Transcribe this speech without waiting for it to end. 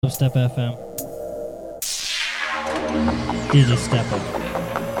Step FM. DJ Step Up.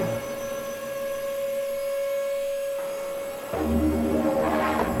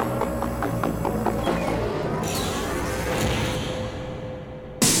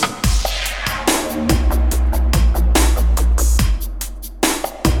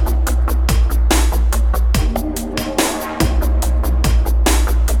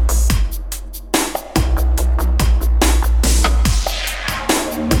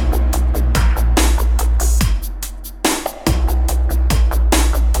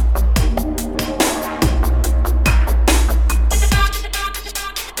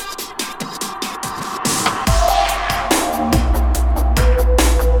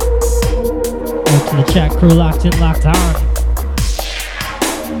 Chat crew locked in, locked on.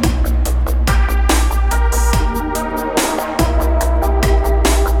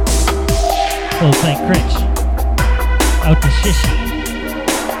 Full play Critch. Out to Shishi.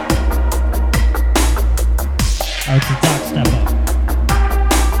 Out to Doc Step Up.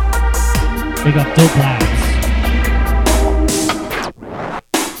 Big up Dope Labs.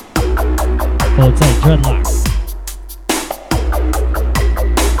 Full play Dreadlock.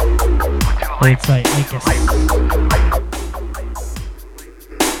 Hold tight, Linkus.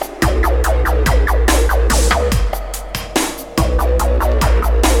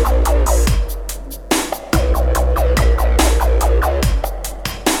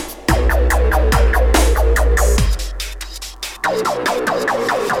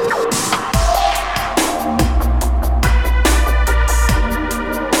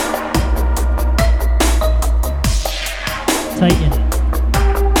 Titan.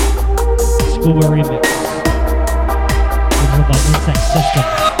 Scuba Remix. Original by Insect System.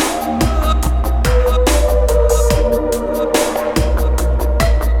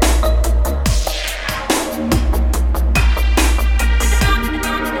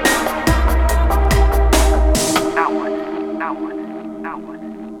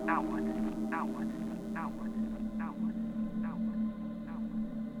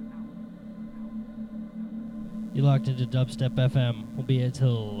 You locked into Dubstep FM. We'll be here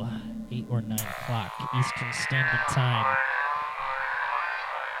till 8 or 9 o'clock Eastern Standard Time.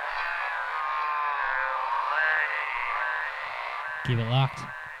 Keep it locked.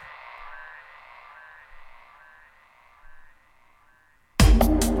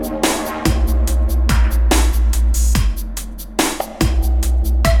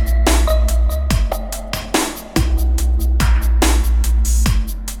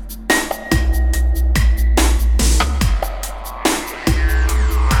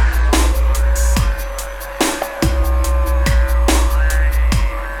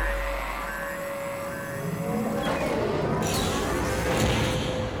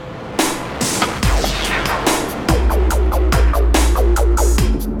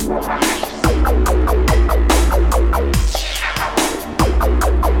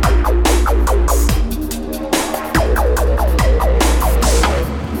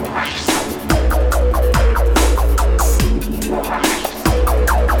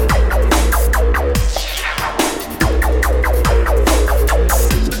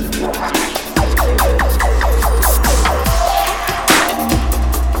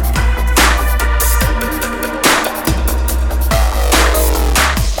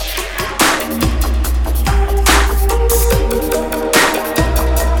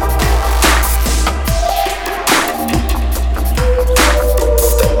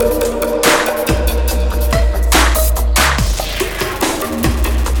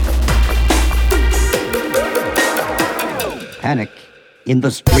 Panic in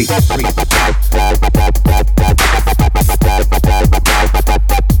the street.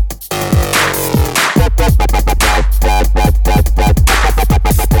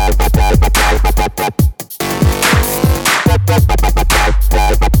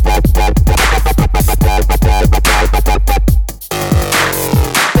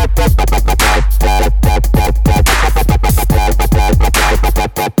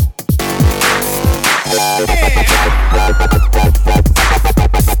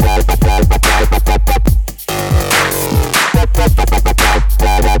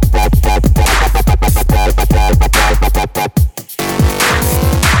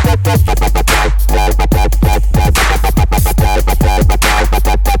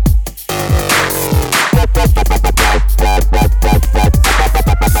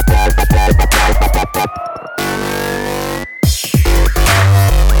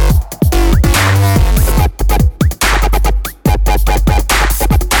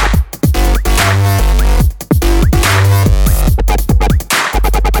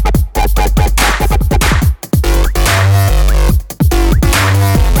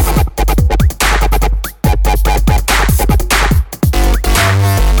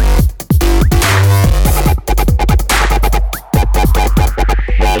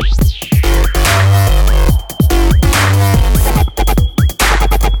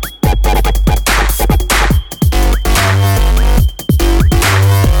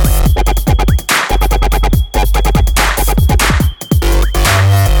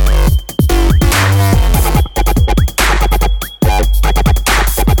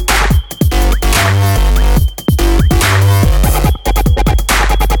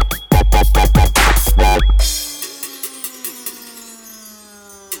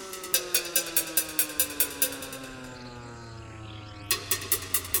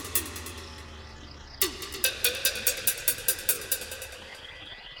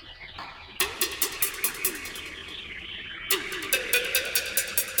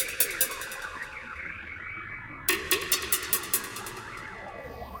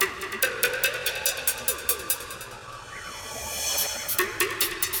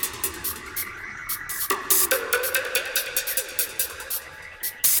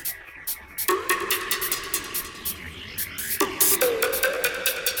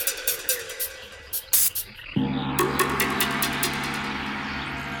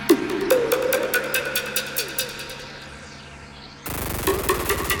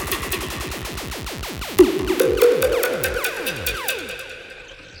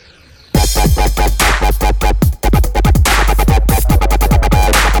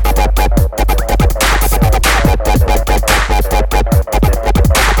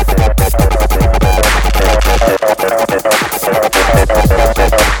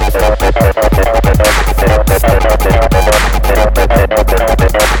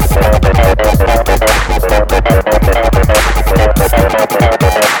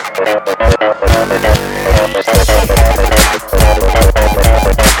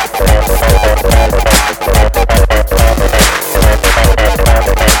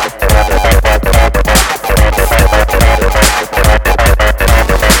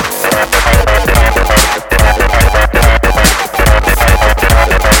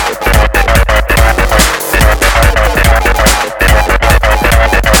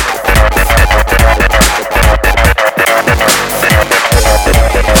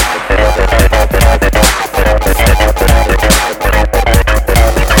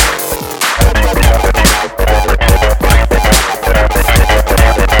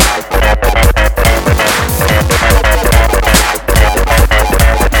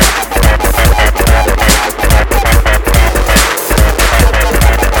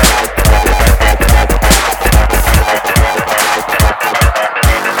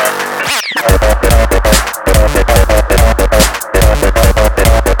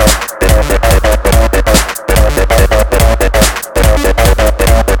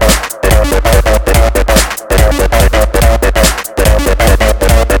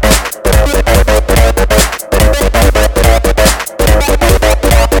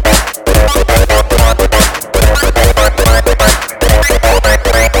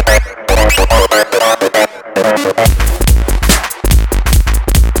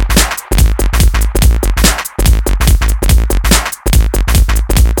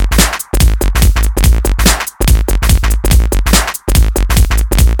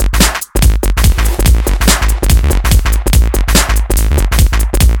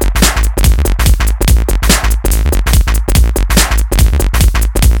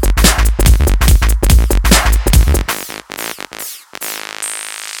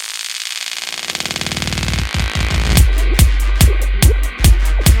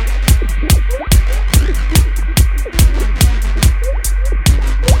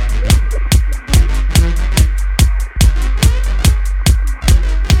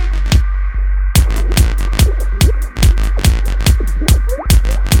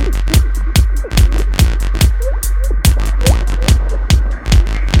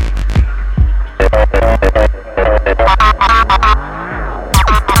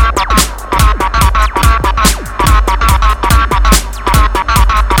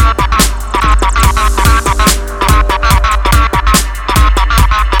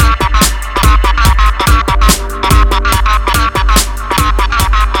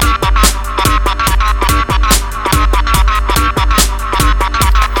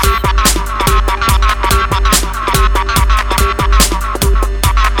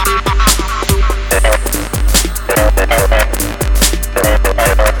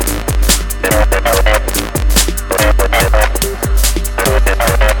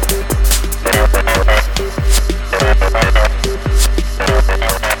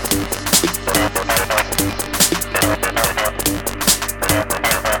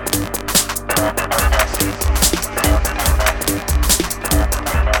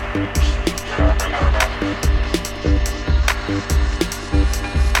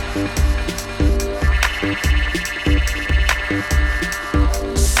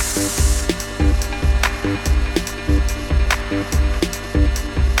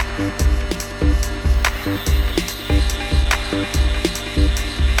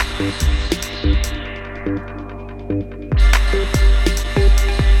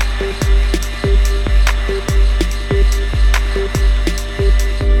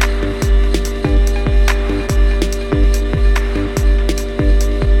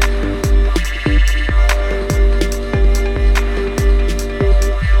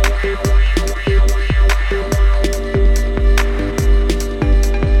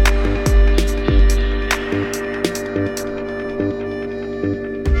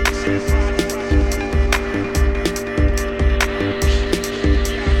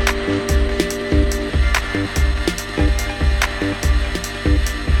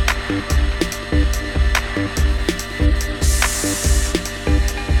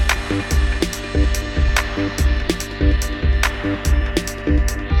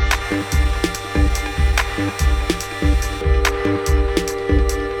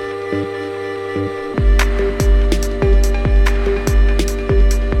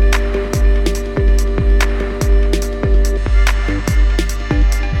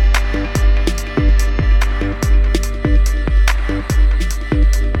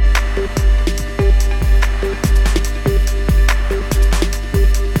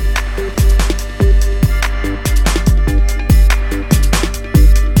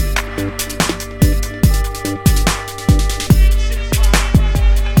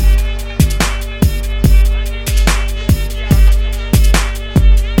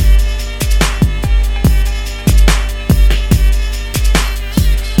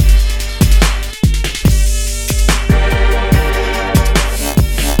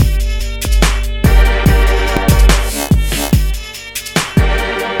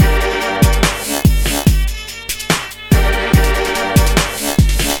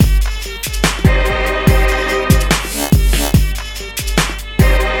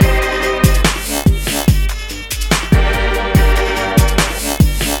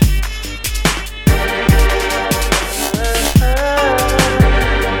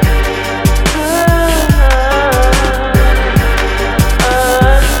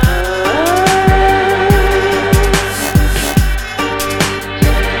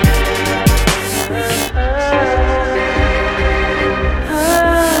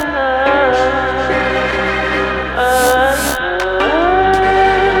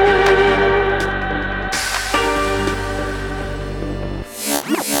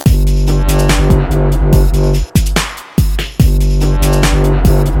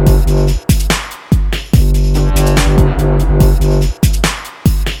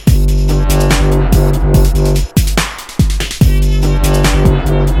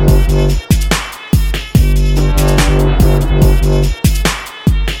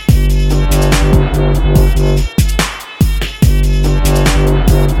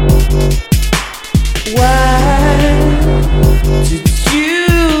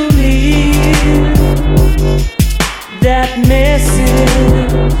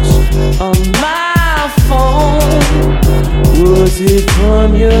 it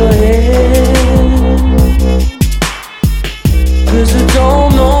from your head. 'Cause I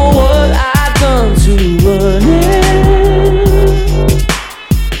don't know what I've done to earn it.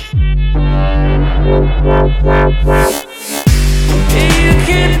 You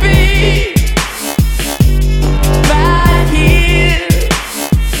can be right here.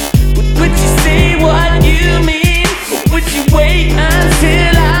 Would you say what you mean? Would you wait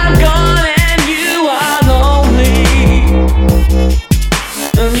until I'm gone and you are lonely?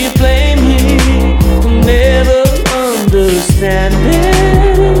 And you blame me for never understanding.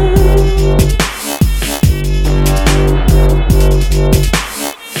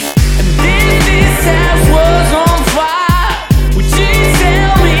 And if this house was on fire, would you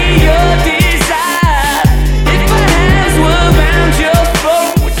tell me your desire? If my hands were around your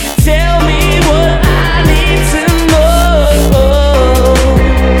throat, would you tell me what I need to know?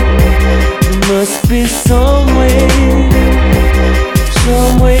 There must be some way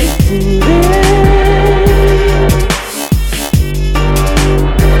through it.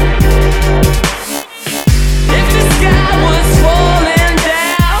 If the sky was falling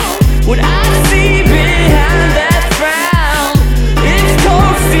down, would I see behind that frown? If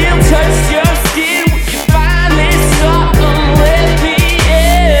cold steel touched your skin, would you finally stop and let me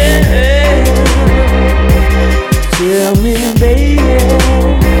in? Tell me, baby,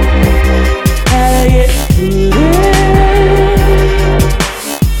 how to get through it.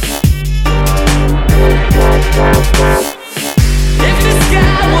 If the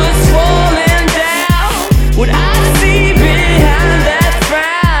sky was falling down, would I see behind that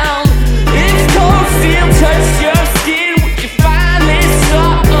frown? If cold steel touched your skin, would you finally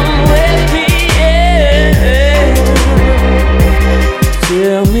stop and let me in?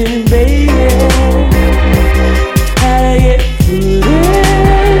 Tell me, baby, how to get through it.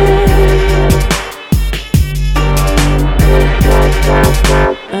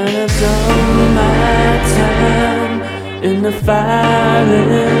 And I've done my time in the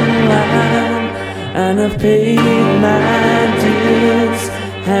firing line, and I've paid my dues,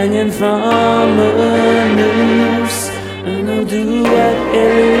 hanging from a noose. And I'll do whatever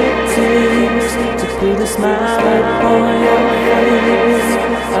it takes to put a smile upon your face.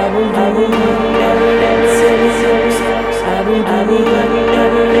 I will do whatever it takes. I will do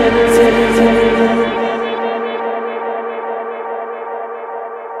whatever it takes.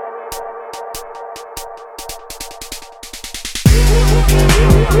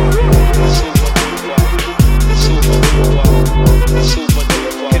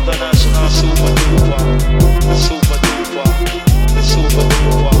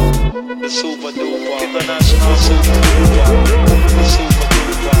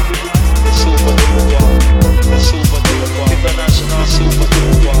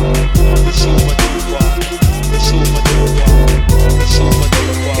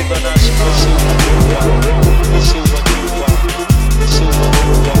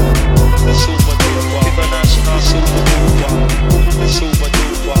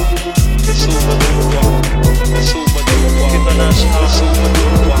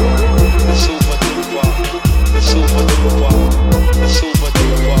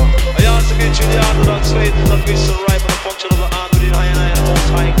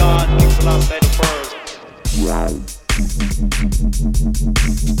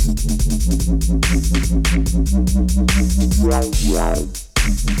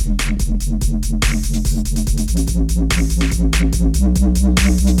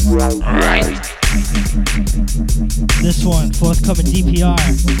 This one, forthcoming DPR. I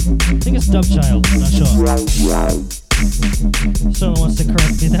think it's Dubchild, I'm not sure. Someone wants to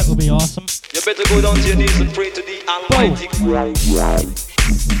correct me, that would be awesome. You better go down to your knees and pray to the Almighty.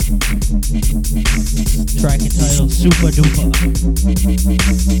 Track entitled Super Duper.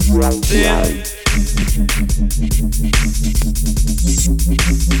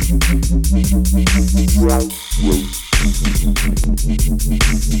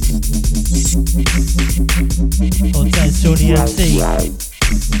 Outside Sony MC.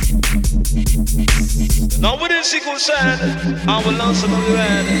 Now within Sickle Sand, I will answer on the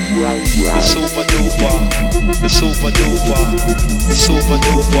red. The super duper, the super duper, the super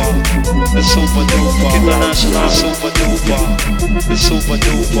duper, the super duper, international super duper, the super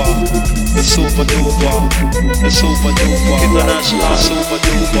duper, the super duper, the super duper, international super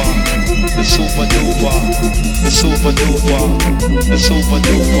duper, the super duper, the super duper, the super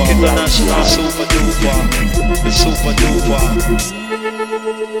duper, international super duper, the super duper.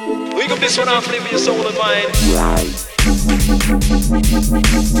 Wake up this one off, live your soul and mind.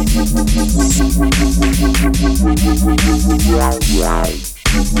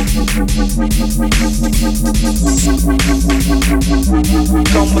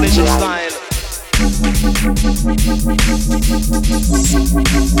 Combination style.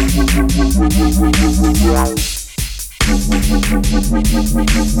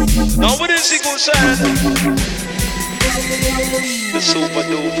 Now what is he gonna say? The super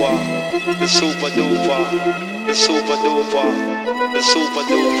duper, the super duper, the super duper, the super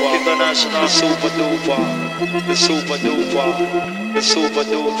duper, international super duper, the super duper, the super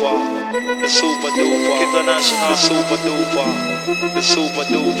duper, the super duper, international super duper, the super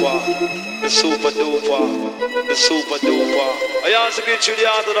duper, the super duper, the super duper. I also greet you the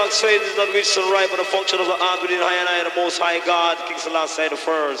Orthodox faith is not reached and right, but the function of the art within high and high, the most high God, King Selassie the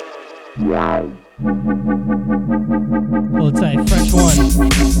first. Hold tight, French one.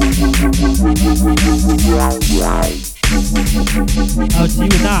 Out to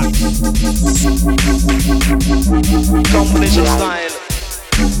you, Knox. Combination style.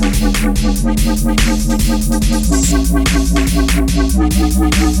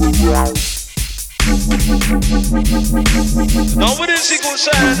 Now what is he gonna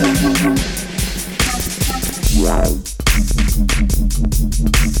say?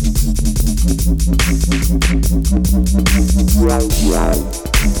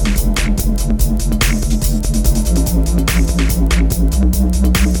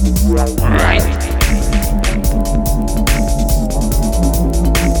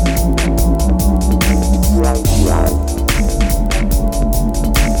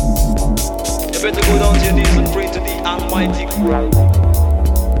 You better go down to your knees and pray to the Almighty.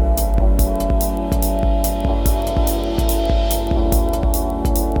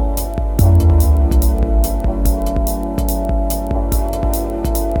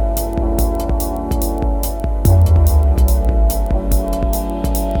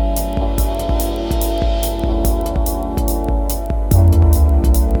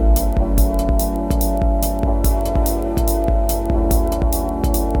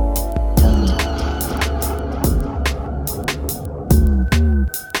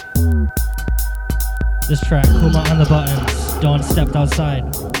 This track, Kuma on the buttons. Dawn stepped outside.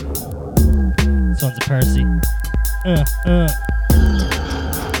 Sons of Percy.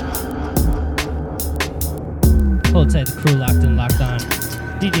 Hold tight, the crew locked in, locked on.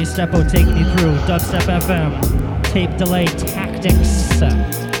 DJ Steppo taking you through Dubstep FM. Tape delay tactics.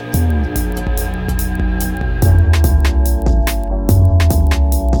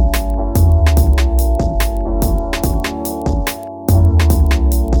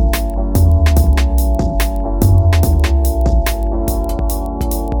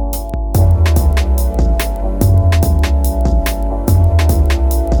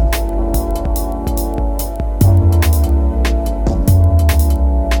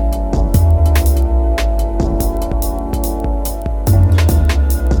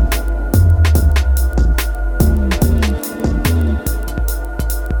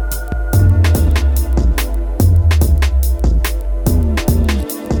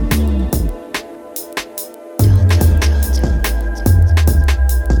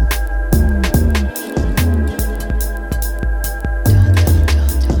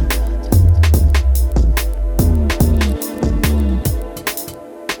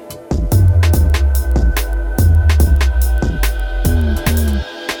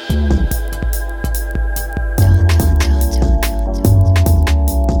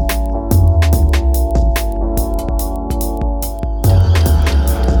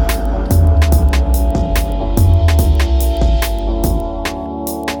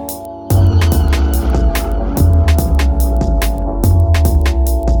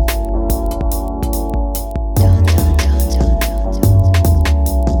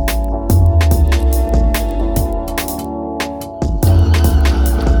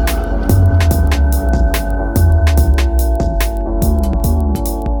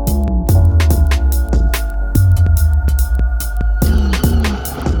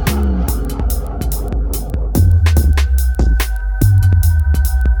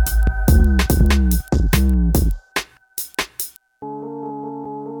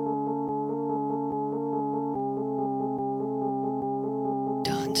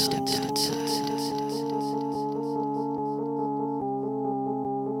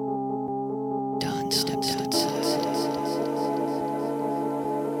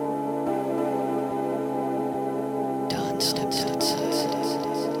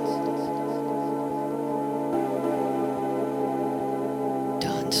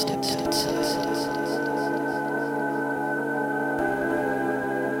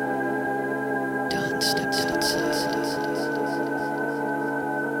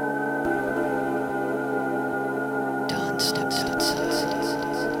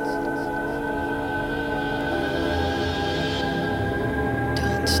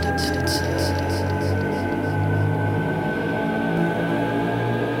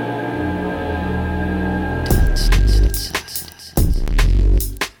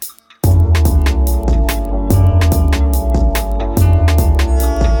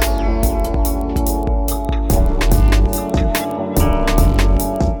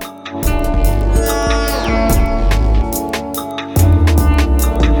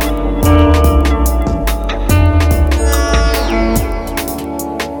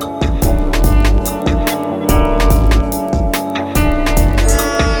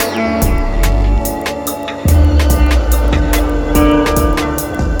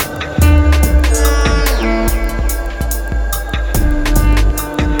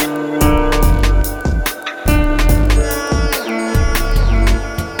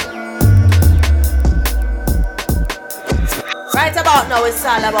 it's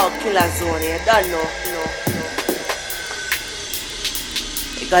all about Killer Zone. You don't know.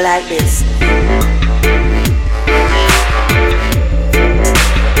 It go like this.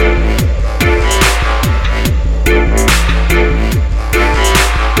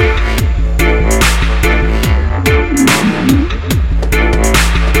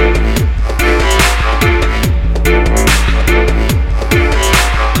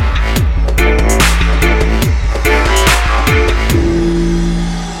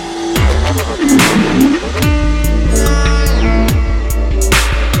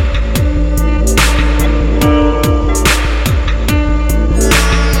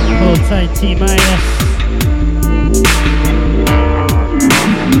 T minus.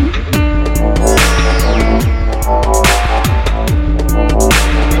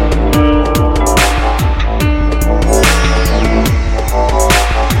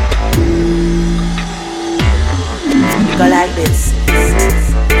 Go like this.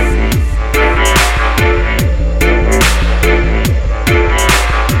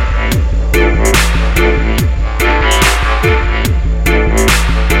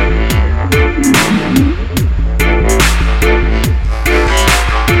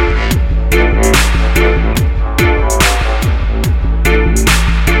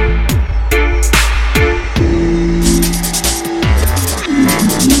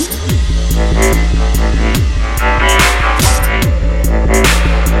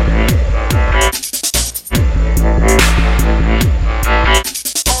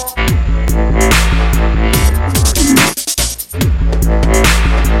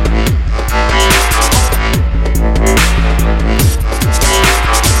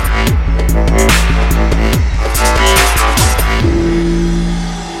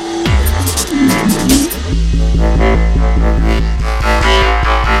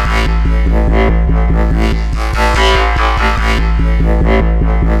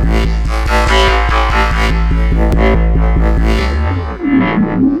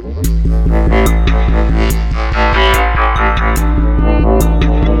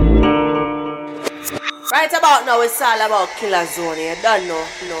 Right about now, it's all about Killer Zone. You don't know.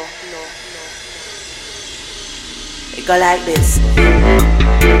 It go like this.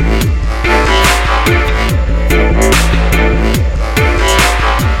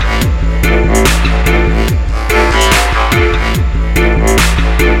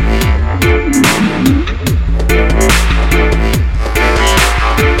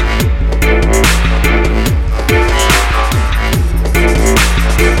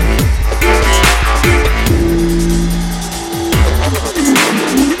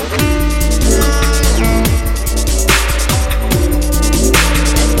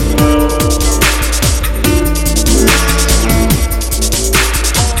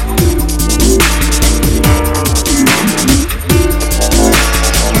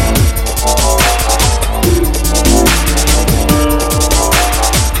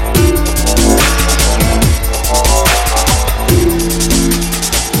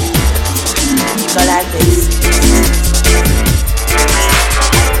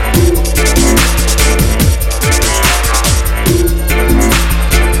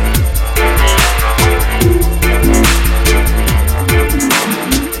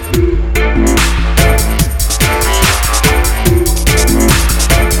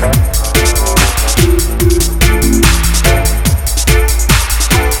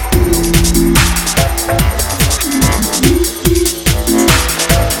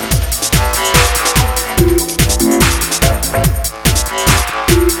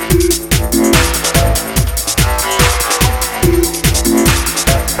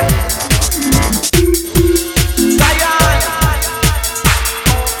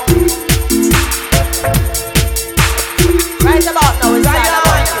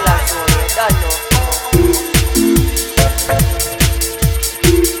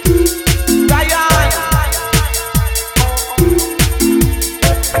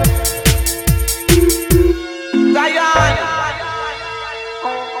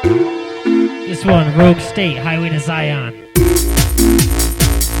 This one, Rogue State, Highway to Zion.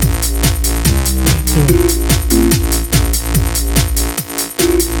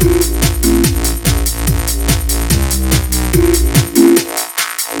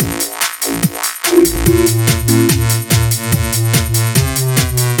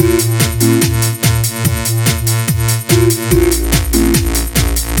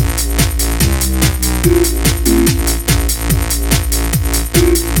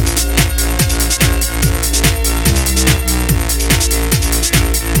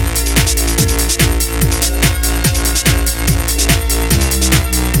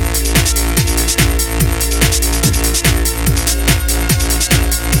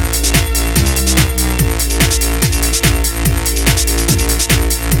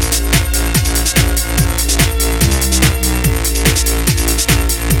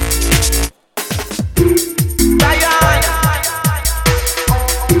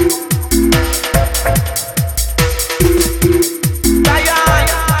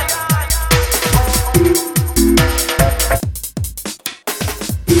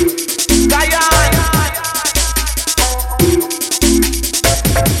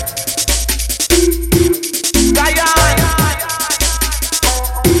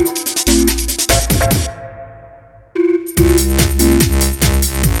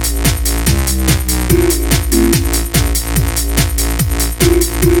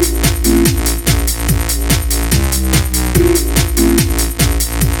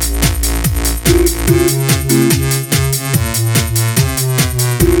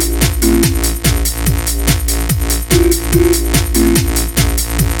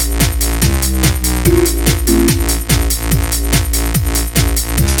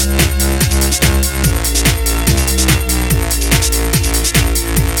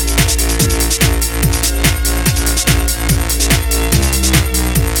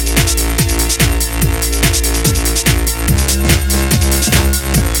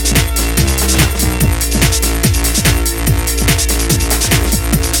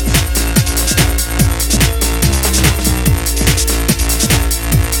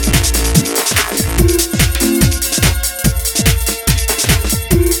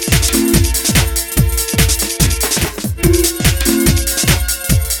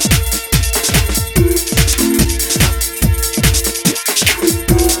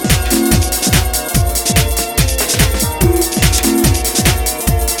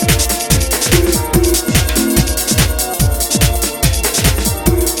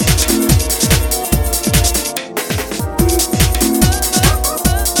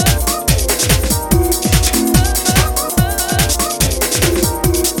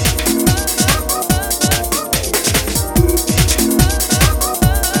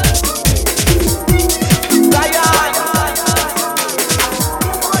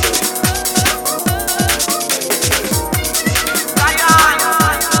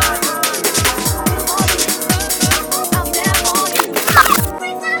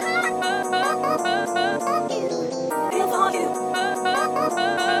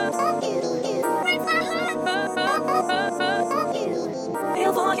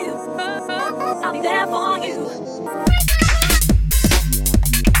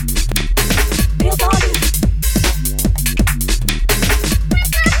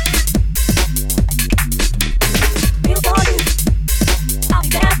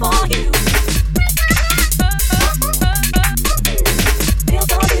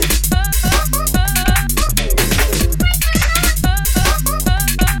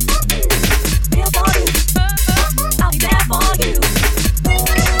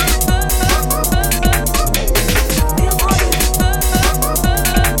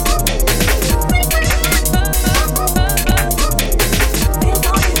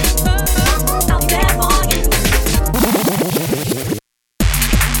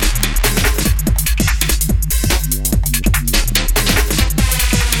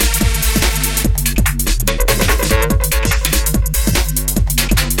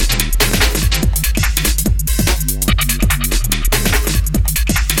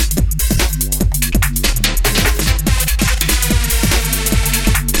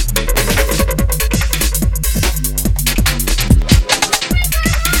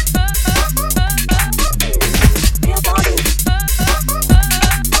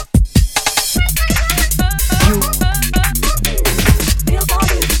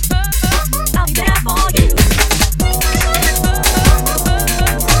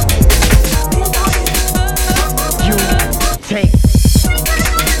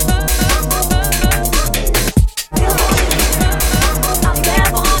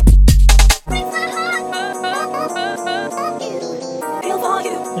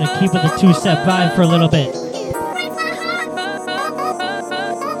 Gonna keep with the two-step vibe for a little bit.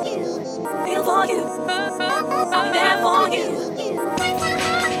 Feel for you. I'll be there for you.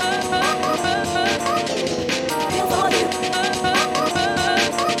 Feel for you.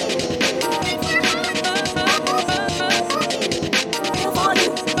 Feel for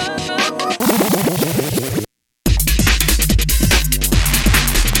you.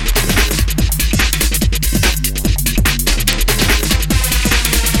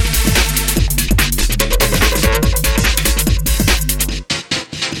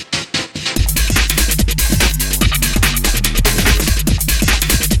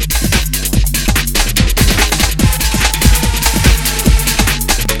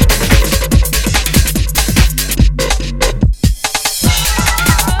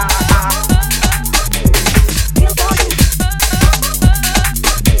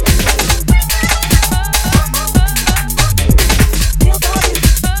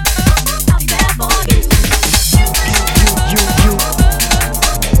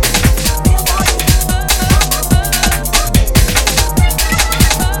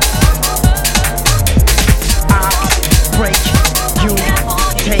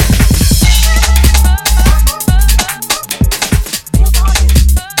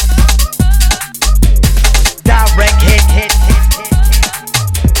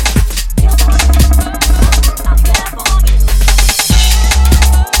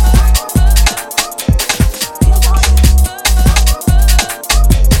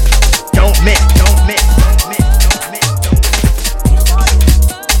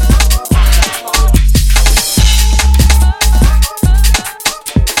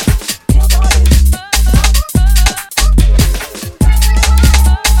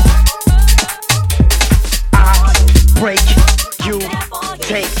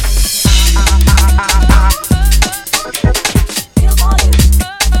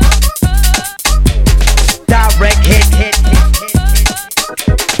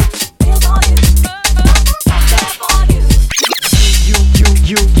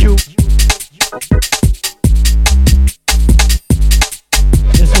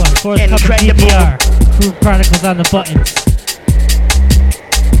 Chronicles on the buttons.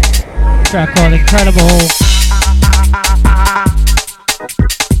 Track called Incredible.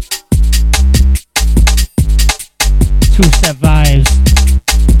 Two-step vibes.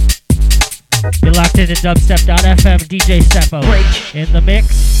 You're locked into dubstep.fm. DJ Steppo in the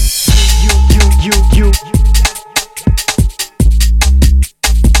mix. You.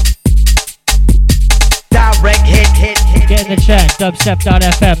 Direct hit. Get in the chat.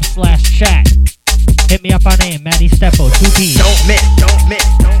 Dubstep.fm/chat. Hit me up on name, Matty Steppo, 2 P's. Don't miss.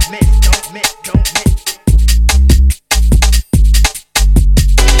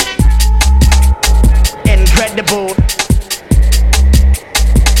 Incredible.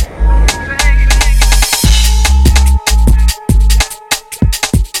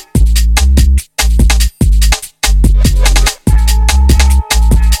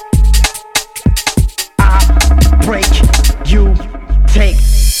 I break, you take.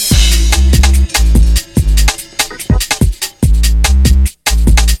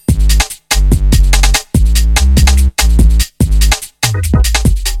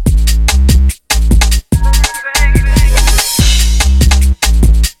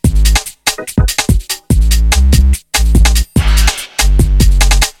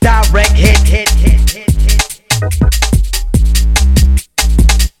 Direct hit.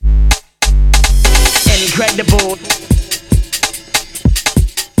 Incredible.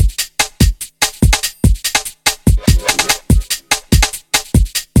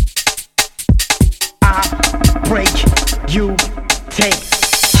 I break, you take.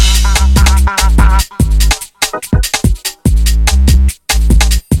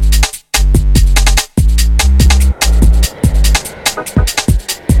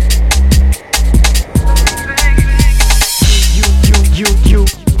 You.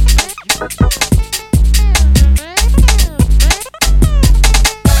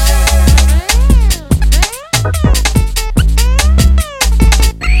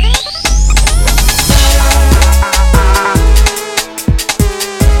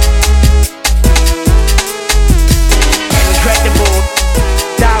 Incredible.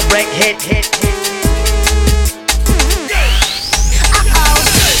 Direct hit.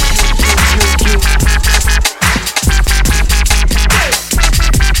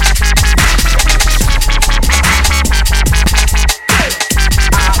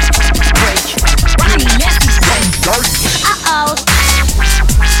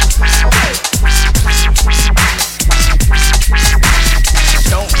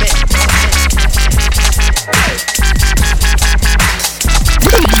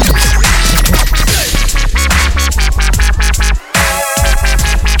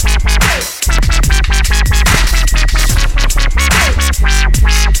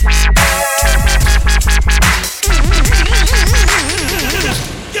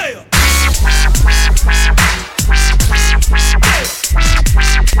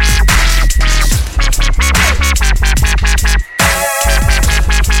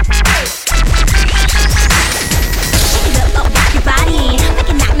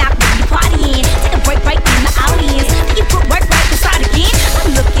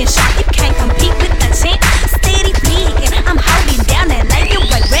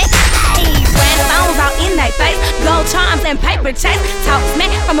 face, man,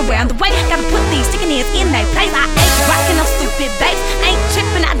 from around the way. Gotta put these chicken heads in their place. I ain't rockin' no stupid bass. Ain't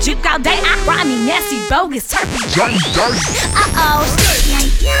trippin', I juke all day. I rhyme me nasty, bogus, turpy. Uh-oh.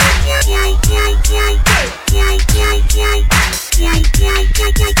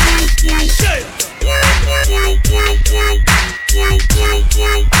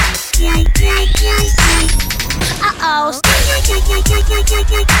 Uh-oh.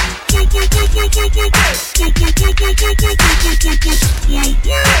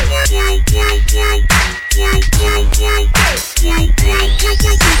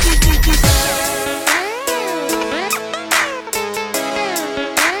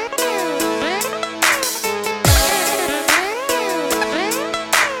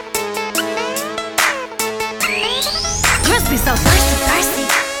 Girls be so thirsty, thirsty.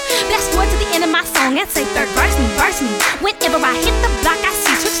 Fast forward to the end of my song and say third verse me, verse me. Whenever I hit the block, I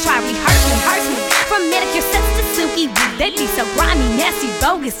see tricks try rehearse me, hurts me. From manicure sets to silky weed, they be so grimy, nasty,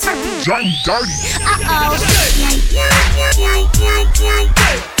 bogus, turpy. Dirty, dirty. Uh-oh.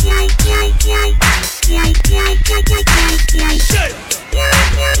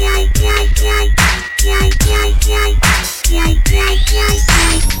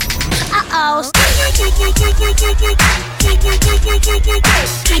 Uh-oh.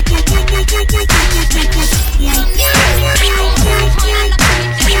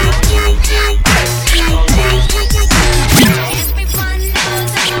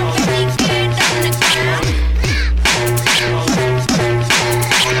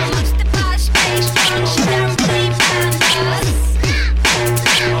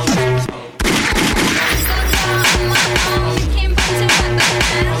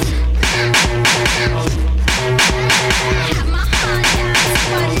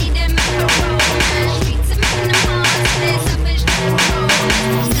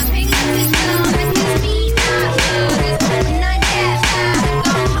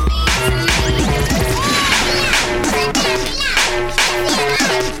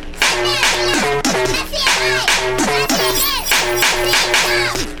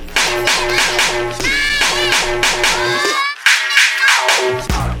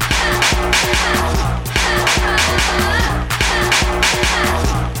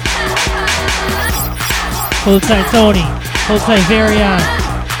 Hold tight Tony, hold tight Varian,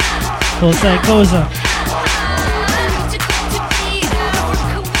 hold tight Goza.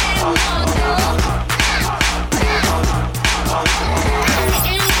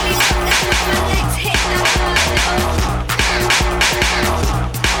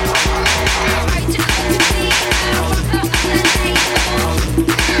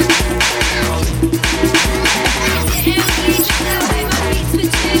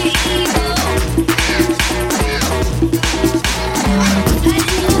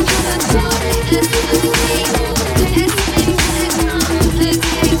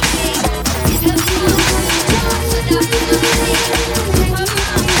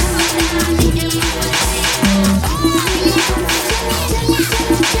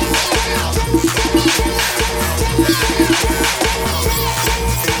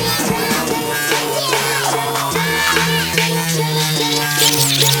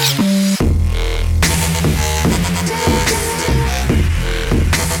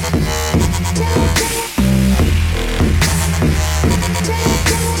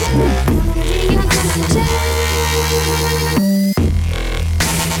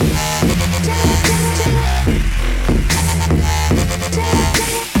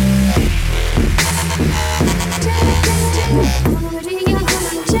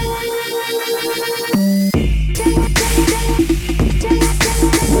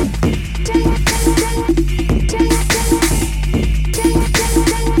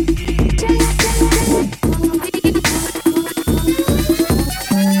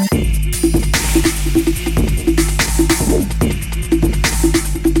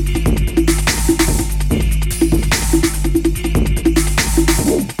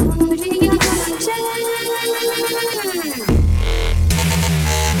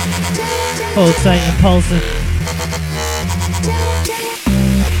 Hold tight, Impulsive.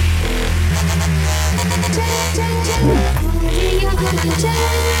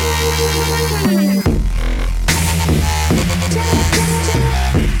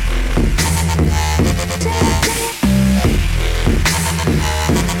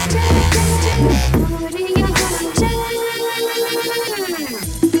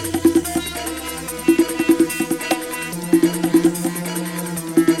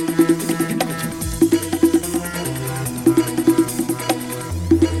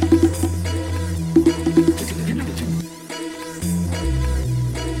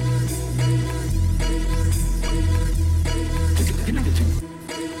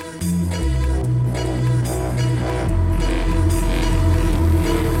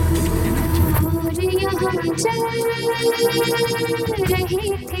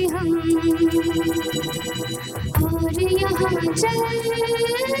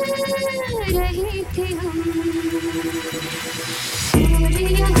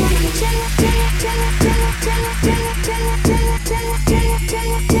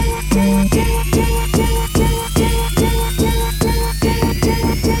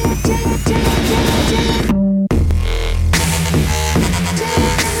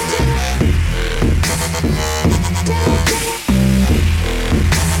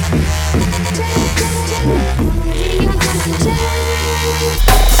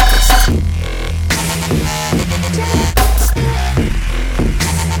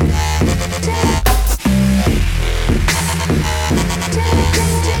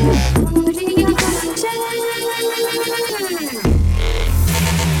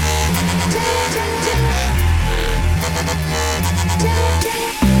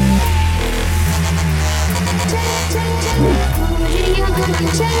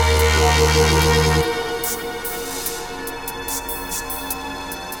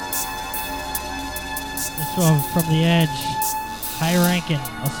 This one from The Edge, High Rankin',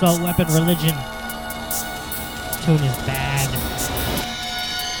 Assault Weapon Religion. Tune is bad.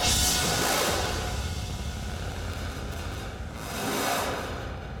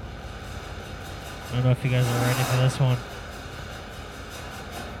 I don't know if you guys are ready for this one.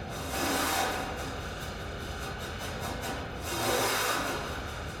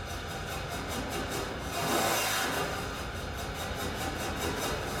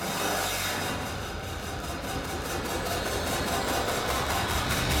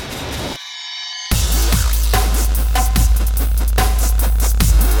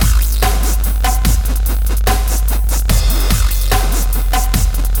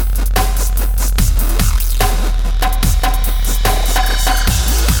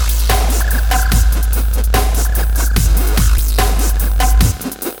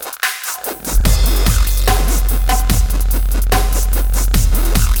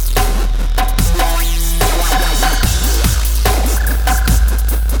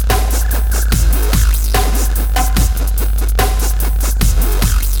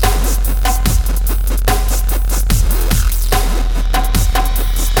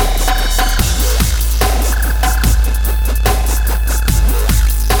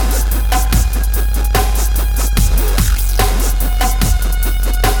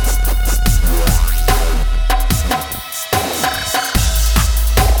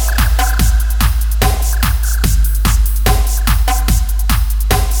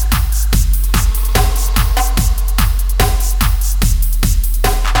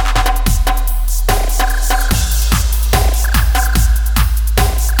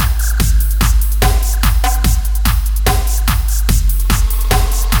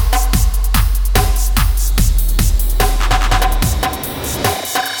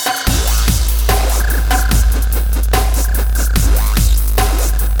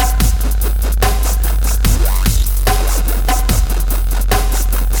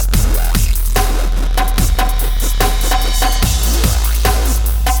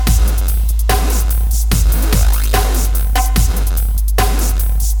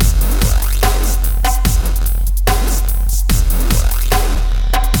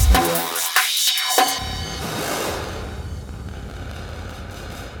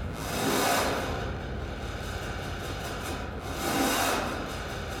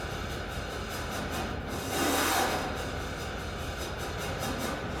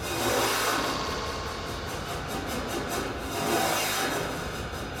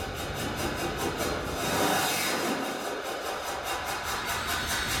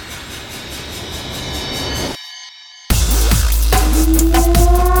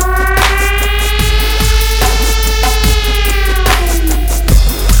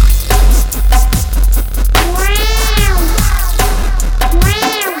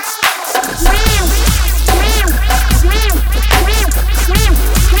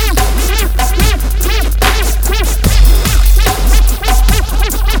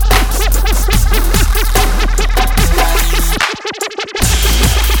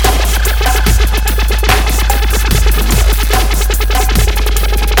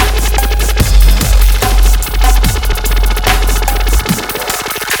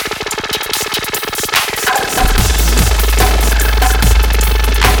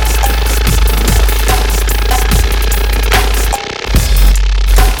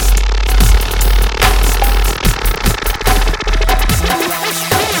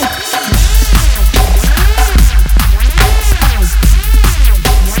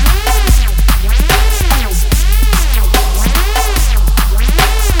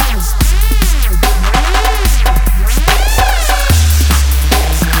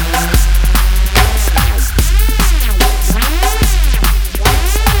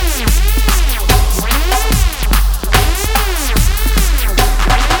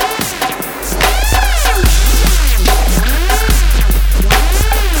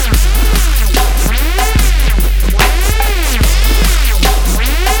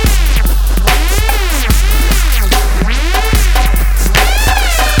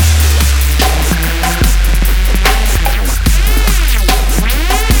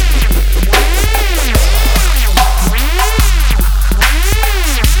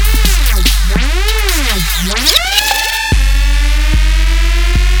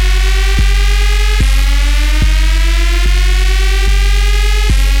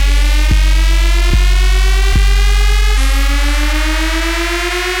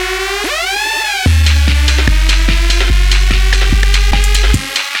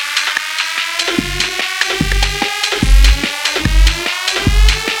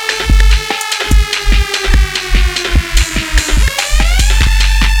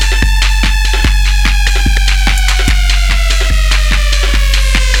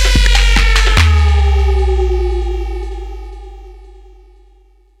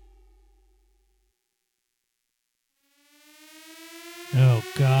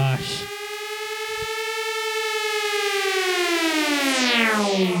 gosh.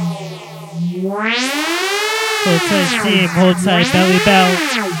 Hold tight, team. Hold tight, Belly Bell.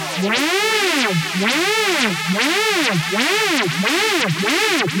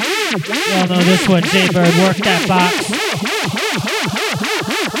 Y'all know this one, J-Bird. Work that box.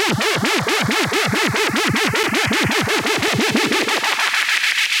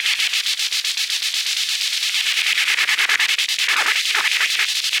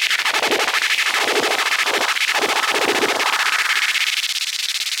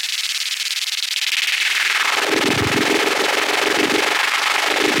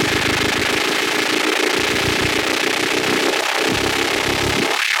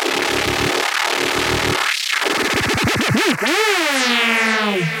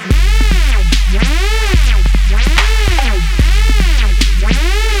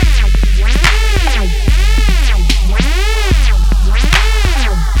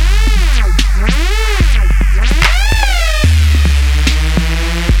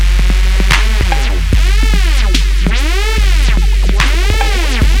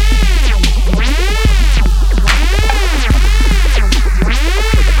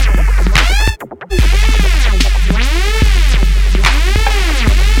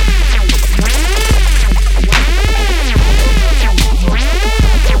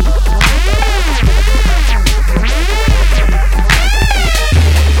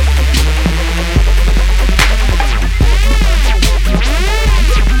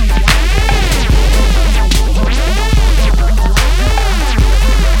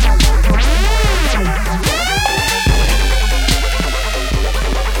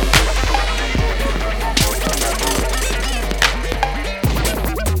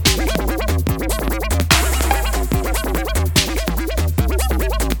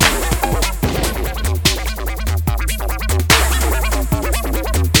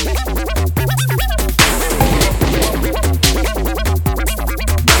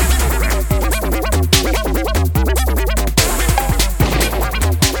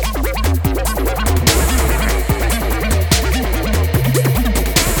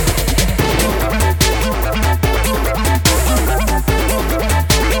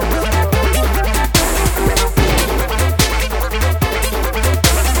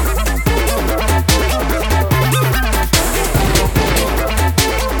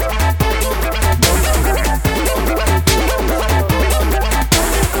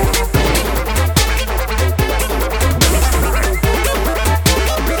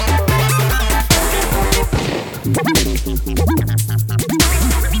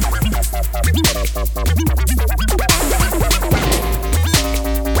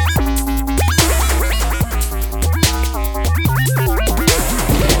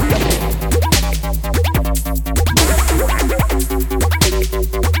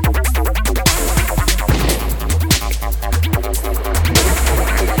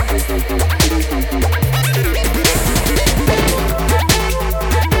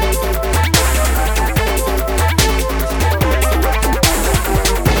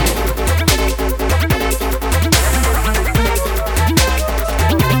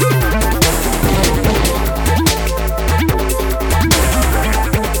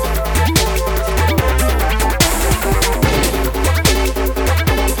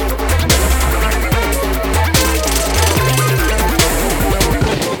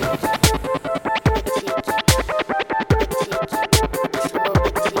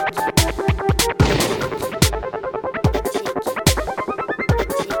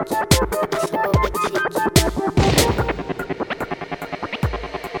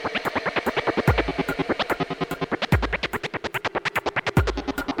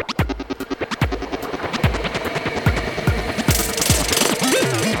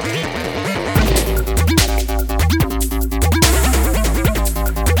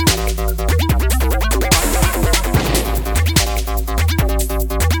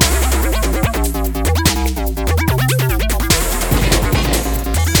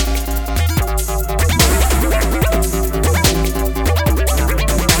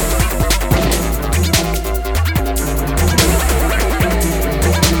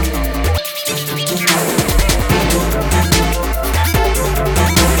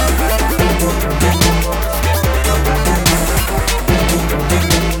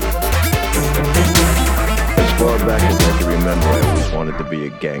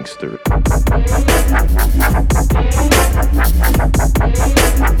 gangster.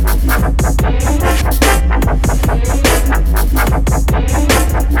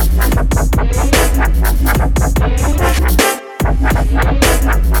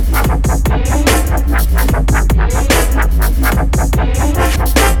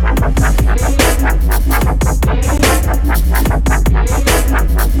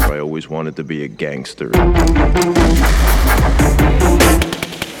 wanted to be a gangster.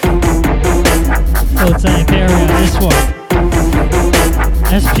 Full-time area, this one.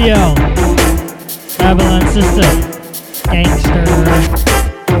 SPL. Babylon System. Gangster.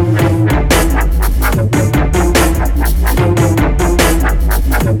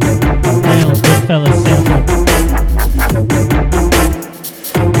 Nail, Goodfellas sample.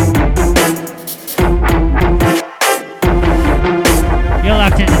 You're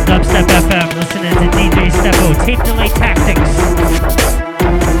locked into Dubstep FM, listening to DJ Steppo, Tape Delay Tactics.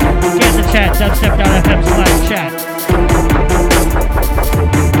 Get in the chat, dubstep.fm/chat.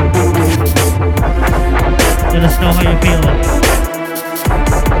 Let us know how you're feeling.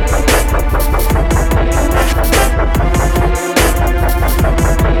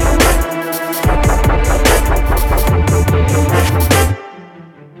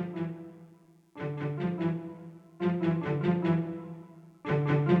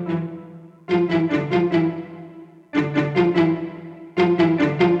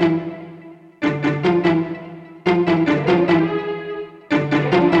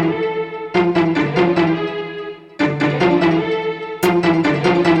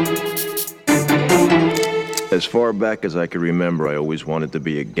 As far back as I can remember, I always wanted to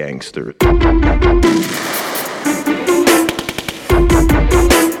be a gangster.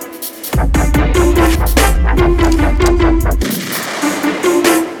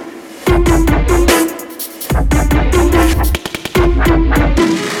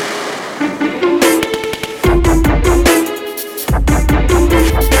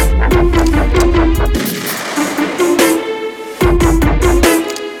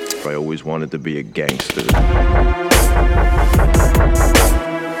 I always wanted to be a gangster.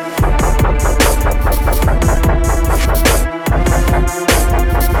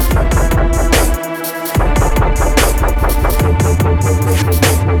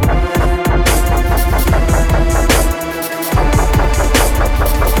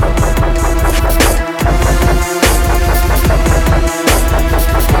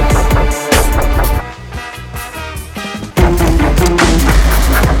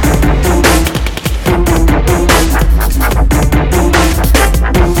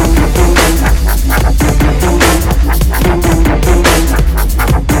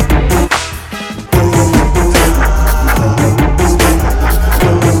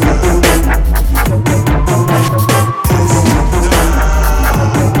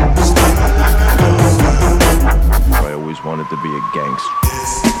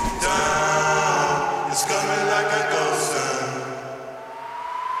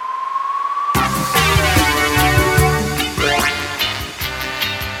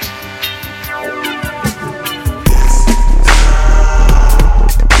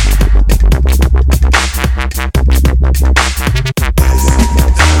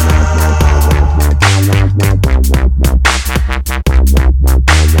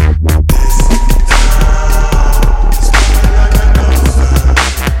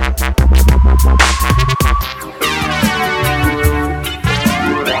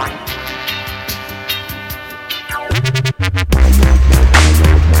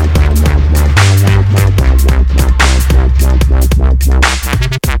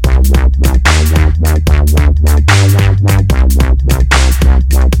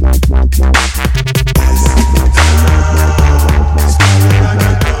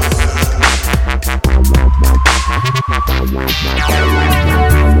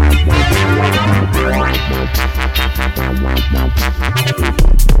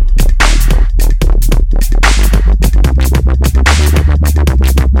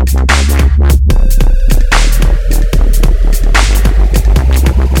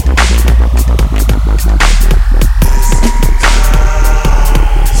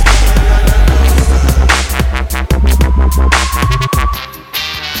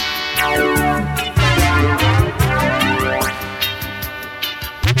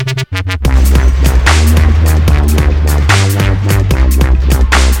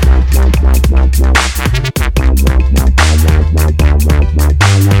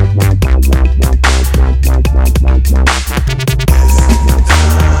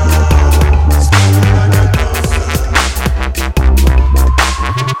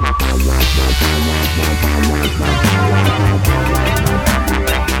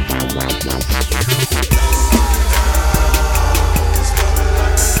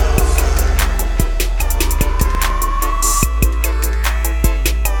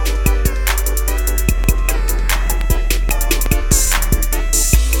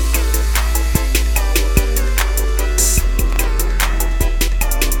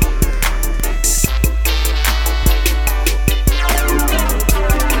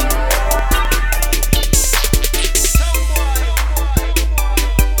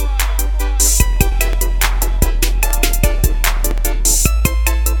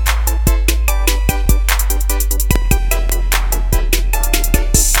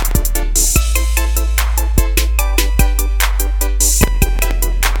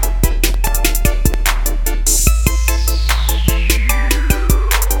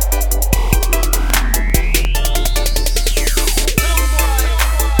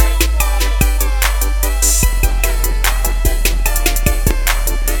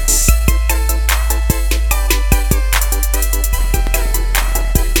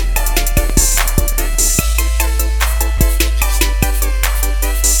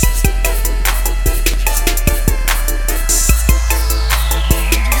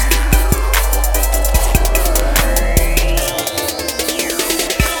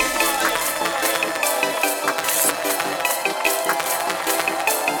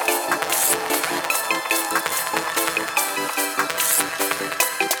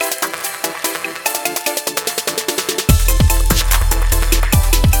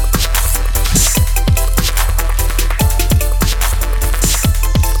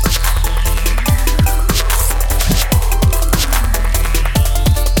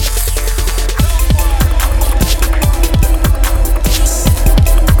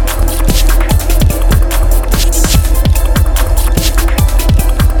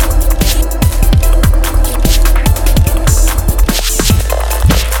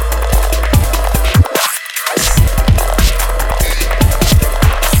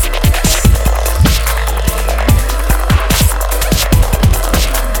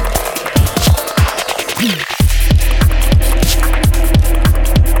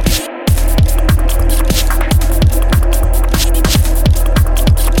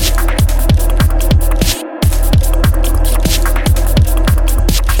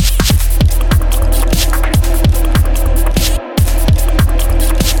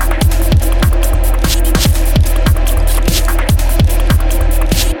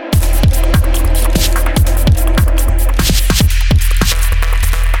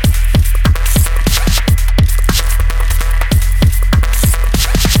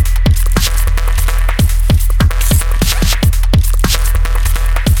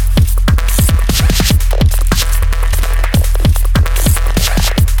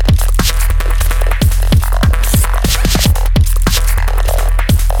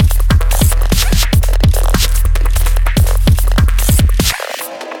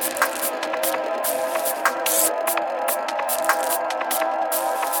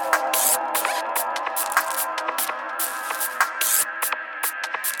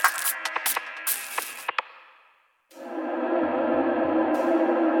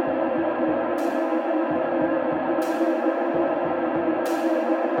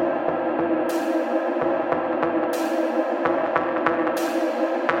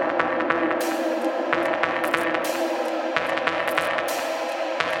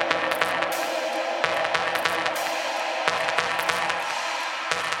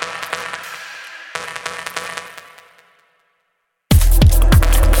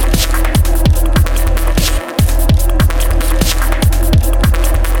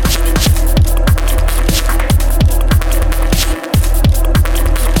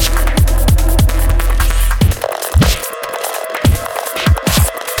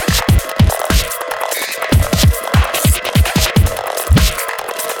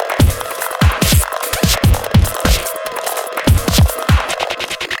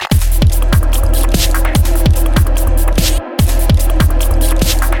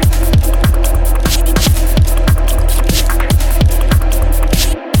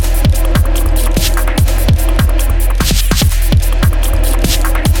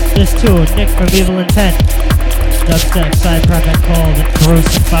 this tune, Nick from Evil Intent. Dubstep side project called Gross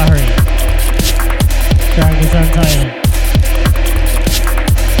Safari. Track is untitled.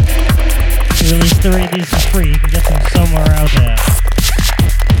 We released 3 of these for free. You can get them somewhere out there.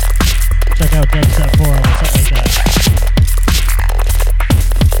 Check out Dubstep Forum or something like that.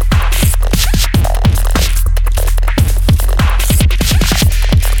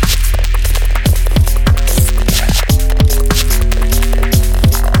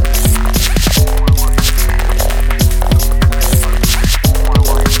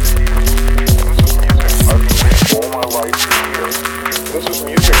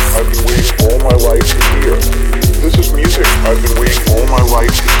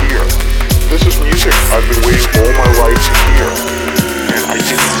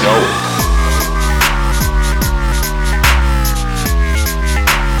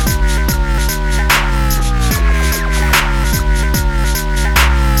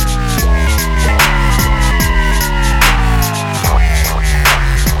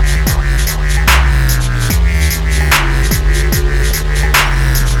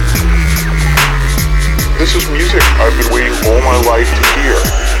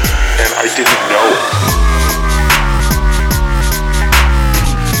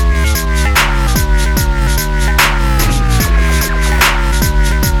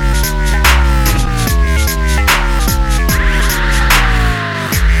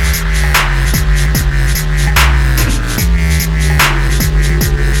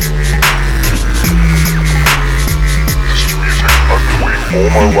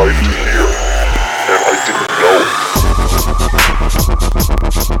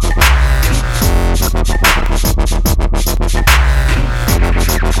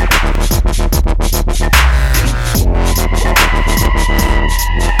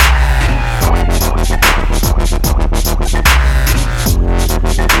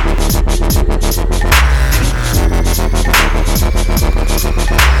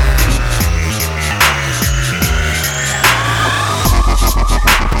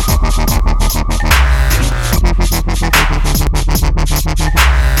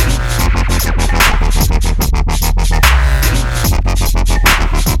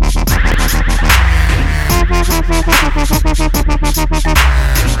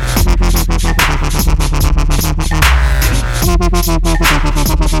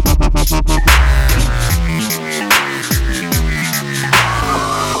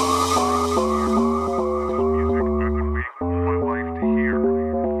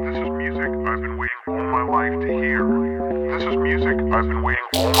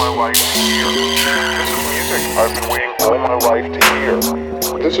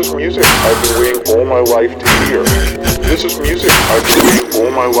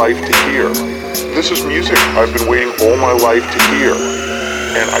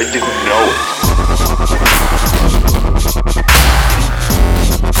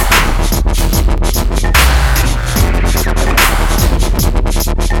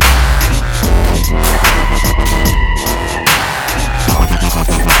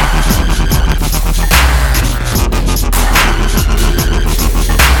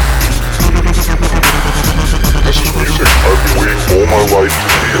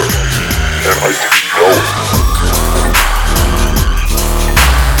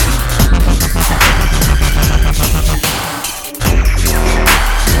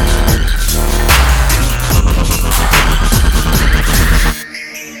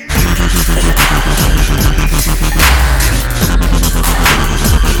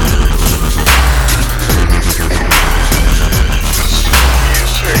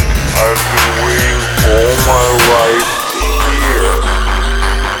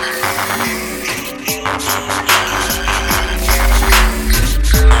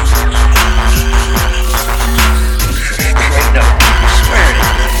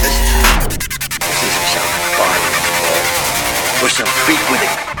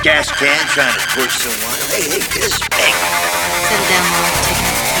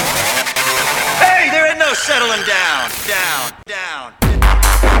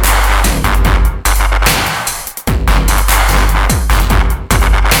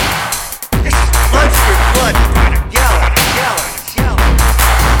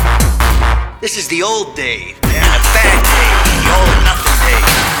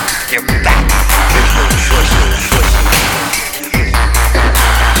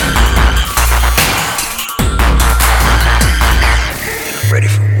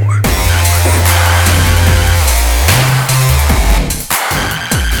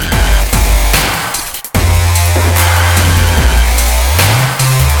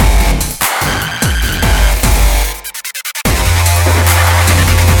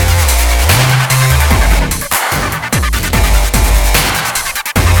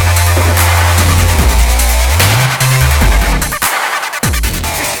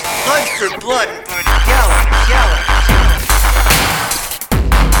 for blood, yelling.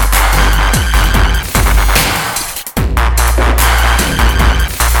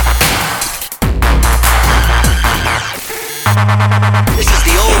 This is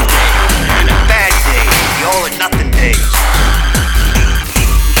the old day and the bad day, the all or nothing days.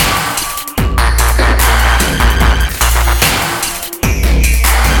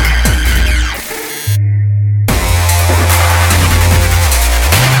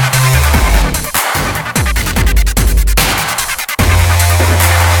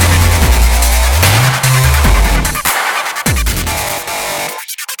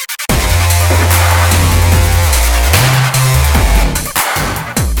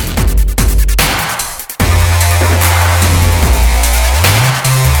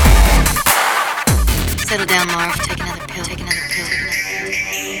 Settle down, Marv. Take another pill.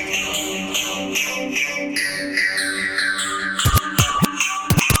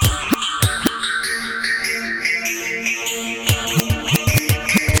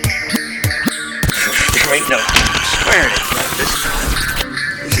 There ain't no swearing it like this time.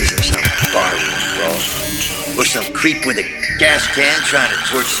 This isn't some bar brawl. Or some creep with a gas can trying to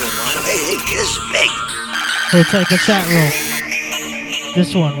torch someone. Hey, this is me. We'll take a chat roll.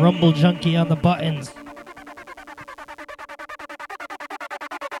 This one, Rumble Junkie on the buttons.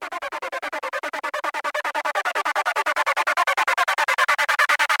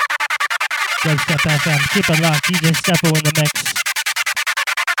 Dubstep FM, keep it locked, DJ Steppo in the mix.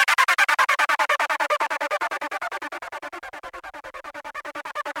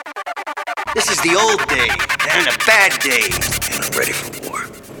 This is the old days and the bad days. And I'm ready for war.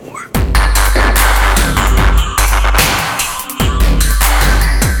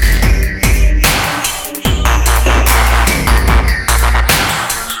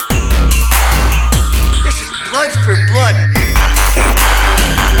 This is blood for blood.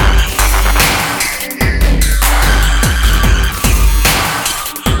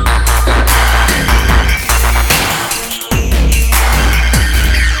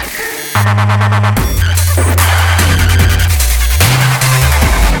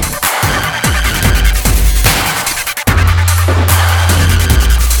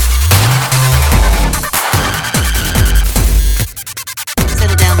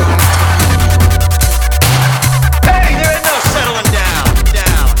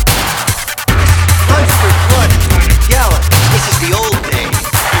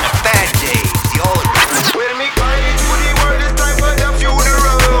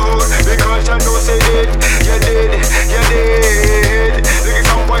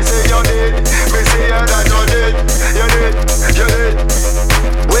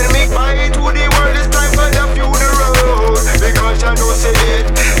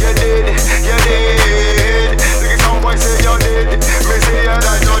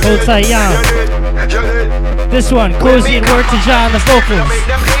 This one, Cozy and Word to Jah on the vocals.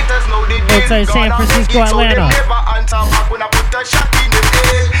 Outside San Francisco, Atlanta.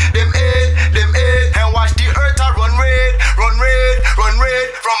 And watch the earth run red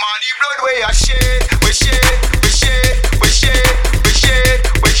from all the blood where I shed.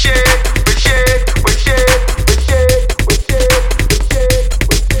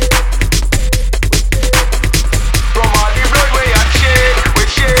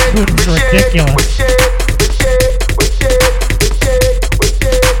 Ridiculous.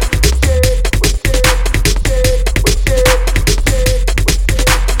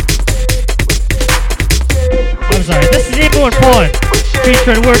 I'm sorry, this is Emo and Porn,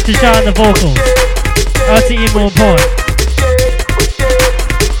 featuring Word to Jah on the vocals. Out to Emo and Porn.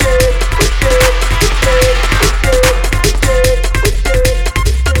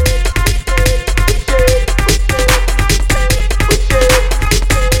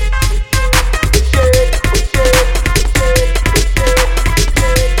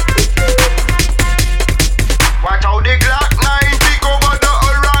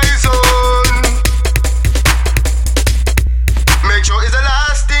 Make sure it's the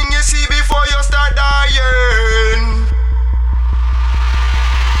last thing you see before you start dying.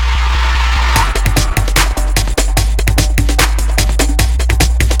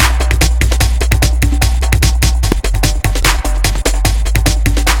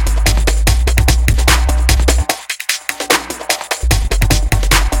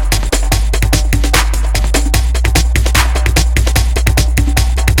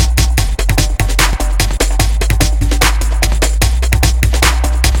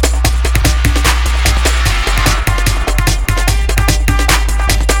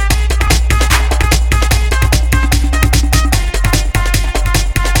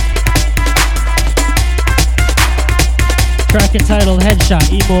 track entitled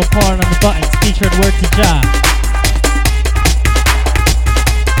Headshot, Emo and Porn on the Buttons, featuring Word to Jah.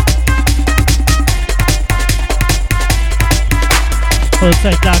 Hold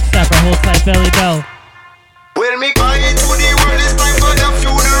tight, Doc Stepper, hold tight, Belly Bell. Well, me going to the world, it's time for the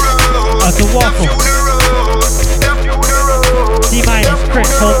funeral. That's a waffle. The funeral. D minus, crit,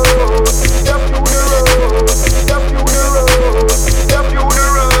 hold. The funeral. The funeral. The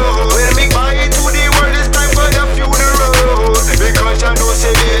funeral. Well, me going to the world, it's time for the funeral. Because you know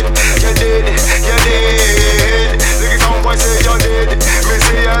say it, you did, you did. Look at someone say you did. Me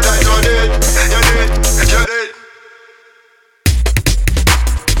say that you did, you did, you did.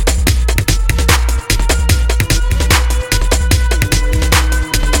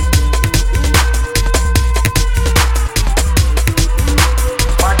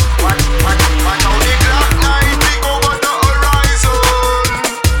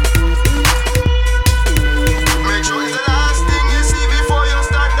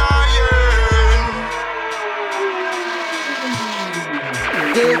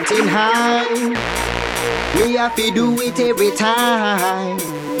 High. We have to do it every time.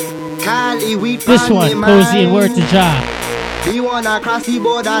 Cali weed. This one, Cozy and Word to Jah. We wanna cross the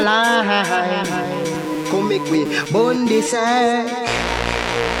borderline. Come make we burn the sack.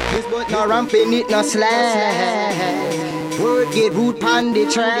 This but no ramping it no slack. Word get root pan the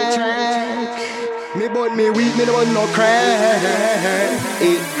track. Me burn me weed, me no burn no crack.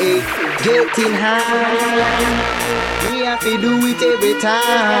 Getting high. We have to do it every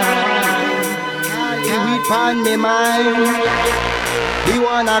time. Cali weed pan me mind. We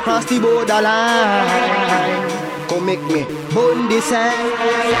wanna cross the borderline. Come make me burn the sand.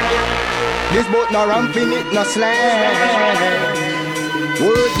 This boat no ramping it no slack.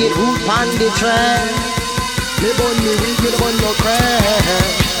 Word get root pan the track. Me burn me weed, me no burn no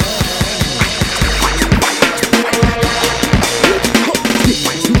crack.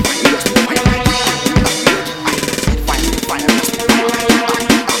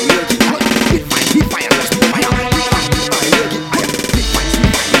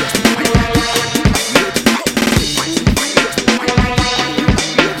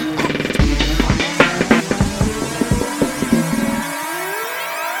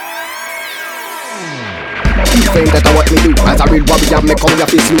 That I what me do. As a real warrior, me come your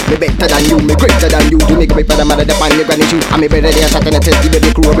face look. Me better than you, me greater than you. You make me better than the pan, you granny shoe. I'm me better than shot in a test, the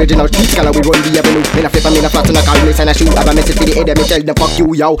baby crew original. Street color, we run the avenue. Me na flip and me na flat and I call me sign a shoe. Have a message for the head, me tell them fuck you,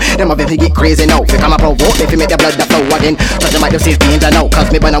 yo. Them a very get crazy now. If I'm a provoke, if you make the blood the flow again. Touch them like the sales danger now.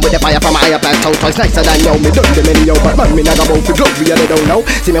 Cause me burn with the fire from a higher plateau. Twice nicer than you, me done the many yo. But man, me not about to glory, I don't know.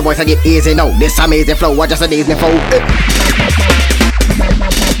 See my voice, I get easy now. This amazing flow, I just a days me flow.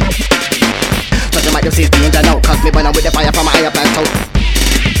 Like you see danger now, cause me burn with the fire from a higher plateau.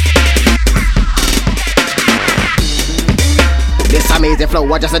 This amazing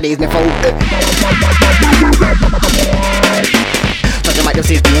flow, I just a days me flow. Touch like you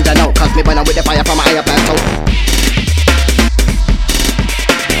see danger now, cause me burn with the fire from a higher plateau.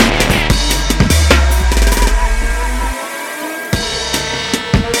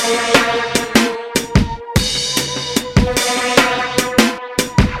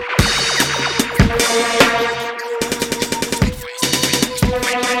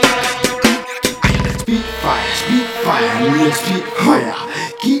 Spit fire,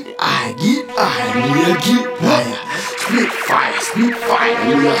 get high, we'll get higher. Spit fire,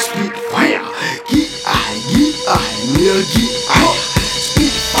 we'll spit fire. Get high, we'll get higher.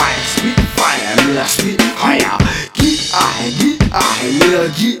 Spit fire, we'll spit fire. Get high, we'll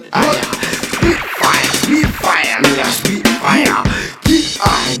get higher. Spit fire, we'll spit fire. Get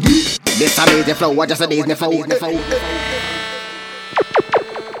high, this amazing flow, I just a days me flow.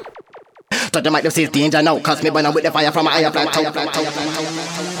 Touch them like them says danger now, cause me burn with the fire from a higher plateau.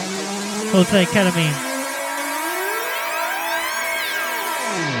 Hold tight, ketamine.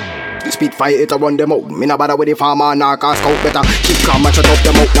 Spit fire, it a run them out. Me no bother with the farmer, narca scout. Better keep calm and shut up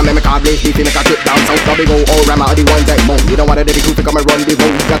them out. Now me car blaze leaf, make a trip down south. Now we go all rammer, the ones that moan. You don't want to the crew to come and run the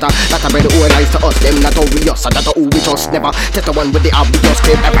road. That's a bread who lies to us. Them notorious, so that's who we trust. Never test the one with the obvious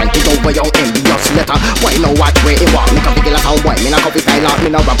clip. Apprentice over young envious letter. Why no watch where it walk? Me can figure out how why. Me no copy style out.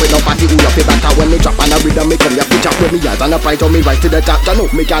 Me no rap with no party who love it better. When me drop on a rhythm, me come ya pitch up with me eyes and a pride on me right to the top. Ya know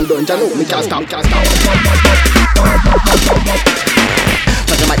me can done, ya know me can't stop.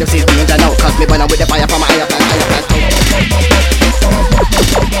 Touch them like you see danger now, cause me burn with the fire from a higher plateau.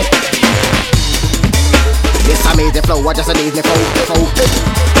 This amazing flow, I just a days me flow.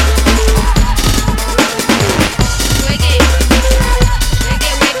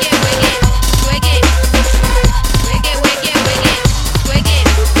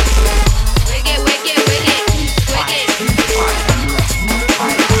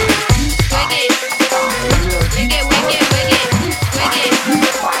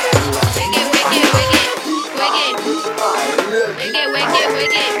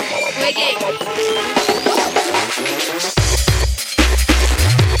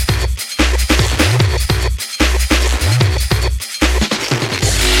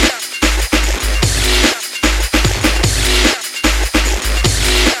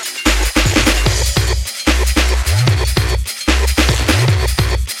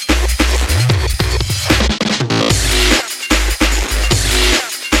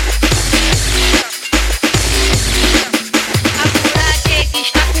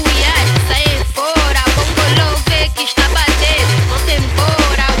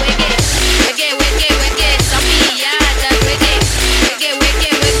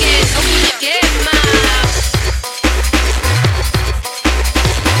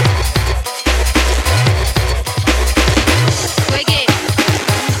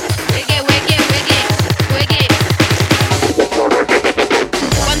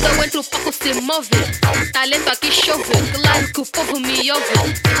 ouve. Talento aqui chove, claro que o povo me ouve.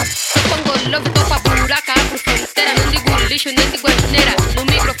 Eu pongo love, tô pra buraca, abro fronteira. Não digo lixo, nem digo asneira. No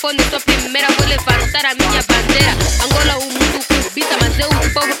microfone sou primeira, vou levantar a minha bandeira. Angola, o mundo cubita, mas é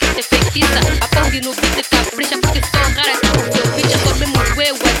o povo que te feitiça. A Pong no beat capricha, porque sou rara. Seu bicho, sou mesmo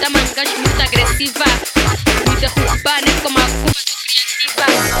eu, a dama gajo muito agressiva. Me derrubar, nem como a culpa do criativa.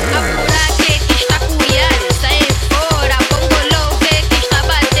 A buraca que está curiada, sai fora. Pongo love que está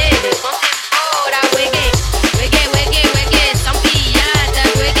batendo. Concentra, wegue, wegue, wegue, wegue. São piadas,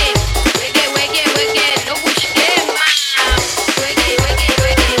 wegue, wegue, wegue, wegue. Não busquei mais. Wegue, wegue,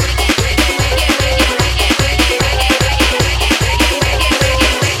 wegue, wegue, wegue, wegue, wegue, wegue, wegue, wegue,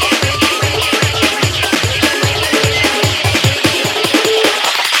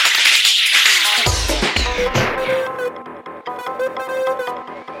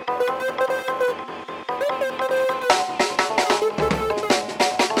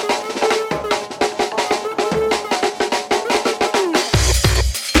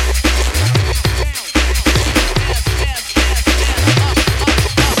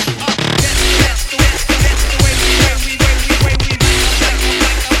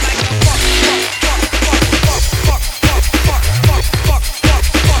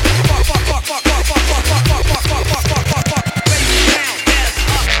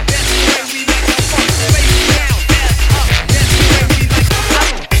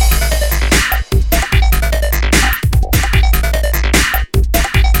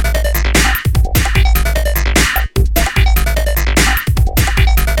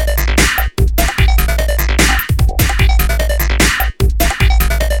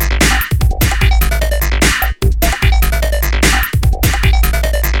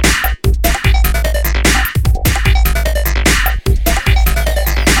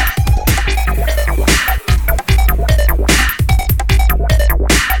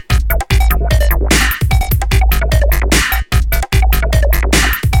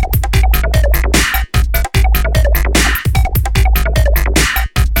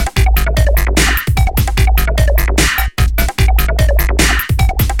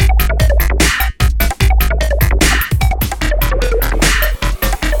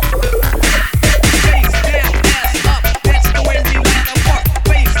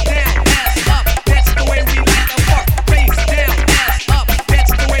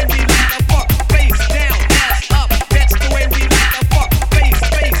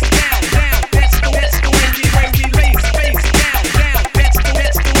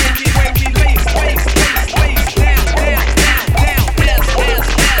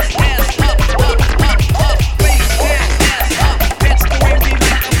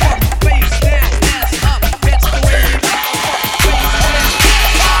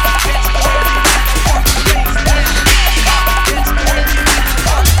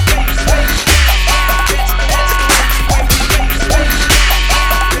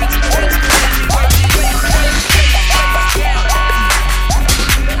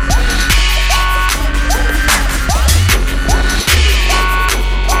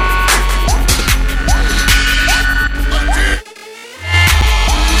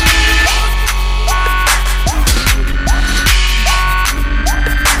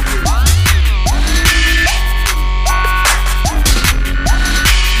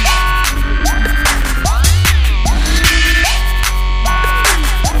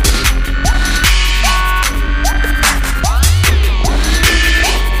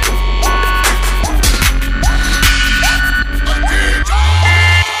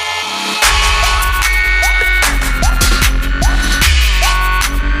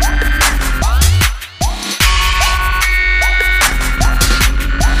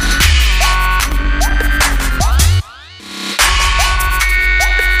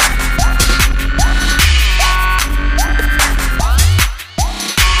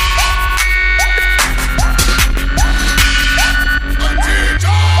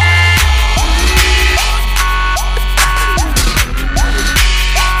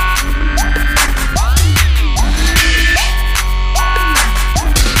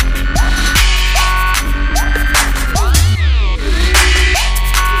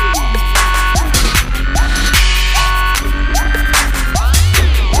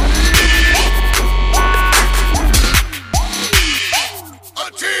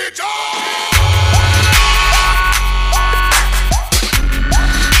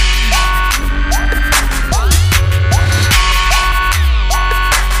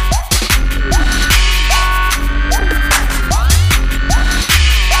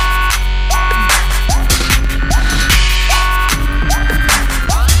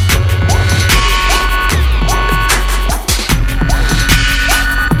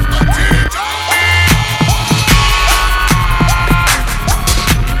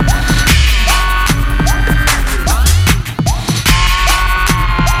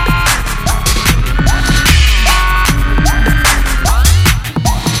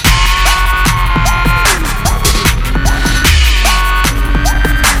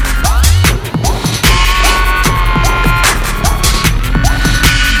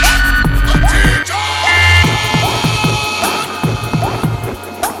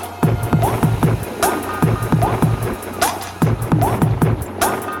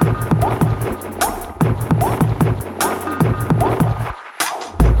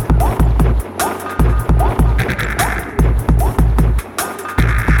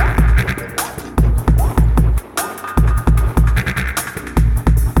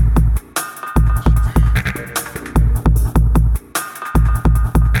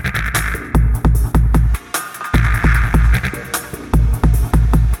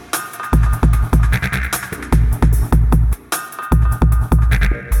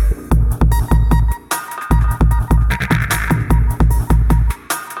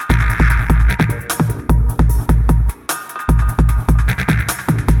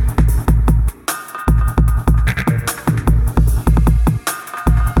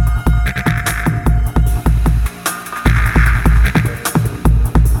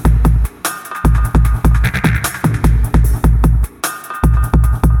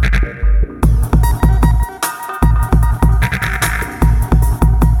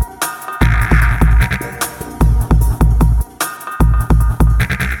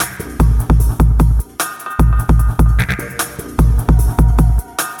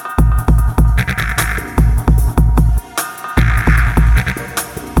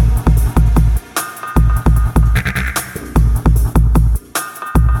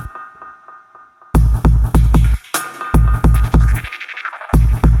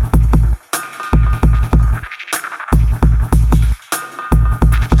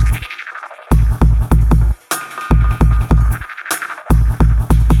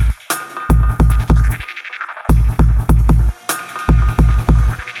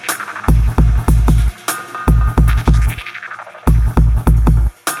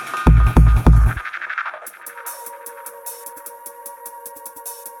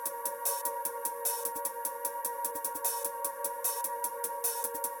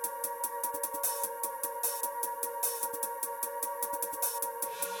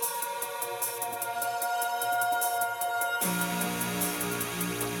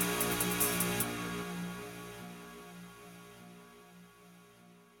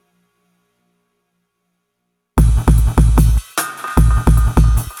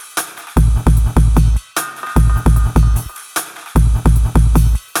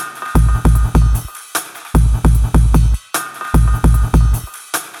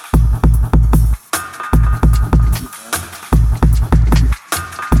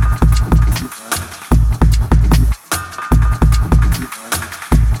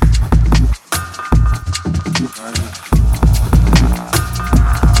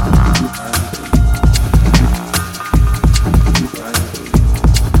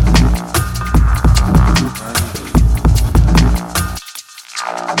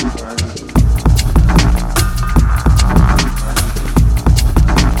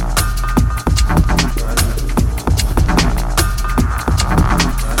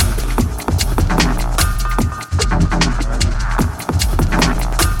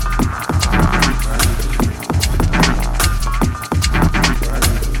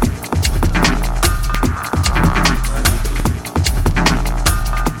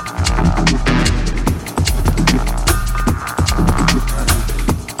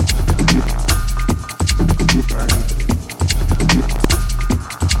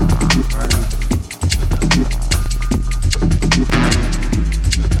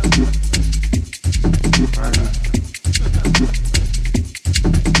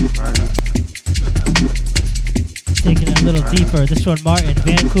 This one, Martin,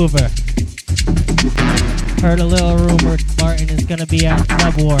 Vancouver. Heard a little rumor Martin is gonna be at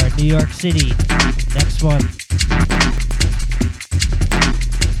Dub War, New York City. Next one.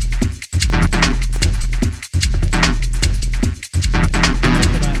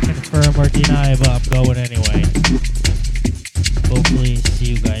 Cannot confirm or deny, but I'm going anyway. Hopefully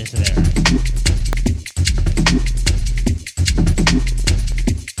see you guys there.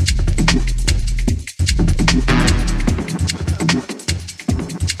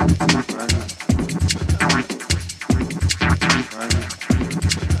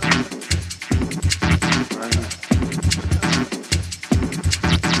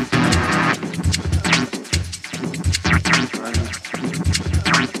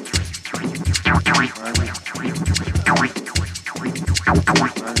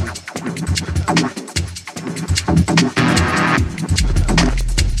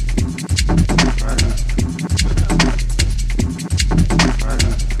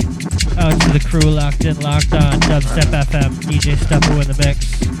 Crew locked in, locked on, Dubstep FM, DJ Steppo in the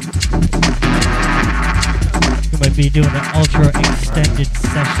mix. We might be doing an ultra extended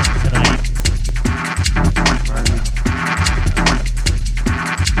session tonight.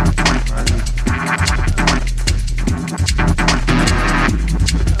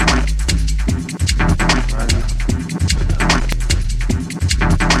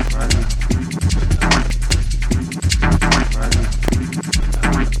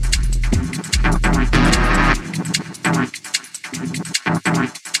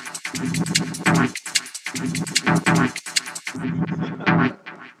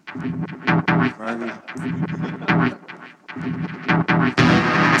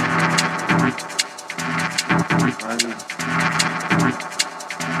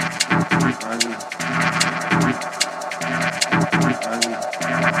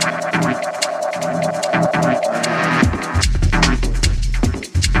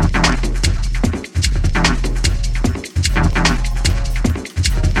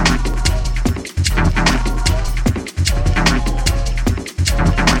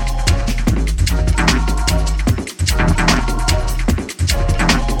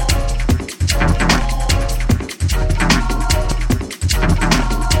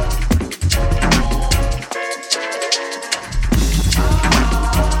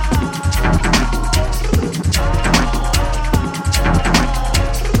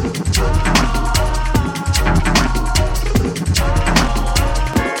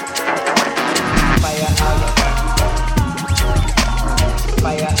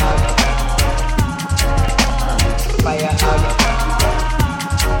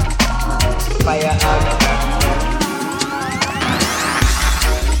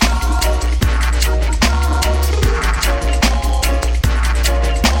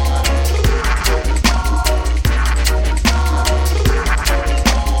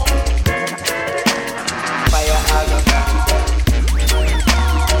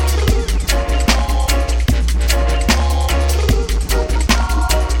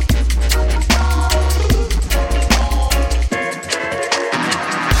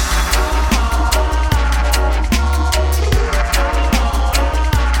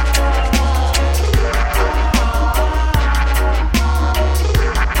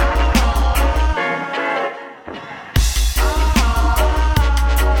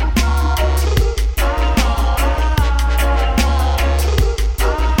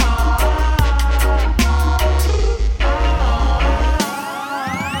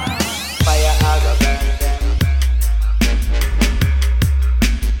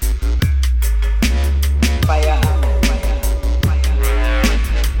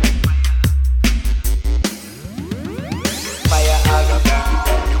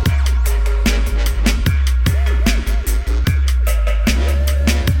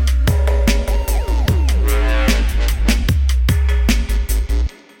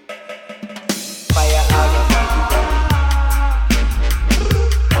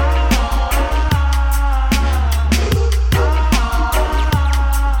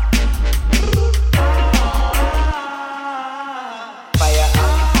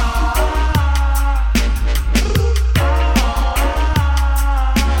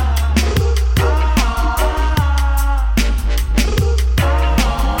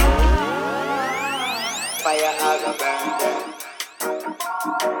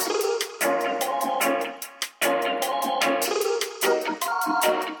 Fire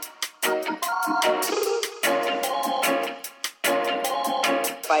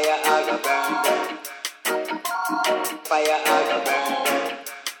aga burn them. Fire aga burn them.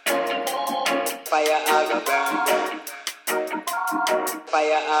 Fire aga burn them.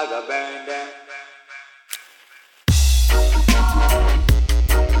 Fire aga burn them.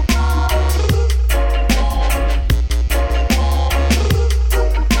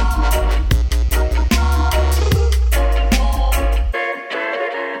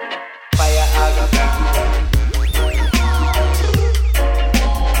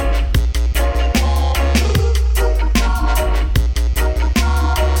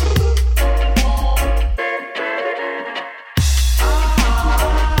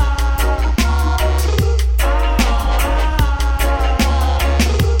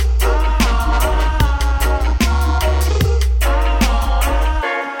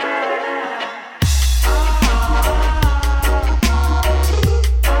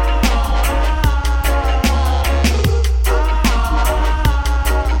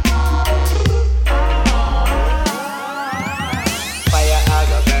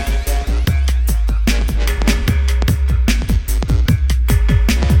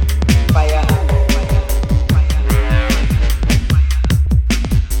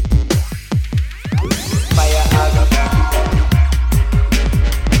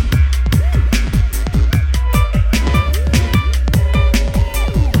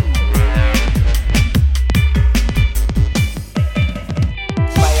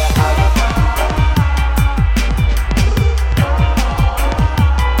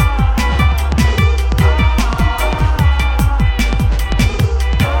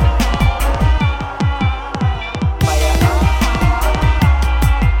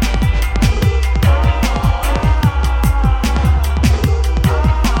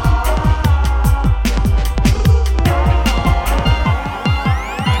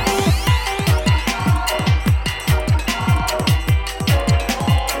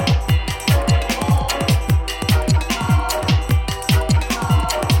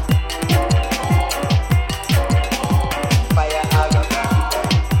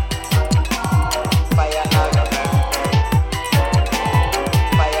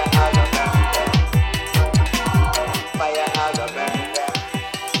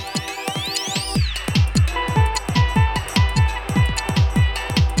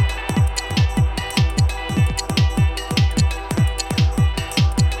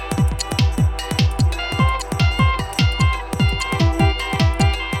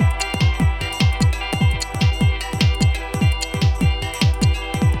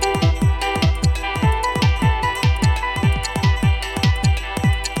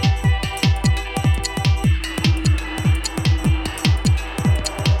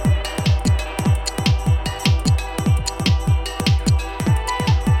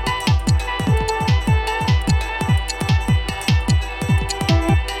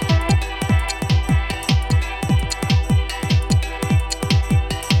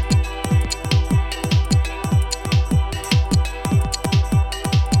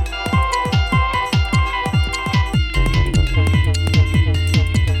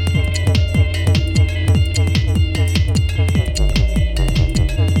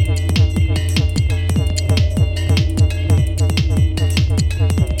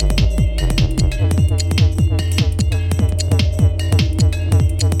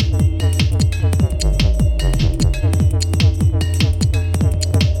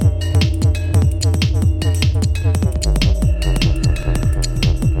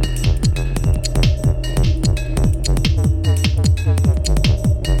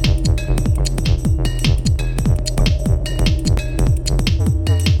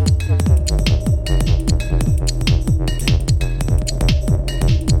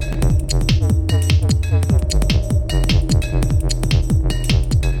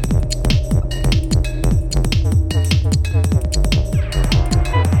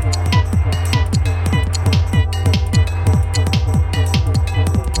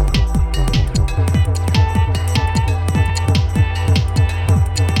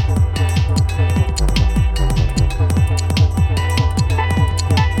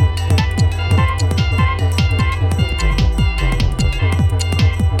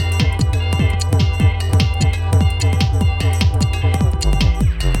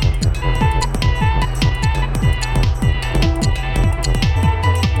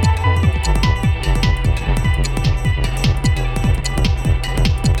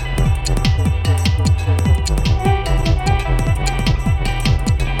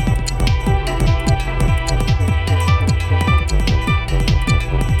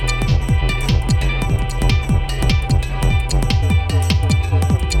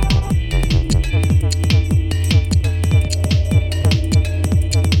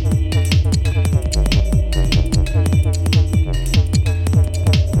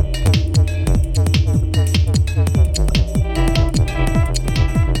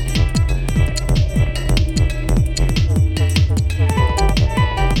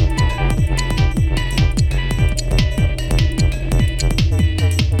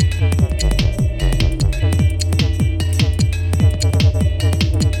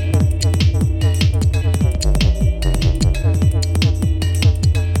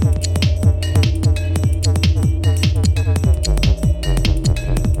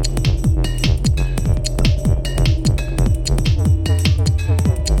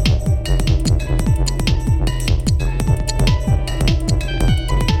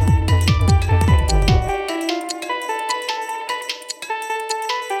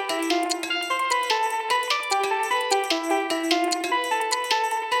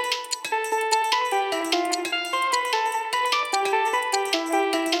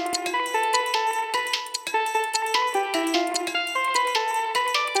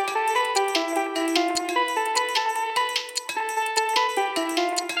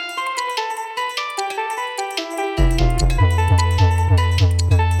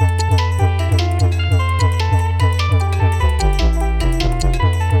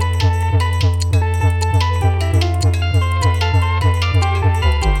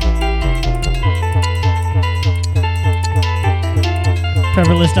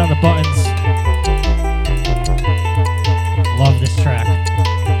 list down the buttons. Love this track.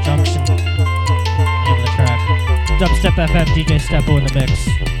 Junction. Name of the track. Dubstep FM, DJ Steppo in the mix.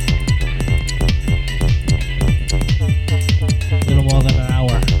 A little more than an hour.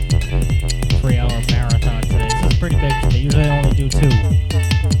 3-hour marathon today. This is pretty big for me. Usually I only do 2.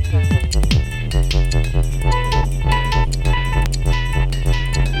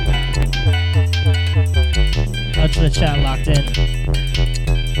 Out to the chat locked in.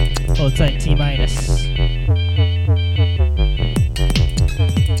 Hold tight, T-minus.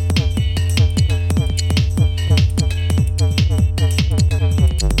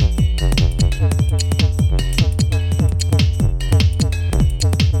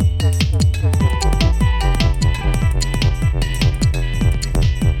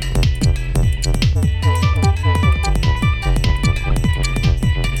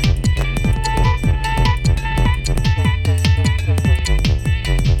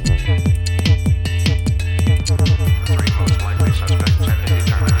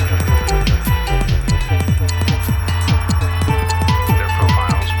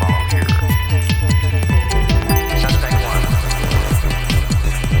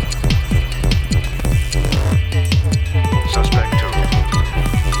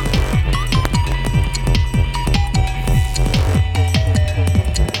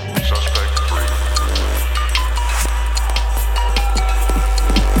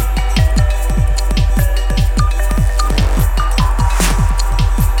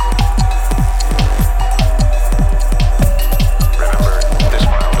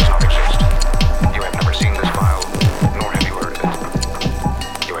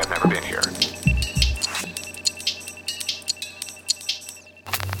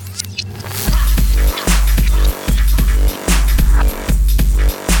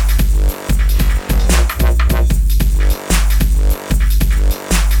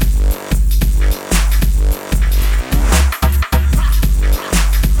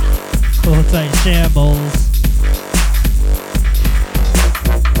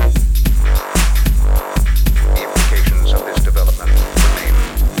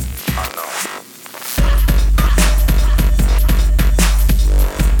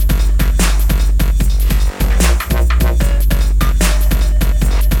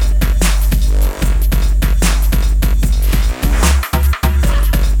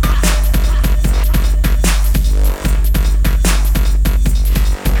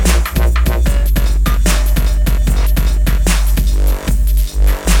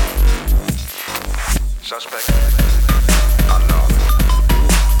 Suspect unknown.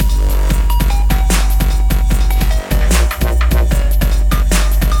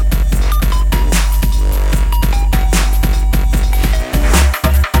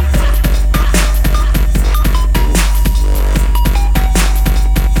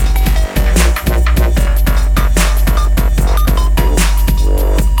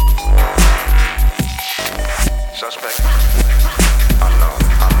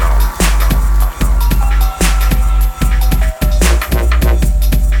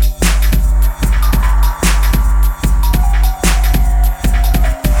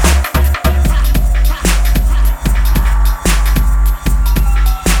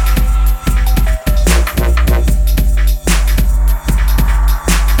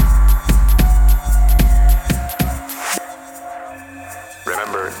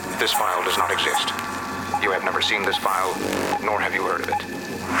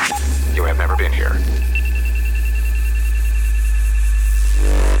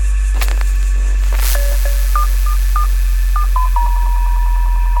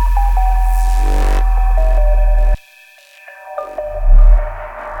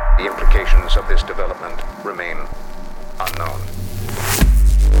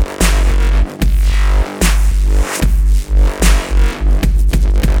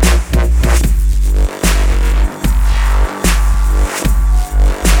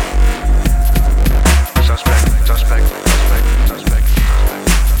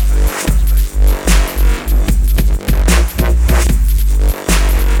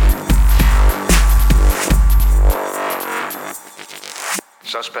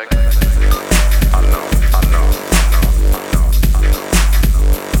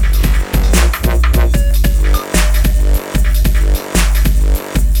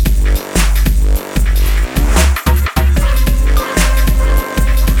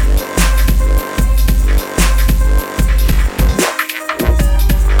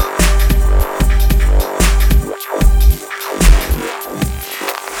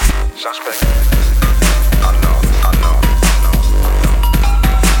 Suspect unknown.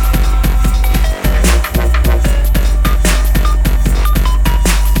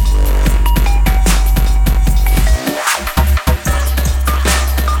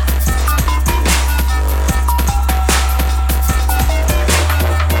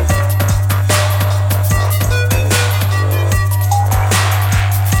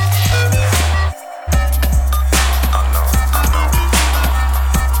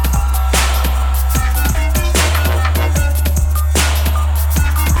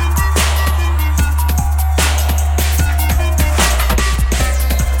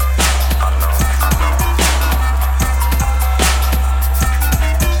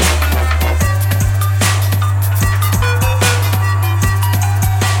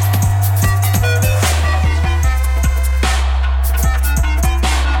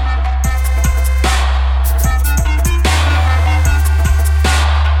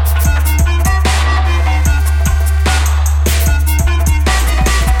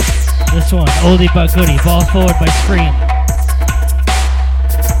 This one, oldie but goodie, Ball Forward by Scream.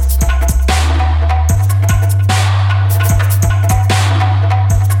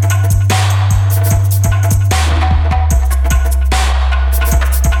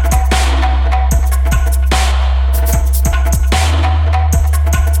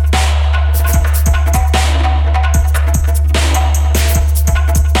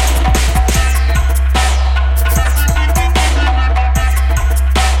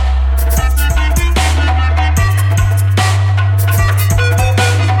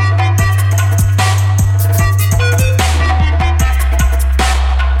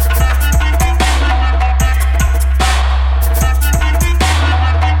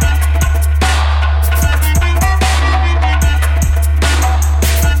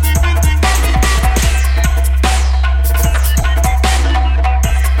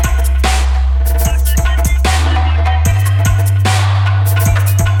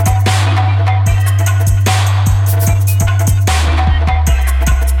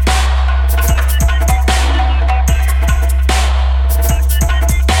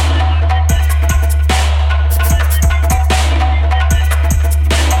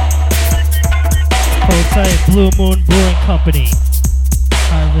 Blue Moon Brewing Company.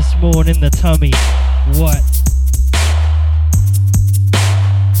 Harvest Moon in the tummy. What?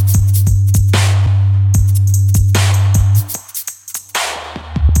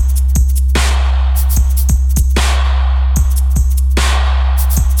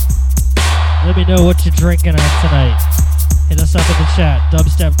 Let me know what you're drinking on tonight. Hit us up in the chat,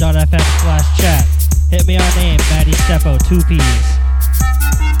 dubstep.fm/chat. Hit me on name, Maddie Steppo, 2 P's.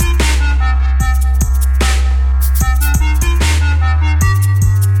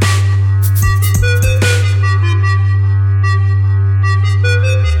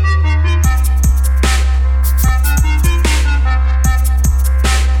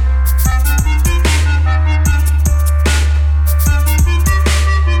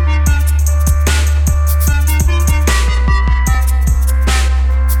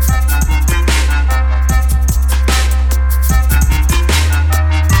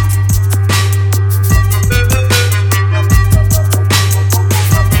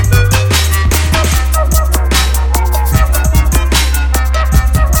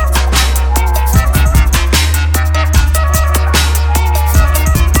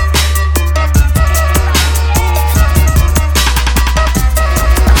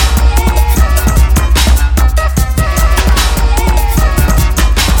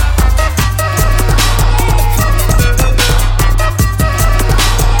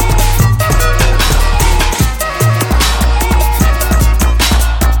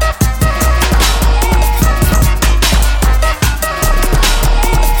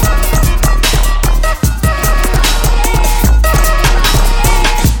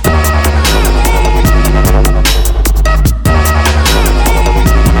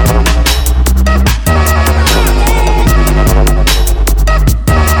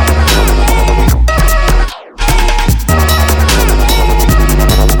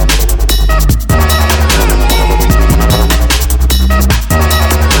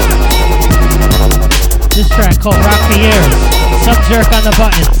 Called Rock the Ears. Some jerk on the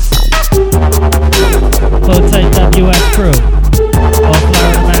buttons. Both sides WS crew. All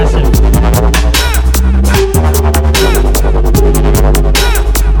Florida Massive.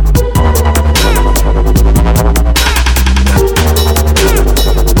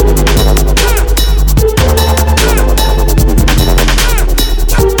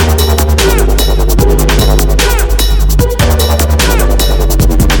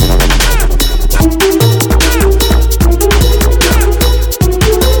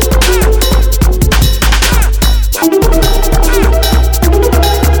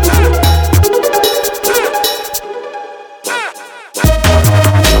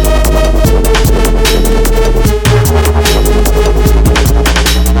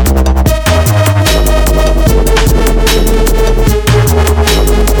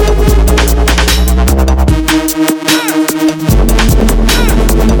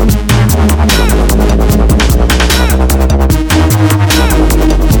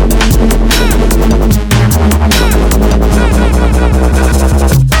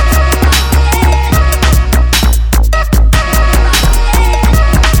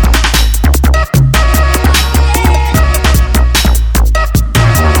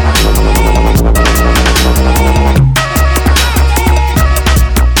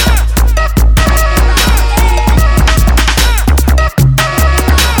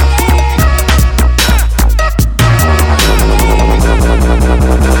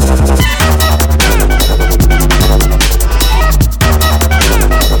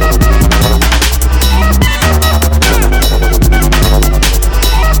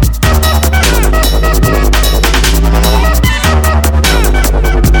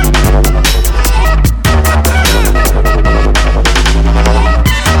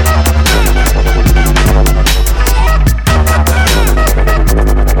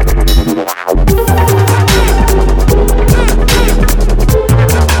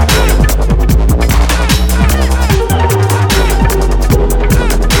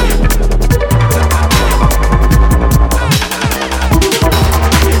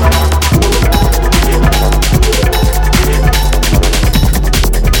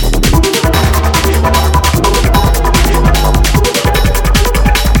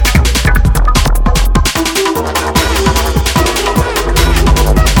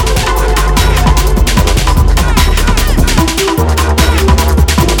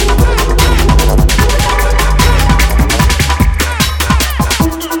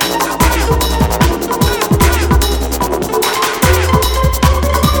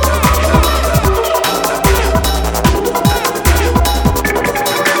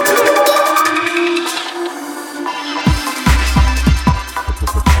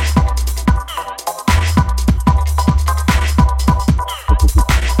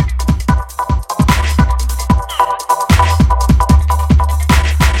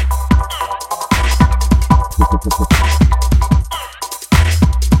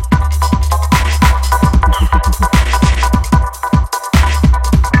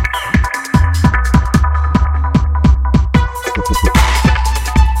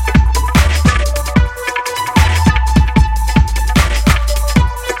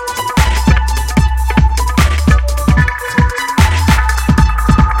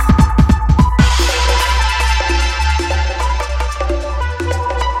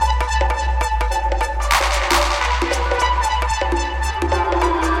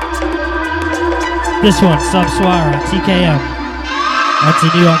 This one, Subswara, TKM. That's a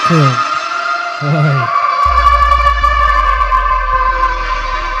New York crew. Oi.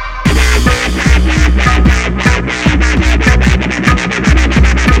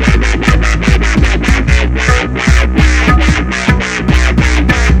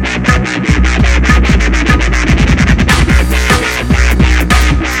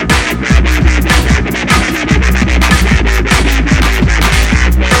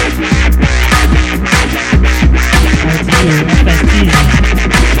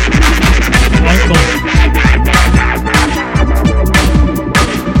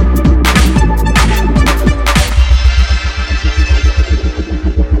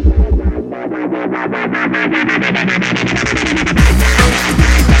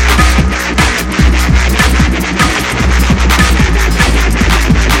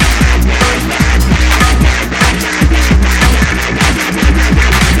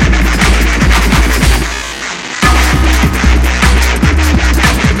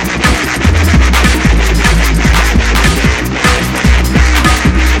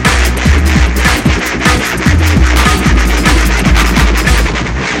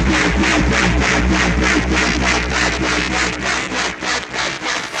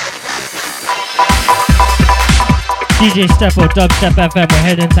 DJ Steppo, Dubstep FM, we're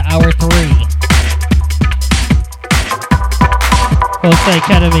heading to hour 3. Hold tight,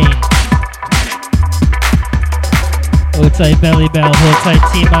 Ketamine. Hold tight, Belly Bell. Hold tight,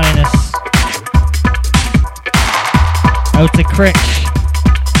 T-. Out to Critch.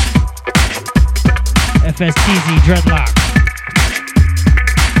 FSTZ, Dreadlock.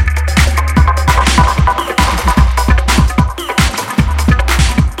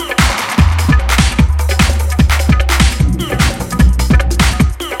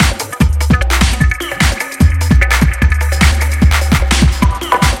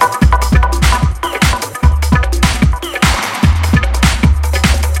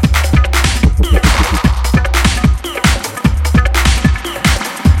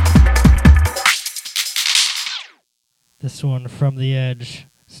 This one from the Edge,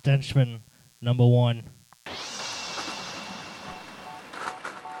 Stenchman, number 1.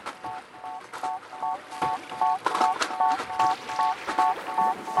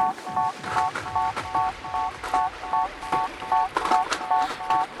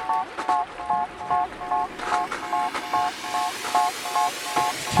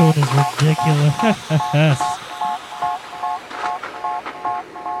 This tune is ridiculous.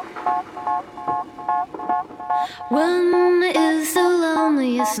 One is the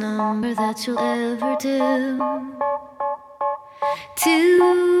loneliest number that you'll ever do.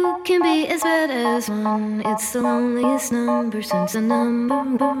 2 can be as bad as 1. It's the loneliest number since the number. 1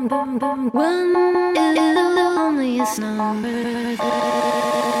 is the loneliest number. 2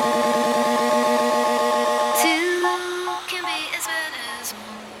 can be as bad as 1.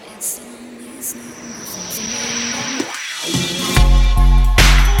 It's the loneliest number since the number.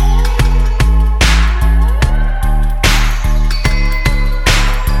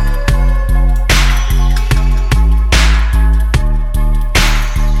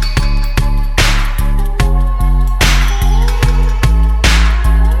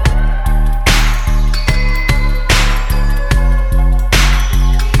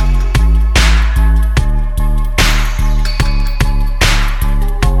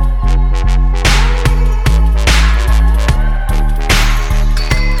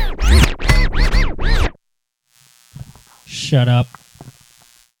 Shut up.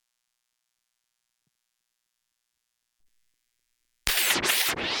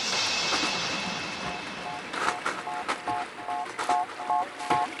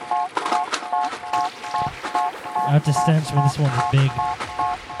 Out to Stenchman, this one's big.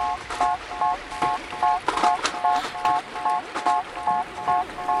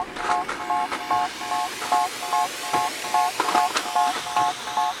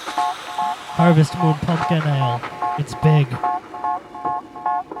 Harvest Moon Pumpkin Ale. It's big.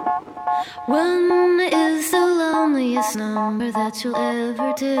 1 is the loneliest number that you'll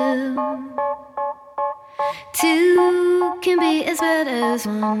ever do. 2 can be as bad as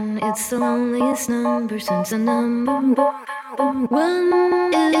 1. It's the loneliest number since the number.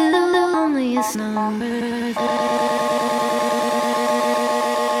 1 is the loneliest number. 2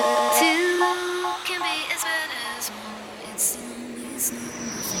 can be as bad as 1. It's the loneliest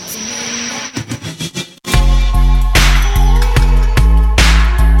number since the number.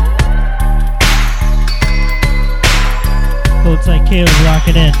 Hold tight, Caleb, lock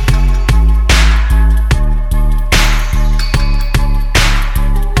it in.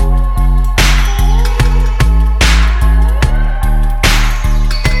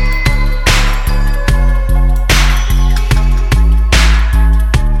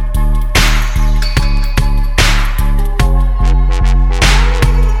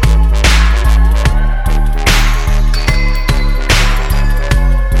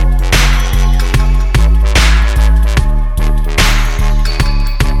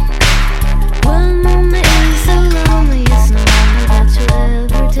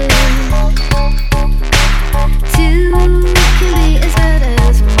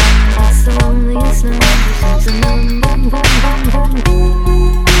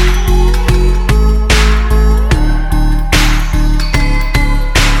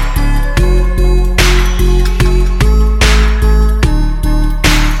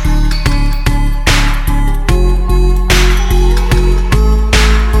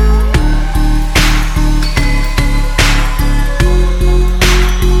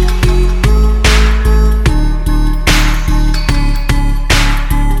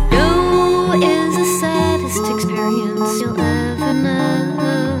 saddest experience you'll ever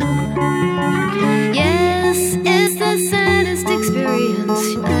know. Yes, it's the saddest experience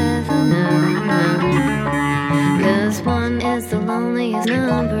you'll ever know. 'Cause one is the loneliest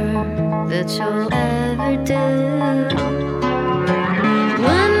number that you'll ever do.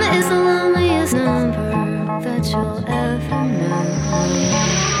 One is the loneliest number that you'll ever know.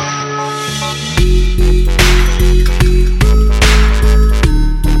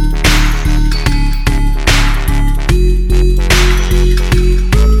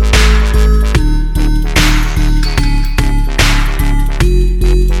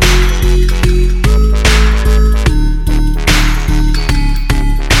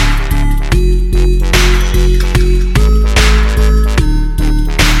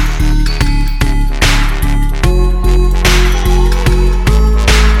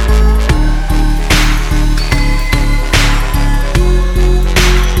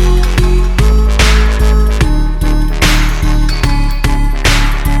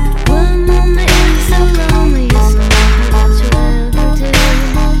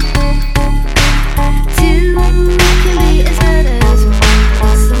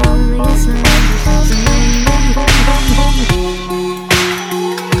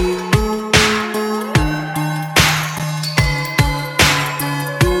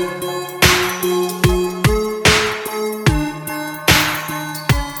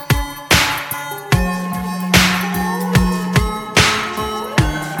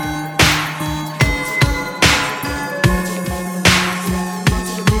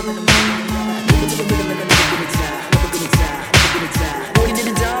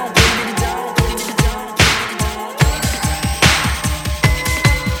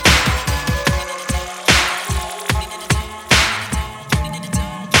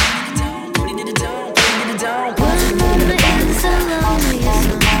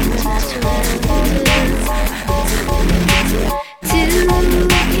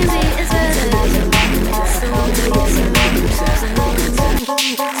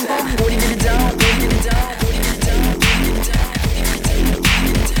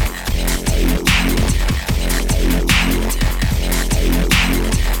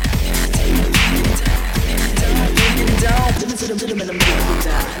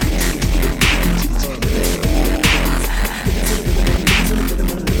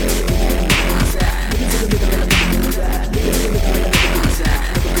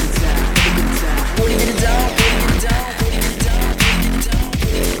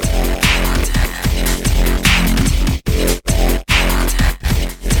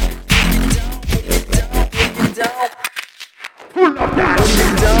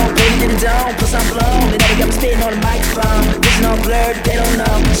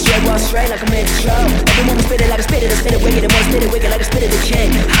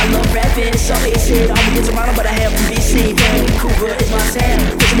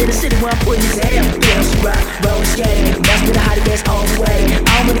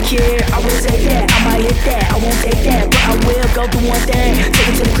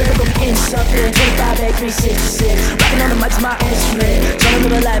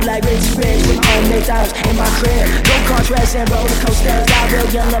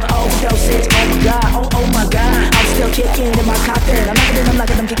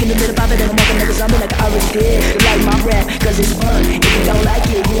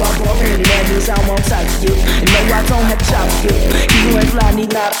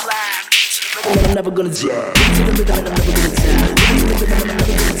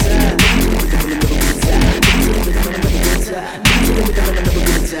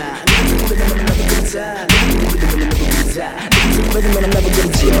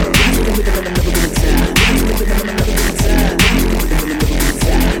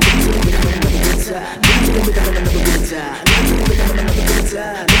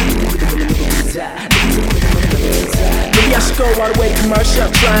 Maybe I should go all the way commercial.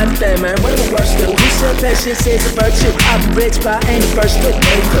 Trying to think, man, what are the worst do? Who said patience is a virtue? I'm rich by any first look,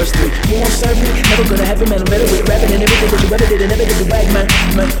 any first three. You won't serve me, never gonna happen, man. I'm better with rapping and everything that you ever did and never did the rag, man.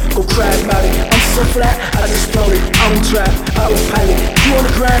 Go cry about it. I'm so flat, I just float it. I don't try, I don't pilot. You on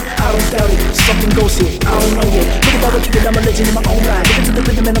the grind, I don't doubt it. Something goes here, I don't know yet. Think about what you did, I'm a legend in my own right. Get into the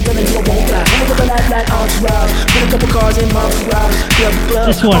rhythm and I'm telling you I won't lie. I'm a life like entourage. Put a couple cars in my garage.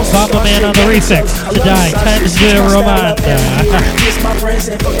 This one, Papa Man on the remix. Today, Times New Romanda. Kiss my friends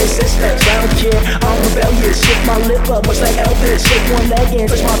and fuck their sisters. I don't care, I'm rebellious. Shake my lip up, much like Elvis. Shake one leg and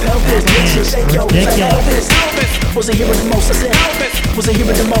touch my pelvis. Bitches, shake yo, like Elvis. Wasn't here with the most, I said Elvis. Wasn't here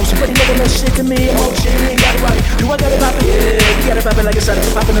with the most, but he never meant shit to me. Emotion, you ain't got it right. Do I got it poppin'? Yeah, you got it poppin' like a shot.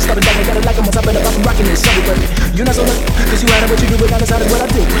 It's poppin' and started down. I got it like I'm on top of the pop. I'm rockin' this. Sorry, but you're not so lucky, cause you had it what you do, but not as hard as what I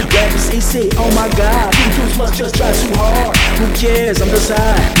do. Rap is easy, oh my god. You must just try too hard. Who cares? I'm just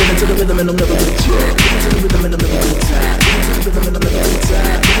high. Living to the rhythm and I'm never gonna chill. Living to the rhythm and I'm never gonna die. Living to the rhythm and I'm never gonna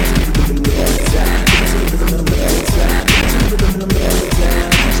die. Living to the rhythm and I'm never gonna die.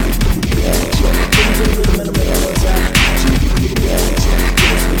 Living to the rhythm and I'm never gonna die. Living to the rhythm and I'm never gonna die.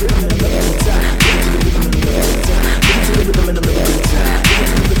 Living to the rhythm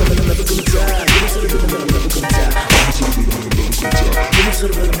and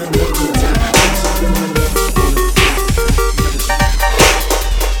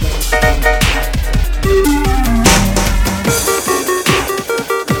I'm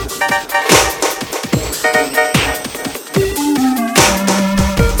never gonna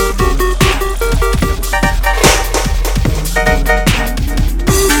die.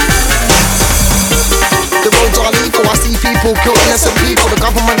 Kill innocent people, the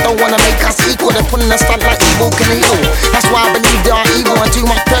government don't wanna make us equal. They're putting us stunt like evil can heal. That's why I believe they are evil and too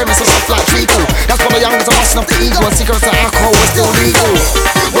much parents are soft like treacle. That's why the youngers are busting off the eagle and cigarettes and alcohol are still legal.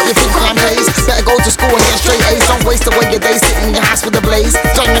 What you think crime pays? Better go to school and get straight A's. Don't waste away your days sitting in your house with a blaze.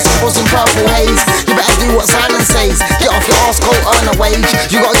 Turn your symbols in purple haze. You better do what Simon says. Get off your arse, go earn a wage.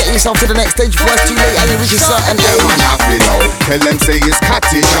 You gotta get yourself to the next stage before it's too late and you reach a certain age. Tell them say it's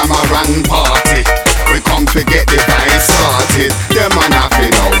cottage, I'm a run party. We come to get the vibe started. Them man have to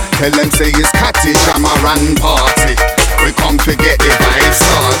know. Tell them say it's cottage, I'm a run party. We come to get the vibe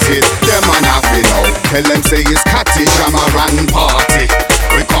started. Them man have to know. Tell them say it's cottage, I'm a run party.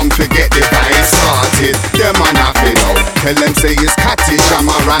 We come to get the vibe started. Them man have to know. Tell them say it's cottage,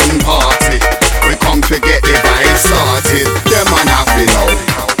 I'm a run party. We come to get the vibe started. Them man have to know.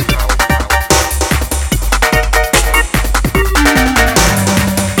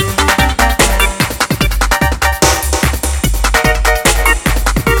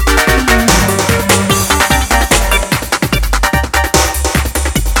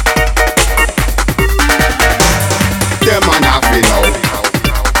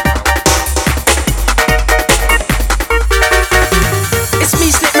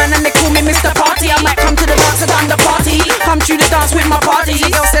 With my party,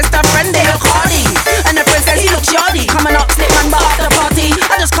 your girl says that friend they look hardy, and the friend says he looks yardy. Coming up, slip man, but after the party,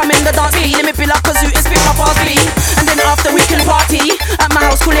 I just come in the dance beat, let me be like Kazoo and spit my bars beat. And then after we can party at my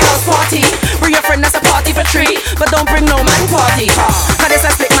house, call it house party. Bring your friend, that's a party for free, but don't bring no man party. Cause it's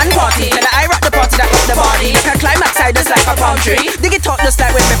a split man party, and I rock the party that rock the body. Like a climax side just like a palm tree. Dig it up just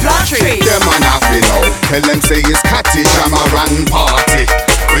like with me plant tree. Them man have to know. Tell them say it's cottage, I'm a run party.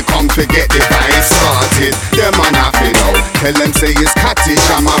 We come to get the vibe started. Them man have to know. Tell them say it's cottage,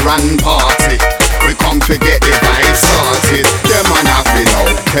 I'm a run party. We come to get the vibe started. Them man have to know.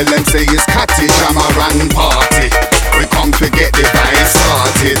 Tell them say it's cottage, I'm a run party. We come to get the vibe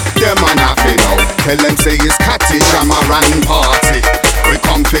started. Them man have to know. Tell them say it's cottage, I'm a run party. We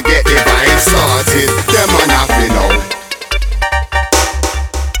come to get the vibe started. Them man have to know.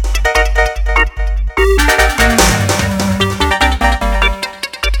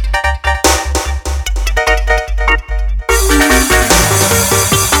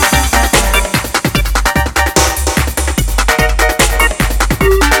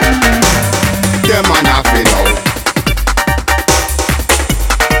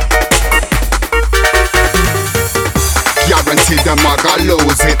 Them a go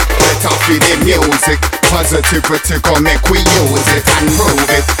lose it. Better for the music. Positivity come make we use it and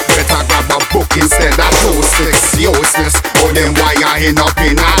prove it. Better grab a book instead of 2 sticks. Useless, or them wire end up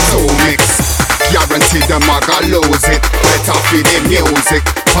in a 2 mix. Guarantee them a go lose it. Better for the music.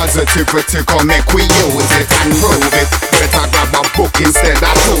 Positivity come make we use it and prove it. Better grab a book instead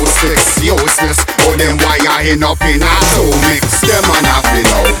of 2 sticks. Useless, or them wire end up in a 2 mix. Them man have to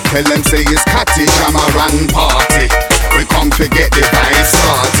know. Tell them say it's cottage, I'm a run party. We come to get the vibe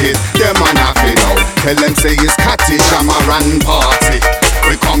started. Them man have to know. Tell them say it's cottage, I'm a run party.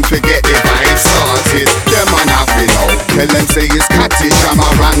 We come to get the vibe started. Them man have to know. Tell them say it's cottage, I'm a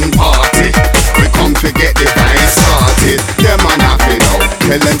run party. We come to get the vibe started. Them man have to know.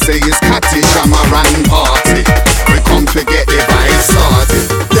 Tell them say it's cottage, I'm a run party. We come to get the vibe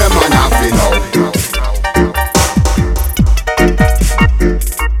started. Them man have to know.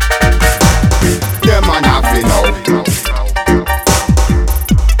 Them man have to know.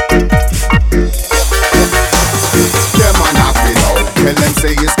 Them man have to know. Tell them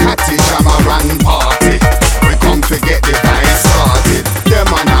say it's cottage, I'm a run party. We come to get the vibe started. Them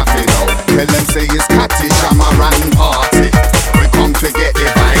man have to know. Tell them say it's cottage, I'm a run party. We come to get the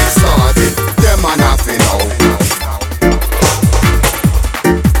vibe started. Them man have to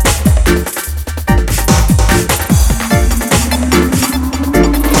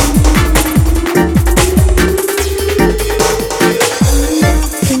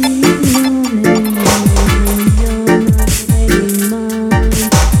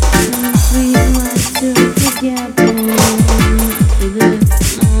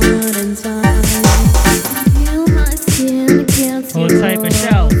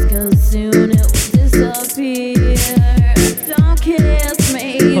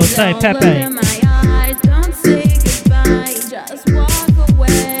Outside Pepe. Don't say goodbye, just walk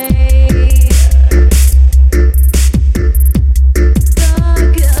away. The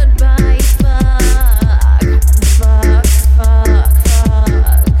goodbye, fuck. The goodbye,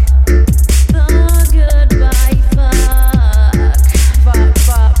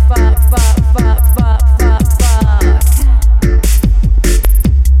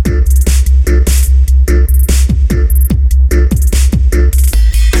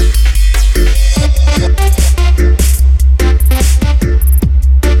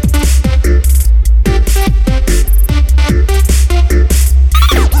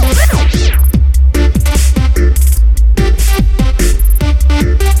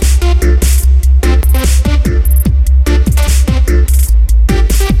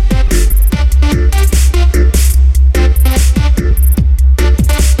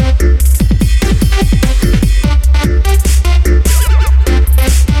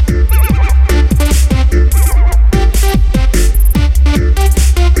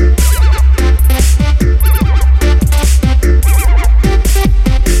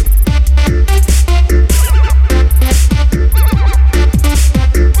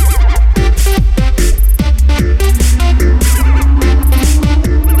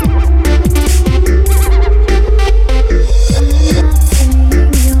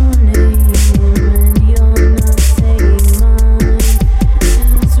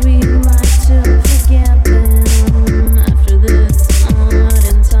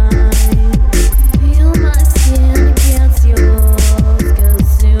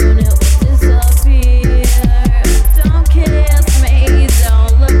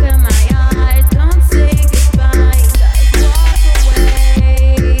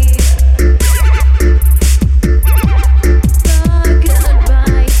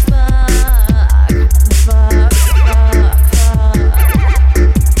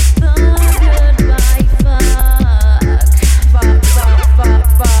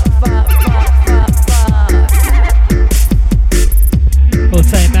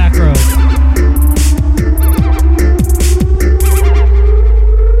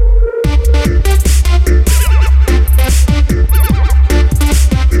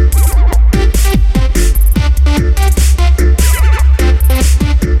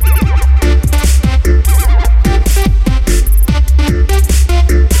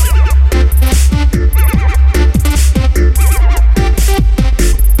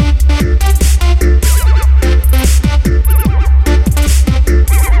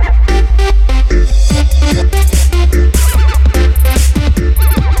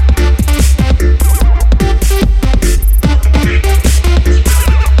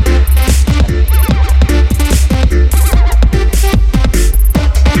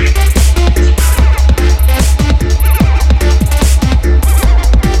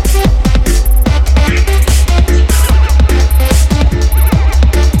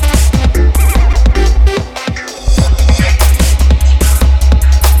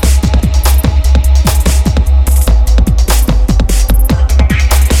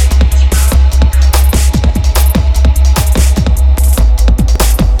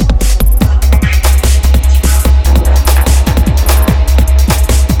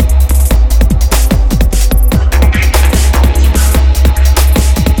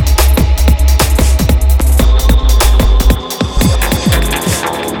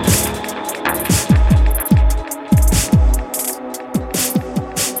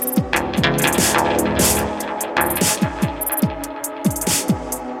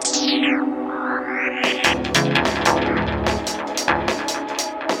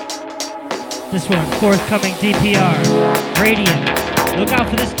 This one, forthcoming DPR, Radiant. Look out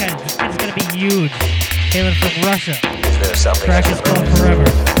for this kid. This kid's gonna be huge. Hailing from Russia. Track is called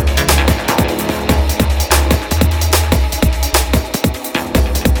Forever.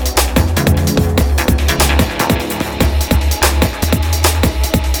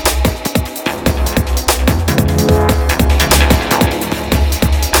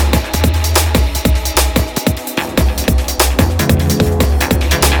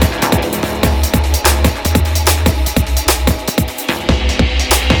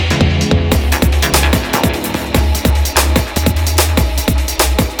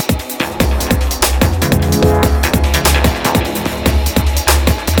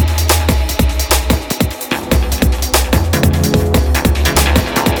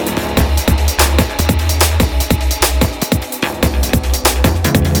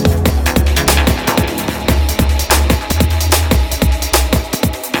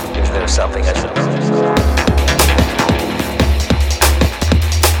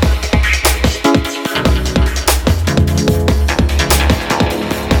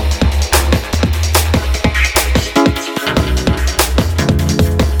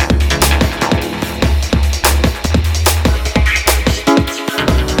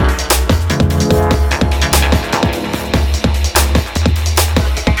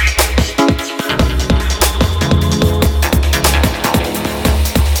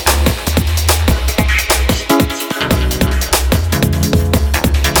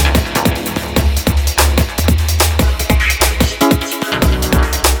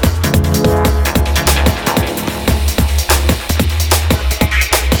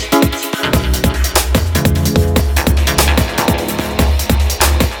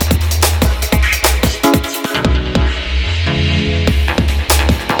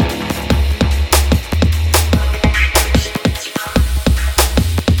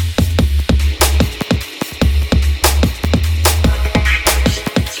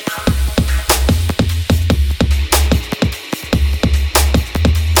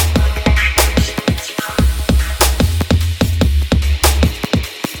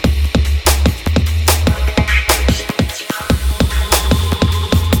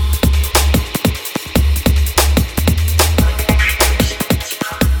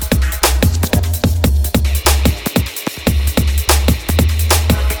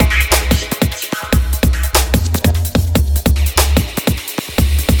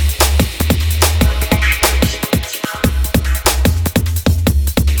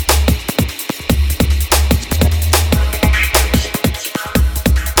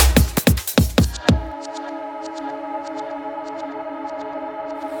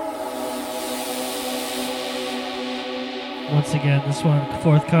 Once again, this one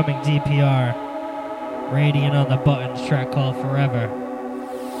forthcoming DPR. Radiant on the Buttons, track called Forever.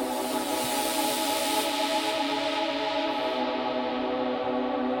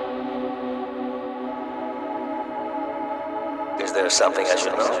 Is there something I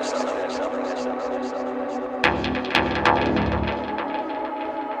should know?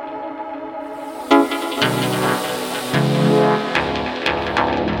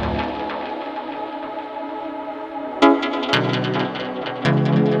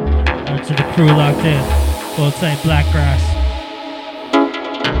 To the crew locked in, full time Blackgrass.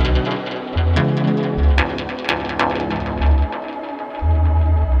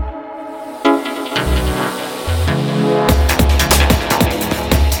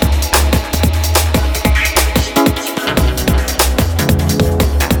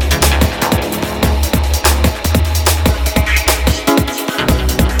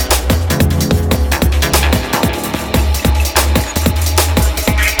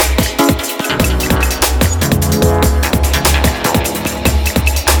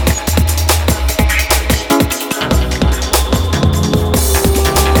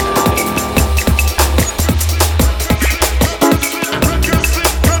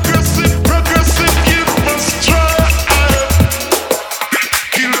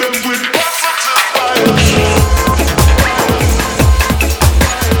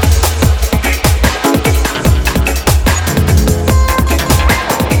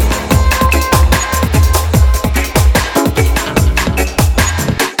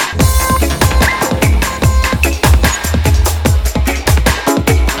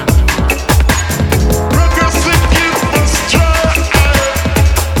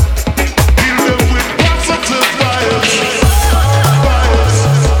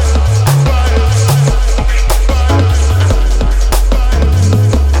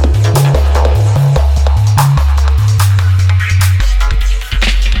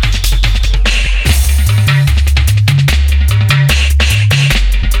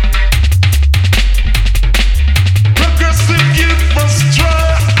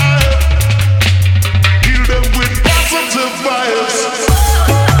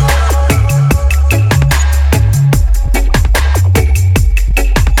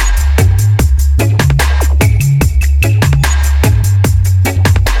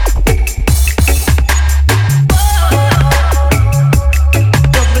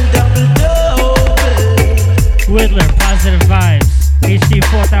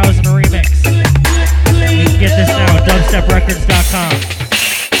 dubsteprecords.com.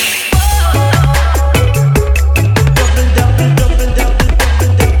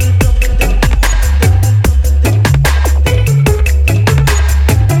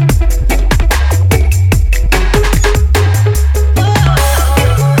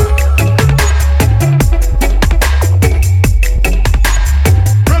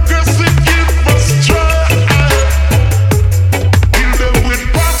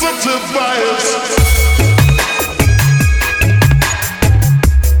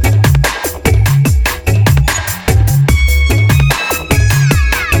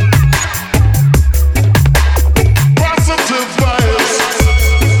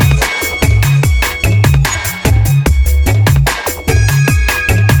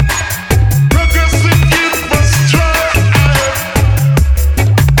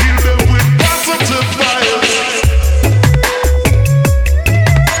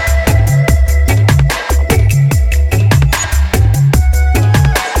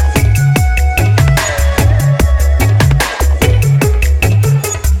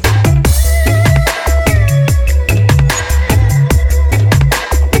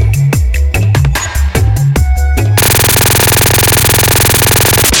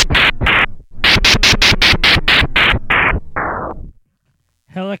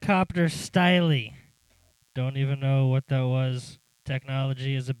 Helicopter Styly. Don't even know what that was.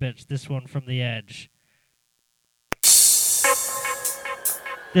 Technology is a bitch. This one from The Edge.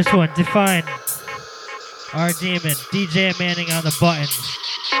 This one, Define. Our Demon. DJ Manning on the buttons.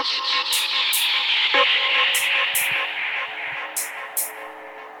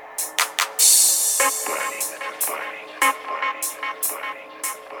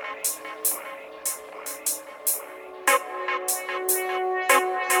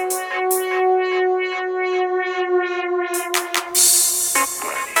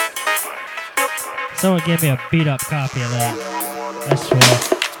 Someone gave me a beat up copy of that. I swear.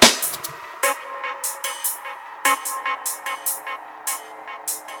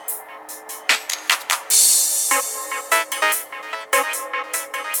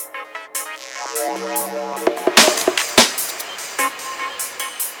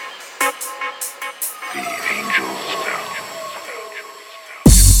 The angels now.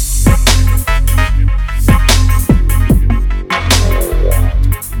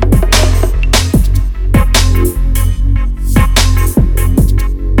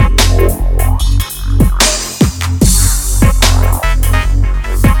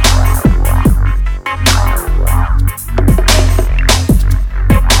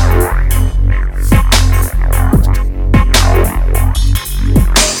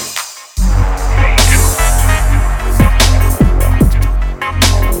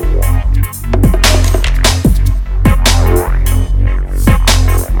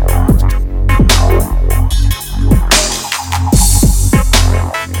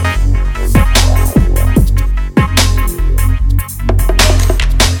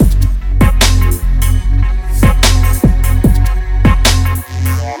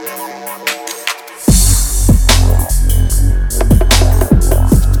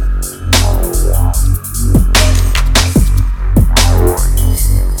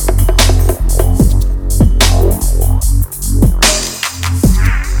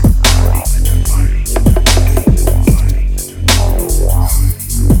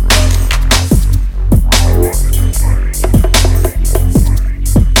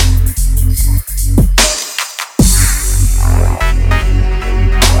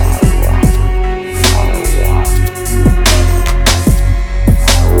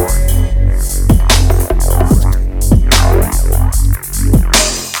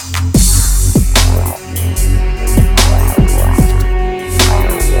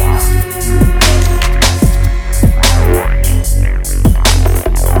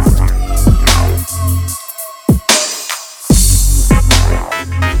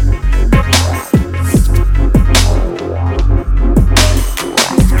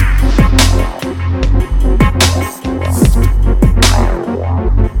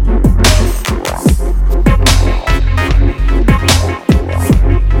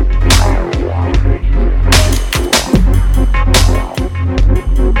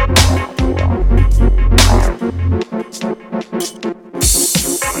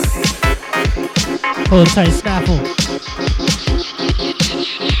 Hold tight, Snaffle.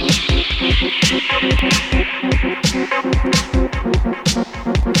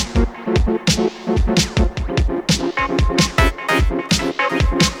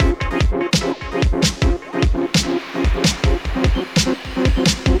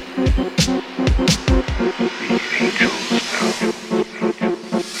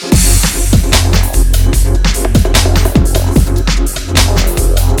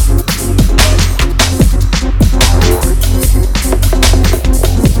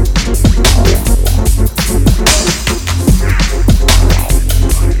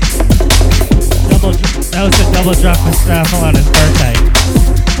 Double drop for Snaffle on his birthday.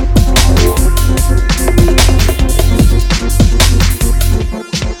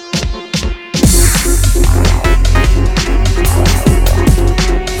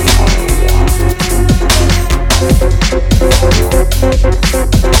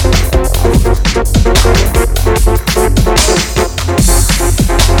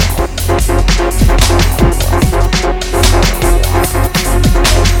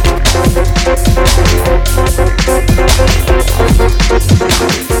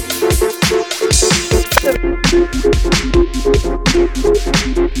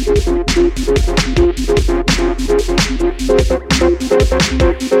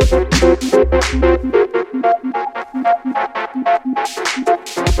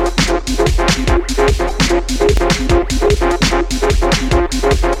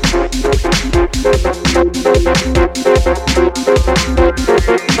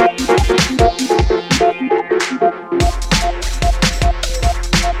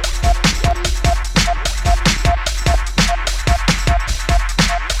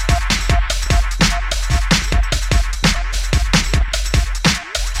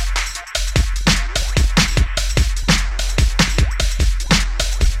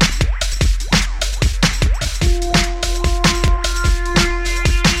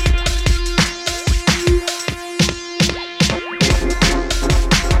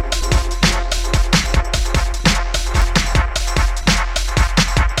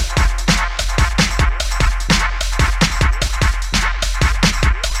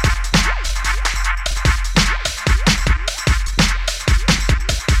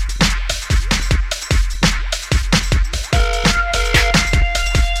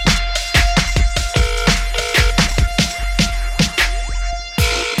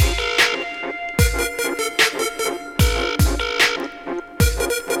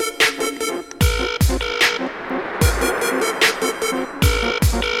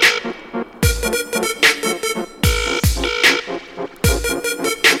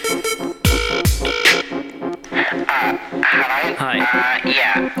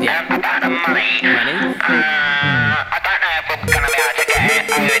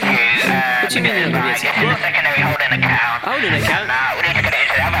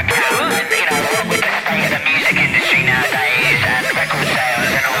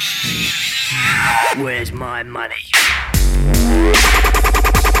 Where's my money?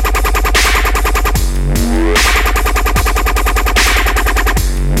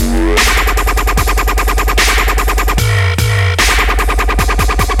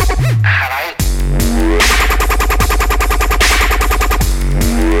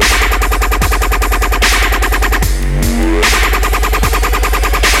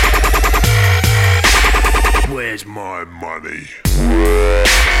 Where's my money?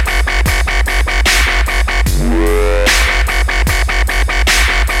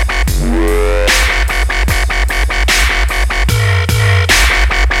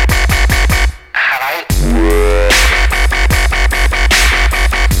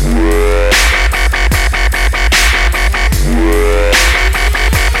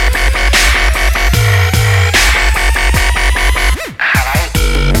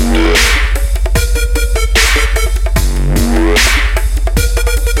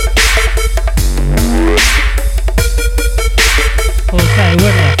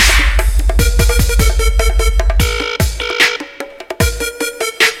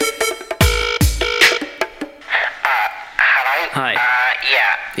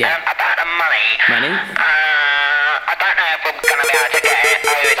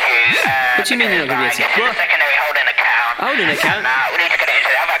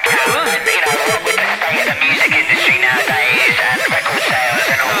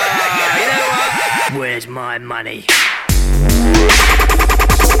 Where's my money?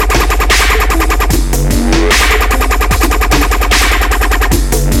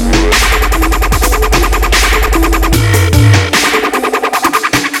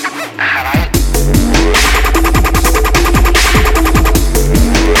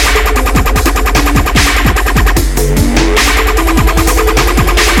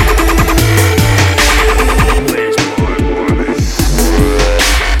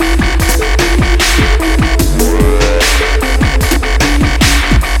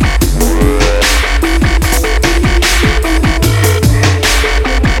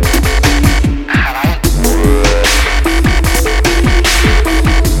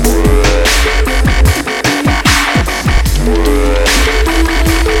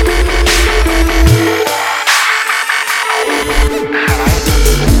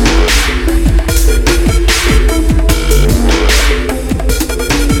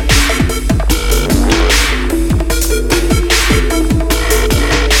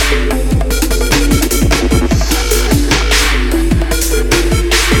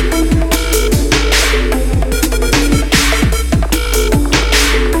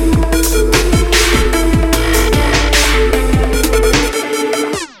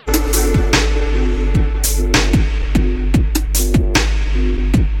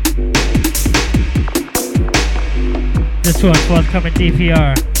 This one, forthcoming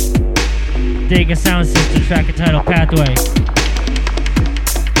DPR. Dega Sound System, track entitled Pathway.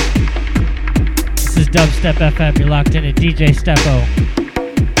 This is Dubstep FM, you're locked in at DJ Steppo.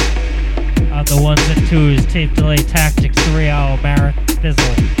 On the ones and twos, tape delay tactics, 3-hour marathon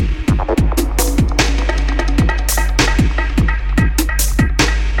fizzle.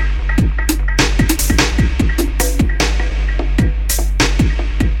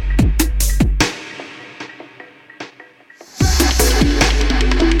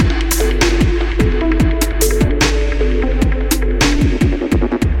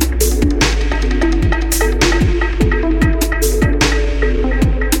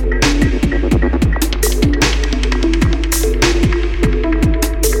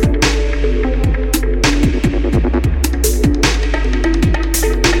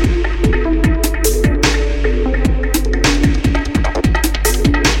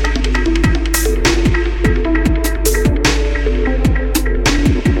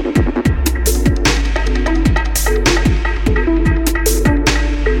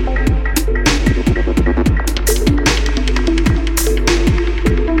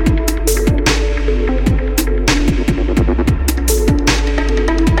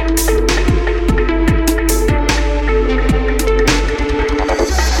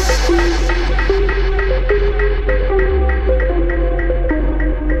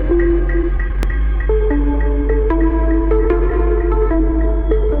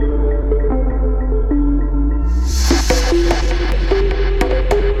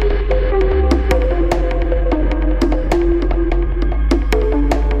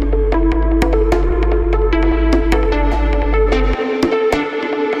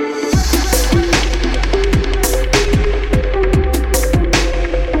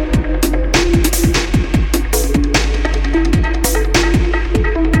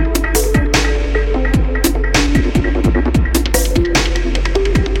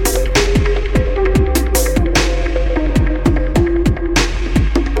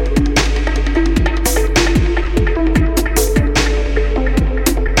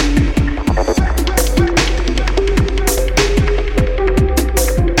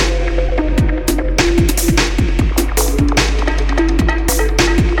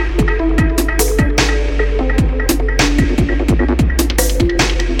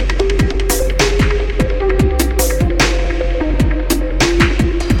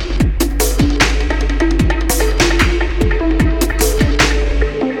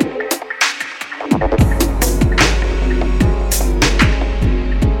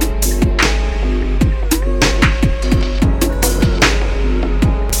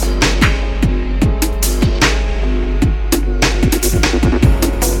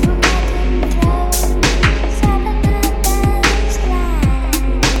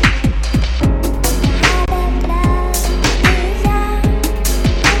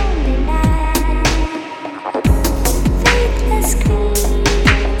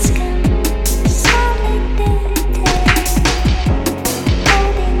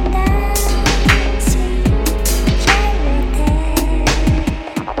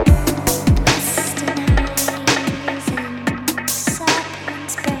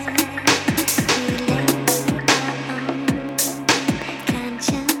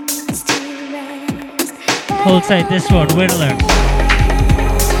 Hold tight, this one, Whittler.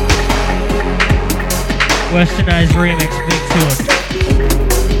 Westernized remix, big tune.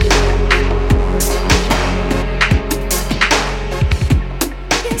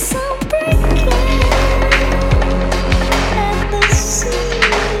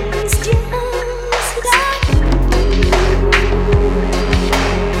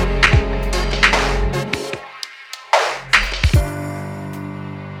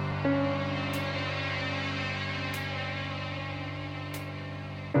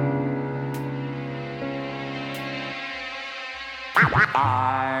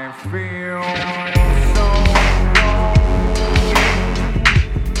 I feel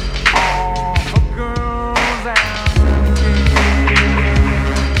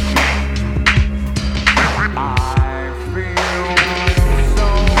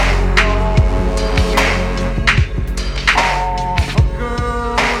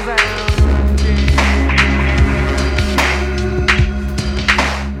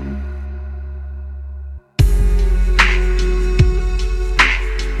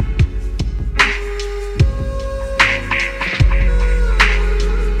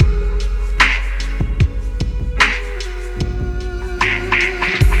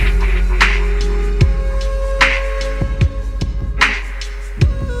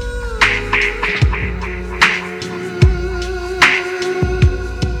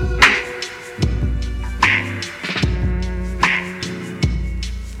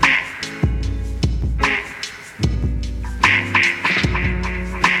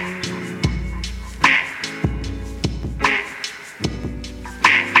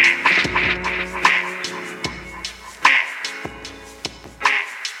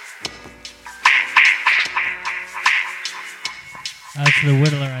the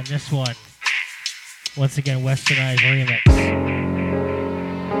Whittler on this one. Once again, Westernized remix.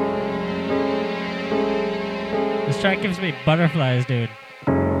 This track gives me butterflies, dude.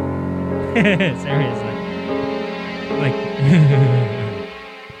 Seriously. Like,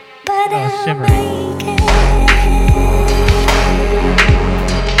 oh, shivering.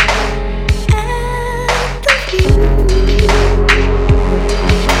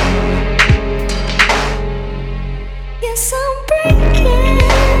 Yes, I'm breaking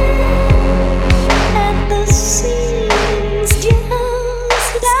at the seams, just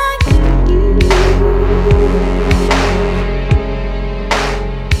like you.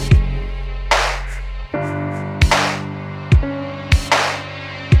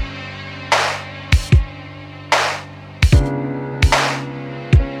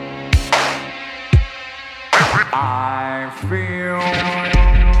 I feel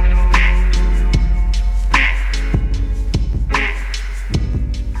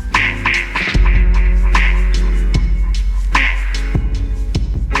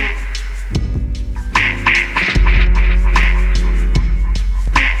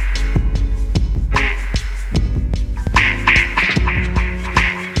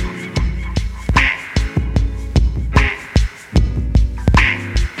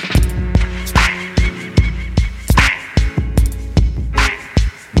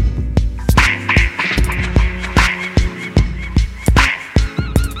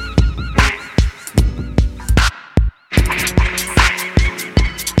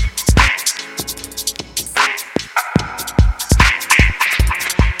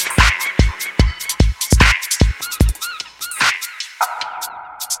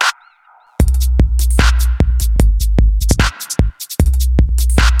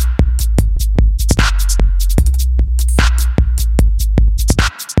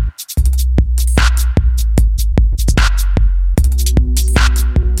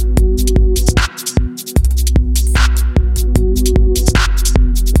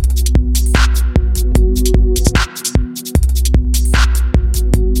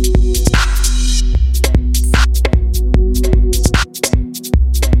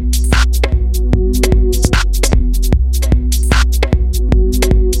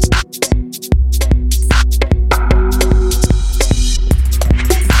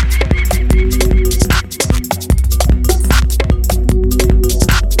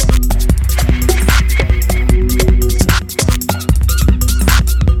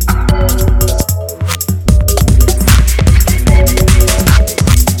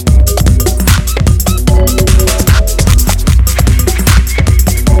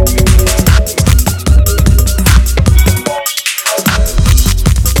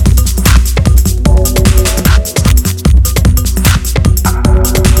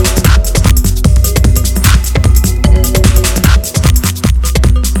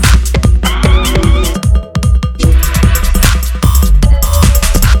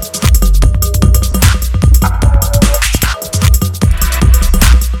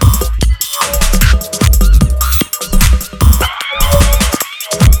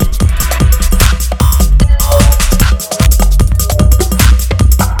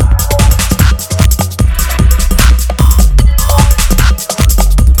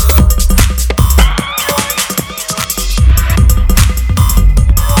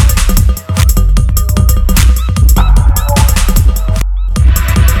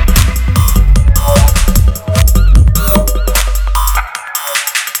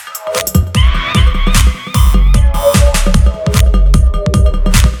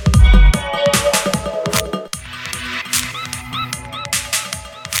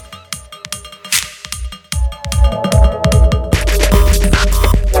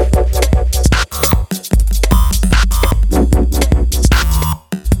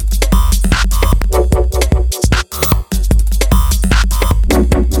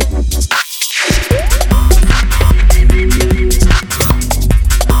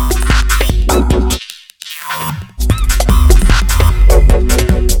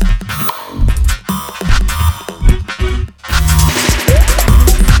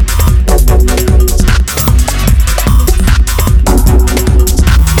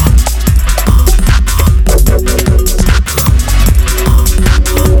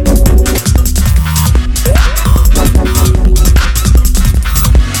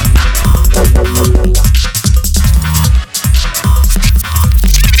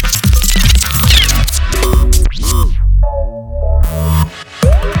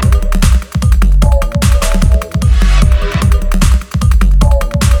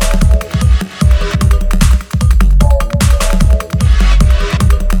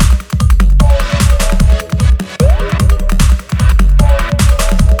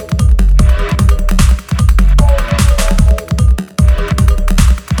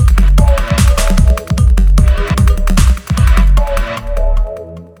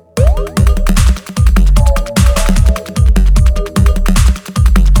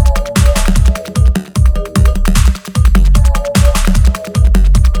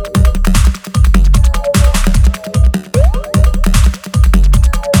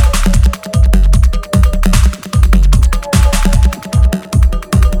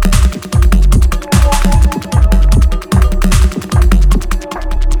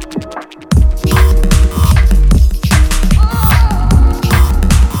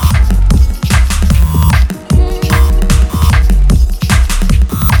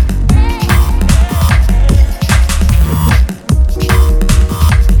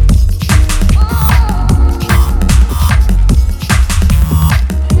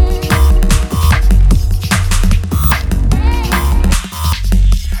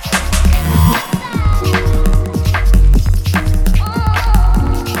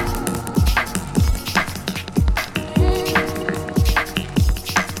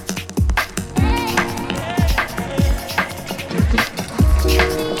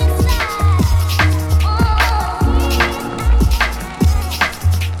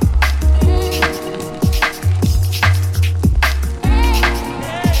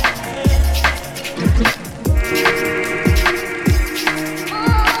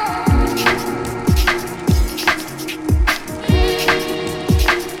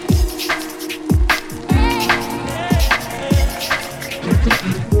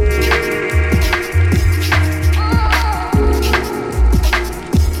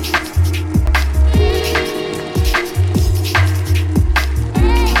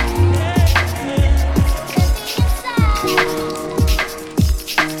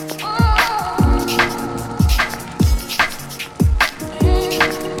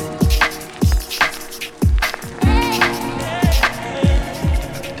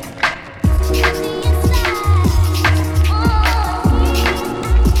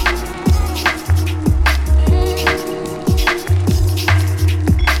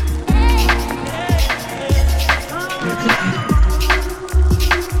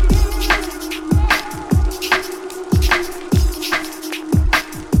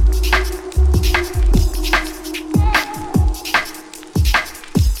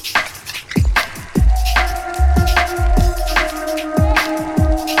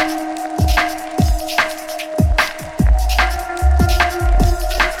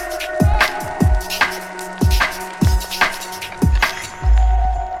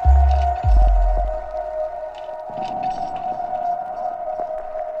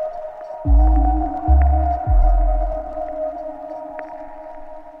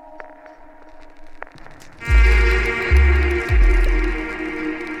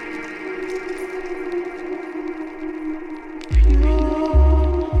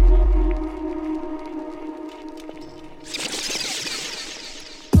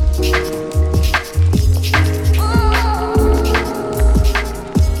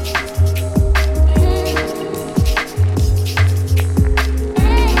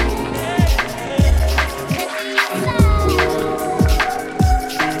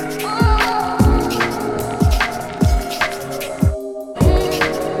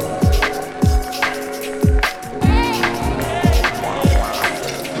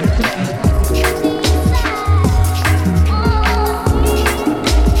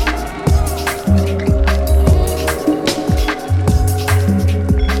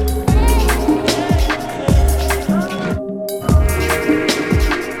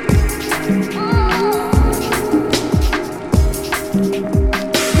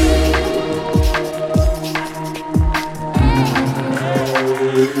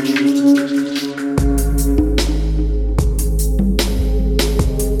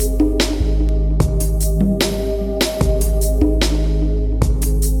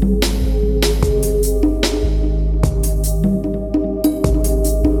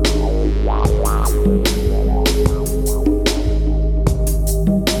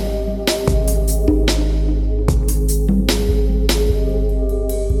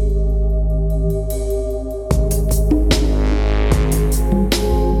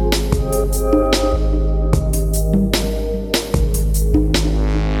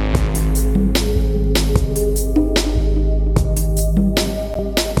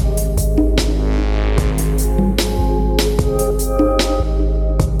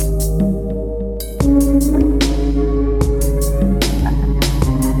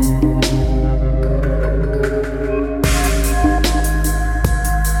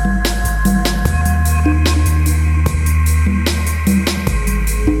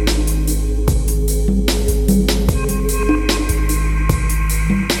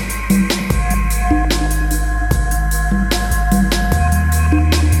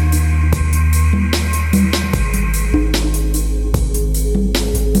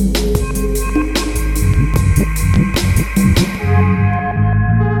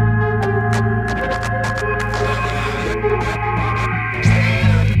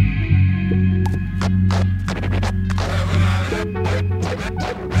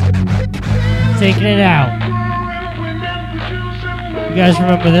Taking it out. You guys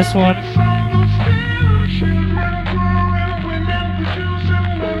remember this one?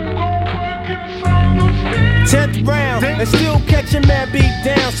 10th round, and still catching that beat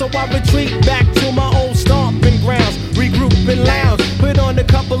down. So I retreat back to my old stomping grounds. Regroup and lounge, put on a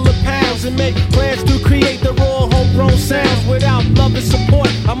couple of pounds, and make plans to create the raw homegrown sounds. Without love and support,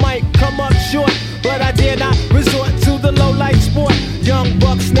 I might come up short, but I dare not resort to the low life sport. Young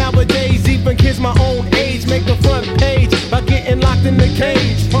bucks nowadays, even kids my own age, make the front page by getting locked in the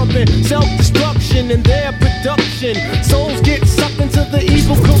cage, pumping self-destruction in their production. Souls get sucked into the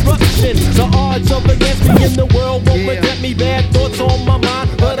evil corruption. The odds up against me in the world won't protect me. Bad thoughts on my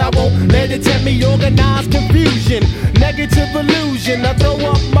mind, but I won't let it tempt me. Organized confusion, negative illusion. I throw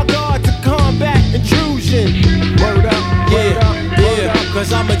up my guard to combat intrusion. Word up, yeah,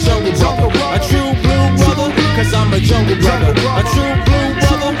 cause I'm a jungle brother, a true blue brother, cause I'm a jungle brother, a true blue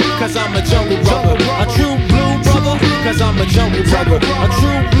brother, cause I'm a jungle brother, a true blue brother, cause I'm a jungle brother, a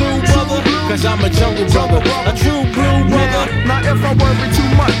true blue brother, cause I'm a jungle brother, a true blue brother. Now if I worry too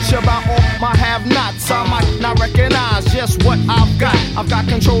much about all my have-nots, I might not recognize just what I've got. I've got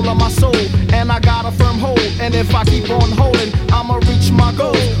control of my soul, and I got a firm hold. And if I keep on holding, I'ma reach my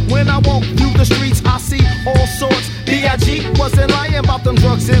goal. When I walk through the streets, I see all sorts. B.I.G. wasn't lying about them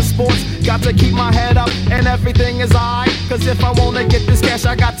drugs and sports. Got to keep my head up, and everything is alright. Cause if I wanna get this cash,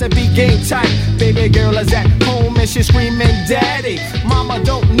 I got to be game tight. Baby girl is at home, and she's screaming, daddy. Mama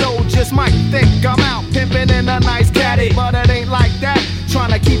don't know, just might think I'm out pimping in a nice caddy. But it ain't like that,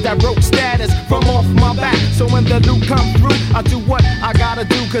 trying to keep that broke status from off my back. So when the loot come through, I do what I gotta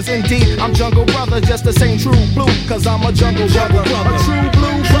do. Cause indeed, I'm jungle brother, just the same true blue. Cause I'm a jungle brother, a true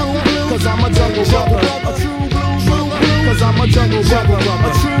blue brother. Cause I'm a jungle brother, a true blue brother. Cause I'm a jungle brother,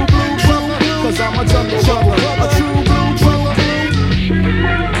 a true blue brother. Cause I'm a jungle brother, a true blue brother.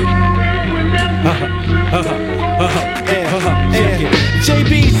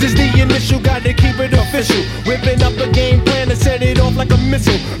 JB's is the initial, gotta keep it official. Whipping up a game plan and set it off like a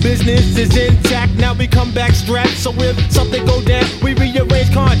missile. Business is intact, now we come back strapped. So if something go down, we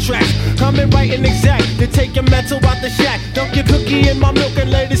rearrange contracts. Coming right and exact to take your metal out the shack. Dunk your cookie in my milk and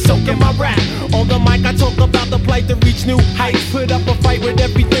let it soak in my rap. On the mic I talk about the plight to reach new heights. Put up a fight with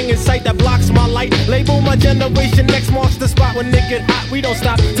everything in sight that blocks my light. Label my generation, next marks the spot when it get hot. We don't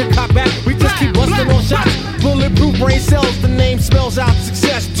stop to cock back, we just keep busting on shots. Bulletproof brain cells, the name spells out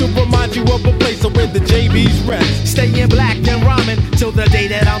success. To remind you of a place where the JB's rest. Staying black and rhyming till the day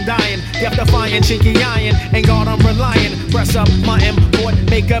that I'm dying. Death defying, chinky iron, and God I'm relying. Press up my import,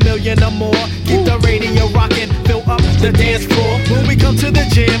 make $1 million or more. Keep the radio rocking, fill up the dance floor. When we come to the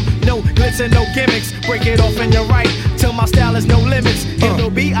gym, no glitz and no gimmicks. Break it off and you're right, till my style is no limits.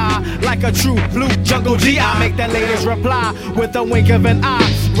 N-O-B-I, like a true blue jungle G.I. Make that ladies reply with a wink of an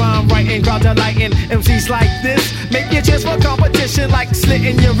eye. Rhyme writing, crowd delighting, MCs like this. Make your chance for competition like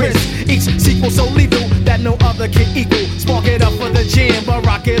slitting your wrist. Each sequel so lethal that no other can equal. Spark it up for the jam, but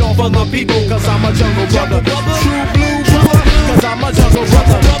rock it off for the people. Cause I'm a jungle brother, true blue brother. Cause I'm a jungle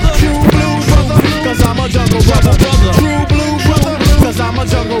brother, true blue brother. Cause I'm a jungle brother, true blue brother. Cause I'm a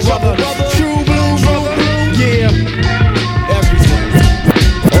jungle brother, true blue brother. Yeah, everything.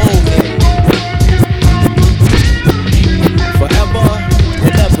 Oh man. Forever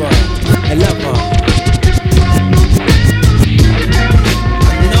and ever and ever.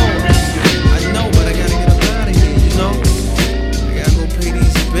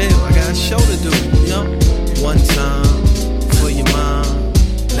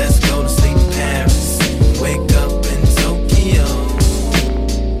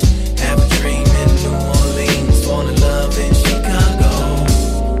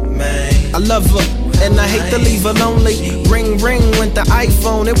 Love her, and I hate to leave her lonely. Ring, ring went the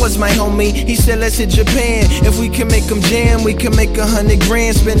iPhone, it was my homie. He said let's hit Japan. If we can make them jam, we can make 100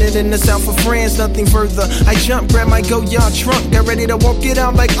 grand. Spend it in the south of France, nothing further. I jumped, grabbed my go-yard trunk, got ready to walk it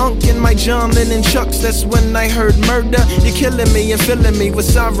out like Unc in my John Lennon chucks. That's when I heard murder. You're killing me and filling me with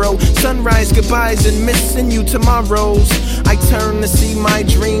sorrow. Sunrise goodbyes and missing you tomorrows. I turn to see my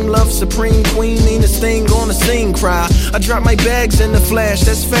dream, love supreme queen, Nina's thing on the scene, cry. I drop my bags in the flash,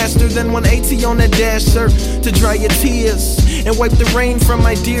 that's faster than 180 on that dash, sir. To dry your tears and wipe the rain from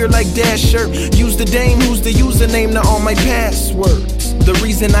my dear like Dasher. Use the dame, who's the username to all my passwords. The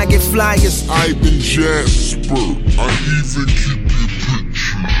reason I get fly is I've been Jasper. I even keep your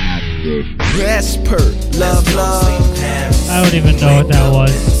picture. Jasper, love, love. I don't even know what that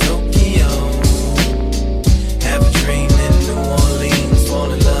was.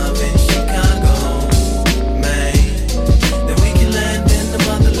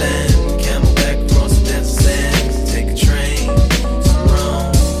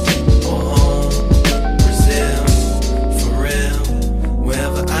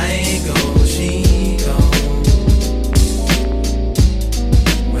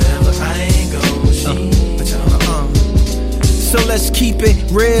 keep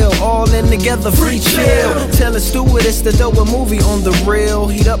it real, all in together, free chill. Tell a stewardess to throw a movie on the reel.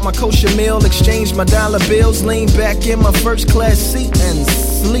 Heat up my kosher meal, exchange my dollar bills, lean back in my first class seat and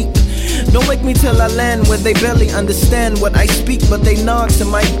sleep. Don't wake me till I land where they barely understand what I speak, but they nod to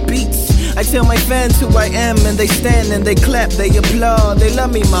my beats. I tell my fans who I am, and they stand and they clap, they applaud, they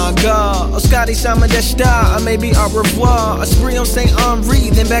love me, my God. Oh, Scotty, Sama Deshta, or maybe au revoir. A spree on St. Henri,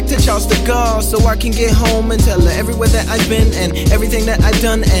 then back to Charles de Gaulle, so I can get home and tell her everywhere that I've been and everything that I've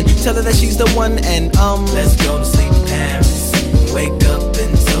done, and tell her that she's the one. And let's go to sleep in Paris, wake up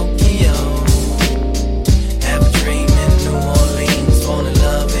in Tokyo, have a dream in New Orleans, fall in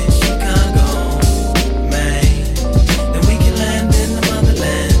love in Chicago, man. Then we can land in the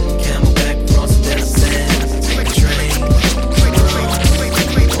motherland, Camelback across the desert sands, take a train.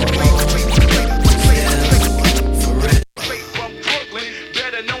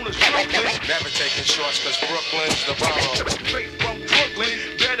 Never taking shorts cause Brooklyn's the borough. Straight from Brooklyn,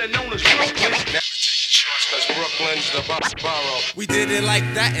 better known as Brooklyn. Never taking shorts cause Brooklyn's the borough. We did it like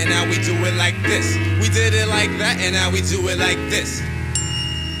that and now we do it like this. We did it like that and now we do it like this.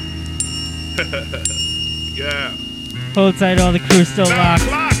 Yeah. Hold tight, all the crew still locked.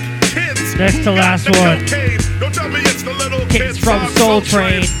 Next to last one. Don't tell me it's the little kids from Soul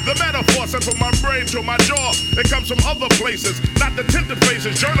Train. The metaphor sent from my brain to my jaw. It comes from other places, not the tinted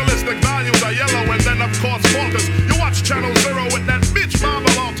faces. Journalistic values are yellow, and then of course falters. You watch Channel Zero with that bitch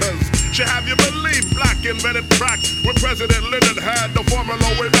Marvel Alters. Should have you believe black invented crack when President Lyndon had the formula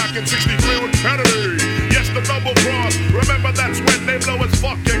way back in '63 with Kennedy. Yes, the double cross. Remember that's when they blow his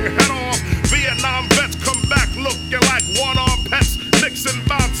fucking head off. Vietnam vets come back looking like one-armed pets. Nixon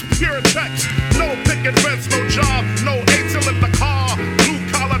bombs, pure checks. No picket fence, no job, no eights in the car. Blue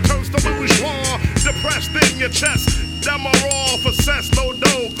collar turns to bourgeois. Depressed in your chest. Demerol for cess, no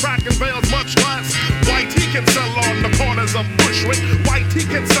dough. Cracking veils much less. White he can sell on the corners of Bushwick. White he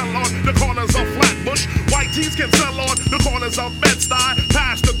can sell on the corners of Flatbush. White tees can sell on the corners of Bed-Stuy.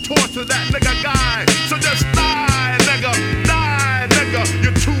 Pass the torch to that nigga guy. So just die, nigga. Die, nigga.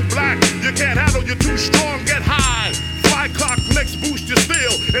 You're too black. You can't handle, you're too strong. Get high. 5 o'clock, next boost you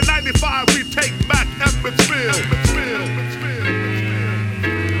still. In 95 we take back Edmondsville.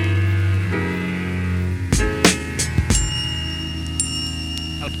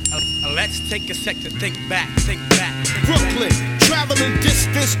 Let's take a sec to think back. Brooklyn, traveling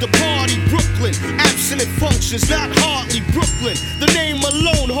distance to party. Brooklyn, absent functions, not hardly. Brooklyn, the name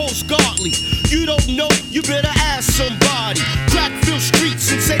alone holds godly. You don't know, you better ask somebody. Crackville streets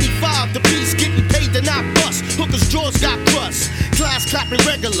since '85, the beats getting paid to not bust. Hookers' drawers got crust. Class clapping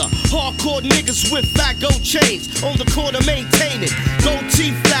regular. Hardcore niggas with fat gold chains. On the corner maintaining. Gold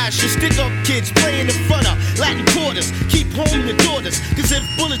teeth flashers. Stick up kids playing in front of Latin quarters. Keep home your daughters. Cause if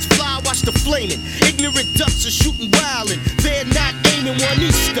bullets fly, watch the flaming. Ignorant ducks are shooting wildin'. They're not aiming one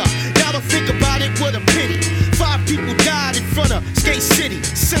Easter. Now to think about it, what a pity. 5 people died in front of Skate City.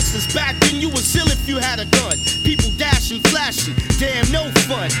 Senseless back then, you was ill if you had a gun. People dashing, flashing. Damn, no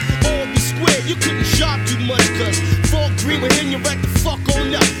fun. All be square, you couldn't shop too much. Cause Fort Green would hit you right the fuck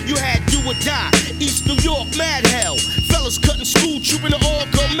on up. You had do or die. East New York, mad hell. Fellas cutting school, trooping to all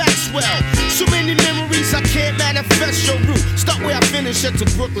go Maxwell. So many memories I can't manifest your route. Start where I finish at to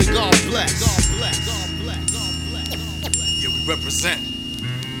Brooklyn, God bless. God bless. God bless. God bless. Yeah, we represent.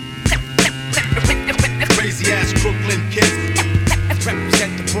 Crazy ass Brooklyn kids.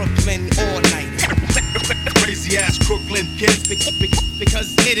 Represent the Brooklyn all night. Crazy ass Brooklyn kids.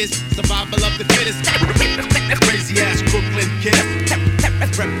 Because it is survival of the fittest. Crazy ass Brooklyn kids.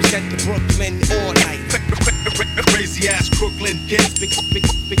 Represent the Brooklyn all night. Crazy ass Brooklyn kids.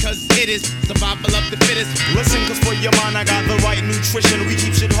 Because it is survival of the fittest. Listen, cause for your mind I got the right nutrition. We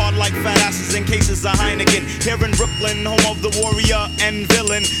keep shit hard like fat asses in cases of Heineken. Here in Brooklyn, home of the warrior and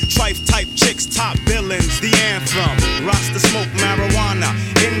villain. Trife type chicks, top villains. The anthem, Rasta smoke marijuana.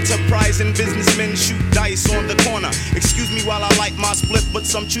 Enterprising businessmen shoot dice on the corner. Excuse me while I light my split, but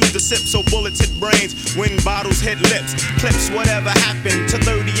some choose to sip. So bullets hit brains when bottles hit lips. Clips, whatever happened to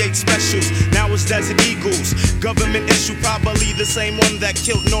 38 specials. Now it's Desert Eagles. Government issue, probably the same one that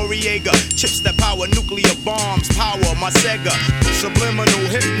killed Noriega. Chips that power nuclear bombs, power my Sega. Subliminal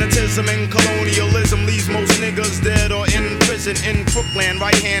hypnotism and colonialism leaves most niggas dead or in prison in Brooklyn.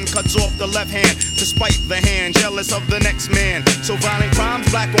 Right hand cuts off the left hand to spite the hand, jealous of the next man. So violent crimes,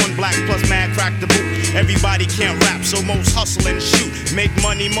 black on black, plus mad crack the boot. Everybody can't rap, so most hustle and shoot. Make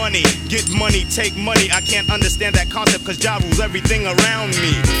money, get money, take money. I can't understand that concept cause Ja rules everything around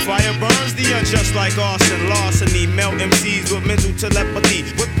me. Fire burns the unjust like arson, larceny. Melt MCs with mental telepathy.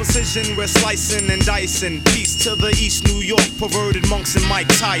 With precision we're slicing and dicing. Peace to the East New York, perverted monks and Mike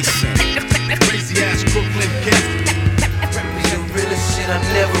Tyson. Crazy ass Brooklyn kids. Represent I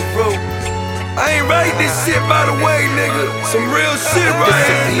never wrote. I ain't writing this shit by the way, nigga. Some real shit right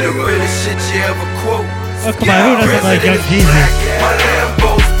here, nigga. This will be the realest shit you ever quote. Oh, come on, who doesn't like Young Jesus? My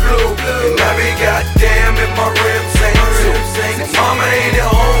Lambo's blue, and I be goddamn if my rims ain't too. Mama ain't at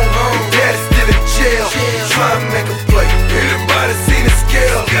home, dad's still in jail. Try to make a play. Anybody seen the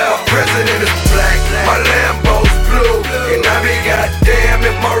scale? My president is black, my Lambo's blue, and I be goddamn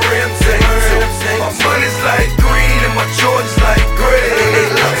if my rims ain't too. My money's like green and my Jordans like gray. They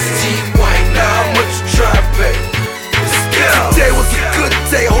love Steve White, now how much you try to pay? Today was a good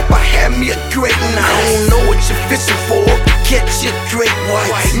day, hope I had me a great night. I don't know what you're fishing for, but catch your great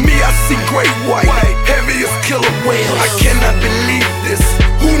white. Me, I see great white, heavy as killer whale. I cannot believe this.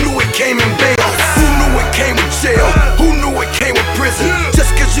 Who knew it came in bail? Who knew it came with jail? Who knew it came with prison?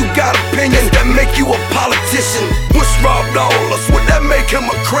 Just cause you got opinions that make you a politician. Bush robbed all us, would that make him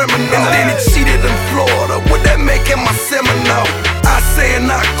a criminal? And then he cheated in Florida, would that make him a Seminole? I say and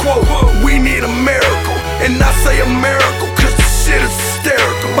I quote, we need a miracle. And I say a miracle cause the shit is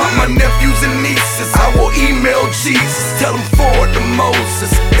hysterical. About my nephews and nieces, I will email Jesus, tell him forward to Moses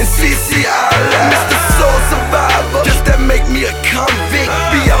and CC Allah. Mr. Soul Survivor, does that make me a convict?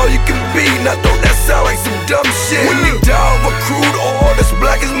 Be all you can be, now don't that sound like some dumb shit? When you die over crude oil, that's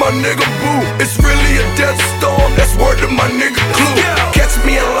black as my nigga Boo. It's really a death storm, that's word to my nigga Clue. Catch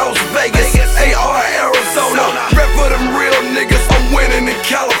me in Las Vegas, AR Arizona. Rep for them real niggas, I'm winning in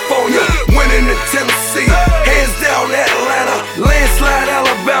California, winning in Tennessee, hands down Atlanta, landslide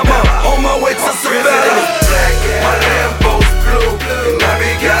Alabama, on my way to Savannah. My Lambo's blue, and I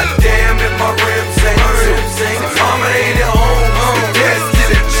be goddamn if my rims ain't too. Mama ain't at home, dad's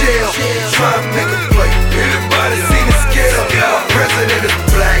still in jail. Try to make a play. Anybody seen the scale? My president is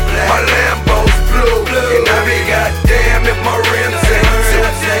black. My Lambo's blue, and I be goddamn if my rims ain't too.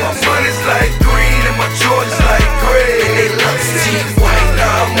 My money's like green and my Jordans like gray. And they love Steve White. Now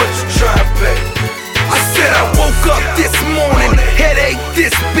how much you try to pay? I said I woke up this morning, headache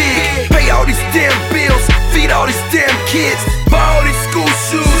this big. Pay all these damn bills, feed all these damn kids, buy all these school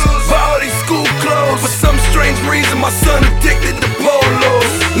shoes, buy all these school clothes. For some strange reason, my son addicted to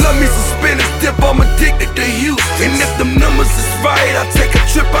polos. Love me some spinach dip, I'm addicted to Houston. And if them numbers is right, I take a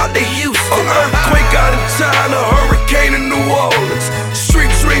trip out to Houston. Earthquake out in China, hurricane in New Orleans.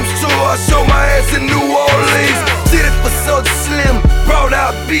 Street Dreams tour, I show my ass in New Orleans. Did it for Soulja Slim, brought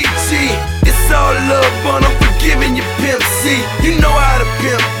out BG. It's all love, but I'm forgiving you, Pimp C. You know how to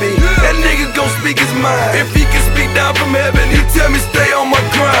pimp me. That nigga gon' speak his mind. If he can speak down from heaven, he tell me stay on my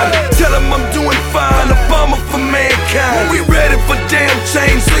grind. Tell him I'm doing fine, a bomber for mankind. We ready for damn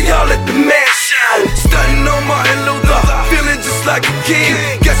change, so y'all let the man shine. Stunting on Martin Luther, feeling just like a king.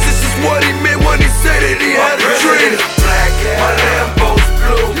 Guess this is what he meant when he said that he had a dream. Black, my Lambo's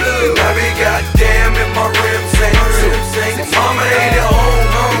blue, and I be goddamn if my rims ain't too. Mama ain't at home,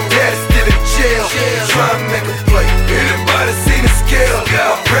 dad's still in jail. Try to make a play. Anybody seen the scale?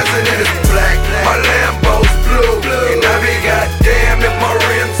 My president is black, my Lambo's blue, and I be goddamn if my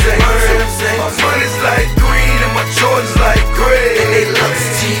rims ain't too. My money's like green and my Jordans like gray. And they love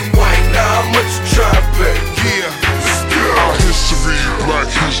Steve White, now how much you try to pay? Yeah, our history,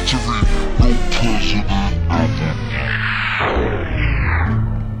 black history, no president ever.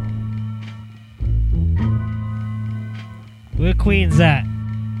 Where Queen's at?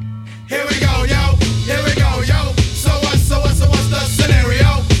 Here we go, yo. Here we go, yo. So what's the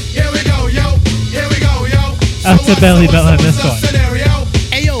scenario? Here we go, yo. Here we go, yo. Out to Belly Bell on this one.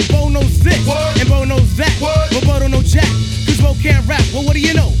 Hey yo, Bo knows this, and Bo knows that, but Bo don't know jack, cause Bo can't rap. Well, what do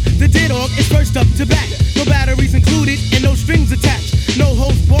you know? The D-Dog is first up to bat. No batteries included and no strings attached. No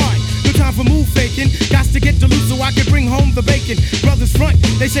host barred, no time for move faking. Got to get to loose so I can bring home the bacon. Brothers front,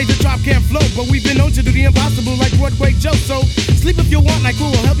 they say the drop can't flow, but we've been known to do the impossible like Broadway Joe. So sleep if you want, like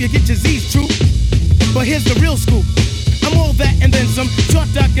who will help you get your Z's true. But here's the real scoop. I'm all that and then some. Short,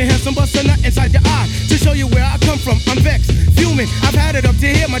 dark, and handsome, bust a nut inside your eye to show you where I come from. I'm vexed, fuming. I've had it up to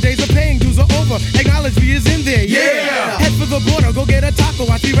here. My days of paying dues are over. Acknowledge me is in there. Yeah. Head for the border, go get a taco.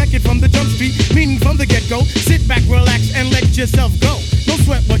 I see record from the jump street, meaning from the get go. Sit back, relax, and let yourself go. Don't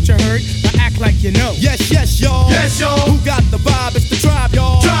sweat what you heard, but act like you know. Yes, y'all. Yes, y'all. Who got the vibe? It's the tribe,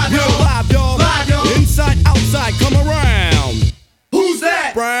 y'all. Tribe, Real y'all. live, y'all. Live, y'all. Inside, outside, come around. Who's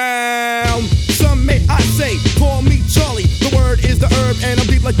that? Brown. Some may I say, call me Charlie. The word is the herb, and I'm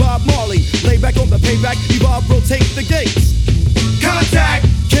deep like Bob Marley. Lay back on the payback, evolve, rotate the gates. Contact.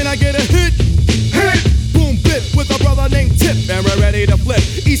 Can I get a hit? Hit. Boom, bit with a brother named Tip, and we're ready to flip.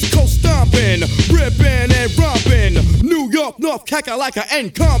 East Coast stomping, ripping and romping. New York, North, Kakalaka,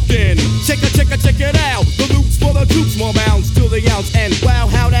 and Compton. Check it out. The loops for the troops, more bounds to the ounce. And wow,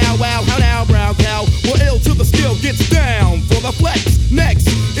 how now, brown cow. We're ill till the skill gets down for the the flex. Next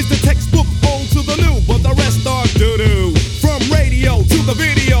is the textbook old to the new, but the rest are doo-doo. From radio to the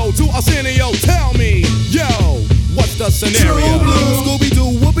video to Arsenio, tell me, yo, what's the scenario? True blue,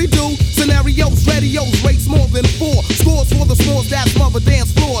 Scooby-Doo, whoopie-doo. Scenarios, radios, rates more than 4. Scores for the smalls that smother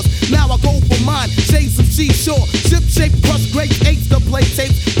dance floors. Now I go for mine, shades of seashore. Ship-shaped, crushed grape, apes the play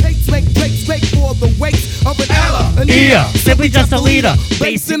tapes. Pates make drapes, make for the wakes of an Ella. Yeah, simply just a leader.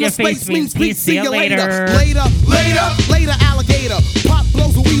 Bass in your face means peace. See you later. Later, later, later, alligator. Pop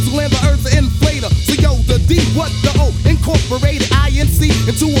blows a weasel and the earth's an inflator. So yo, the D, what the O? Incorporated INC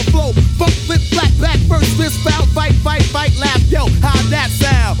into a flow. Funk, flip, black, back, first, fist, foul, fight, fight, fight, laugh. Yo, how'd that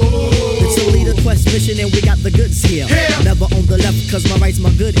sound? It's a leader quest mission and we got the goods here. Never on the left cause my right's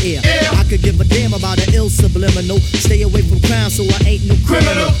my good ear. I could give a damn about an ill subliminal. Stay away from crime so I ain't no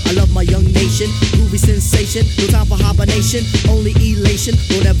criminal. I love my young nation, groovy sensation. No time for hibernation, only elation.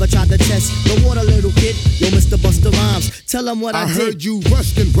 Don't ever try to test the water, little kid. Yo, Mr. Busta Rhymes, tell them what I did. heard you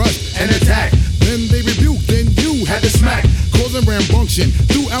rushed and attacked. Then they rebuked, then you had to smack. Causing rambunction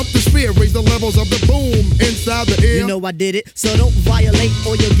throughout the sphere. Raise the levels of the boom inside the ear. You know I did it, so don't violate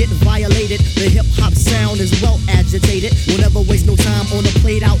or you'll get violated. The hip-hop sound is well agitated. We'll never waste no time on a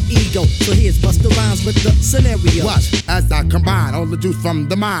played-out ego. So here's Busta Rhymes with the scenario. Watch as I combine all the juice from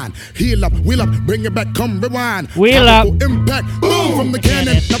the mind. Heal up, wheel up, bring it back, come rewind. Wheel up. Impact, boom from the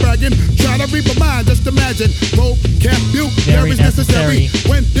cannon. Now bragging, try to reap a mind. Just imagine, vocabulary is necessary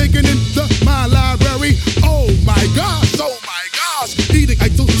when digging into my library. Oh my gosh, oh my gosh. Eating, I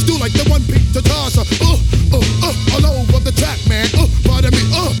do stew like the one beat to toss. All over the track, man. Pardon me,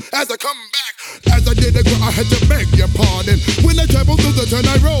 as I come back. As I did it, I had to beg your pardon. When I travel through the turn,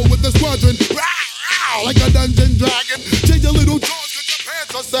 I roll with the squadron. Like a dungeon dragon. Change a little jaws cause your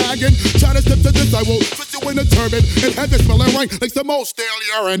pants are sagging. Try to step to this, I will put you in a turban and have it smelling right like some old stale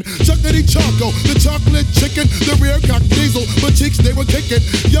urine. Chuckity choco, the chocolate chicken, the rear cock diesel, but cheeks they were kicking.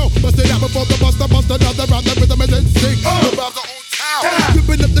 Yo, bust it out before the buster, another round, the rhythm is in sync. The bars are on town,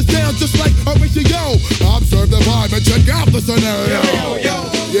 ripping up the sound just like a ratio. Observe the vibe and check out the scenario.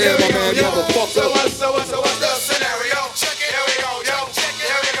 Yeah, my man, you motherfucker. So what's the scenario? Check it. Here we go, yo. Check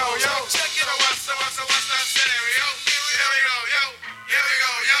it. Here we go, yo. Check it. What's the scenario? Here we go, yo. Here we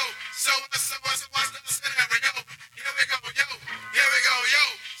go, yo. So what's the scenario? Here we go, yo. Here we go, yo.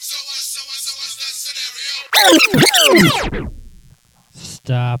 So what's the scenario?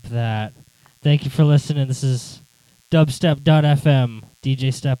 Stop that. Thank you for listening. This is dubstep.fm.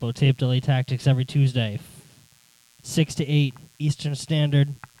 DJ Steppo, Tape Delay Tactics every Tuesday, 6 to 8 Eastern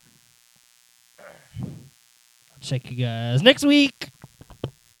Standard. I'll check you guys next week.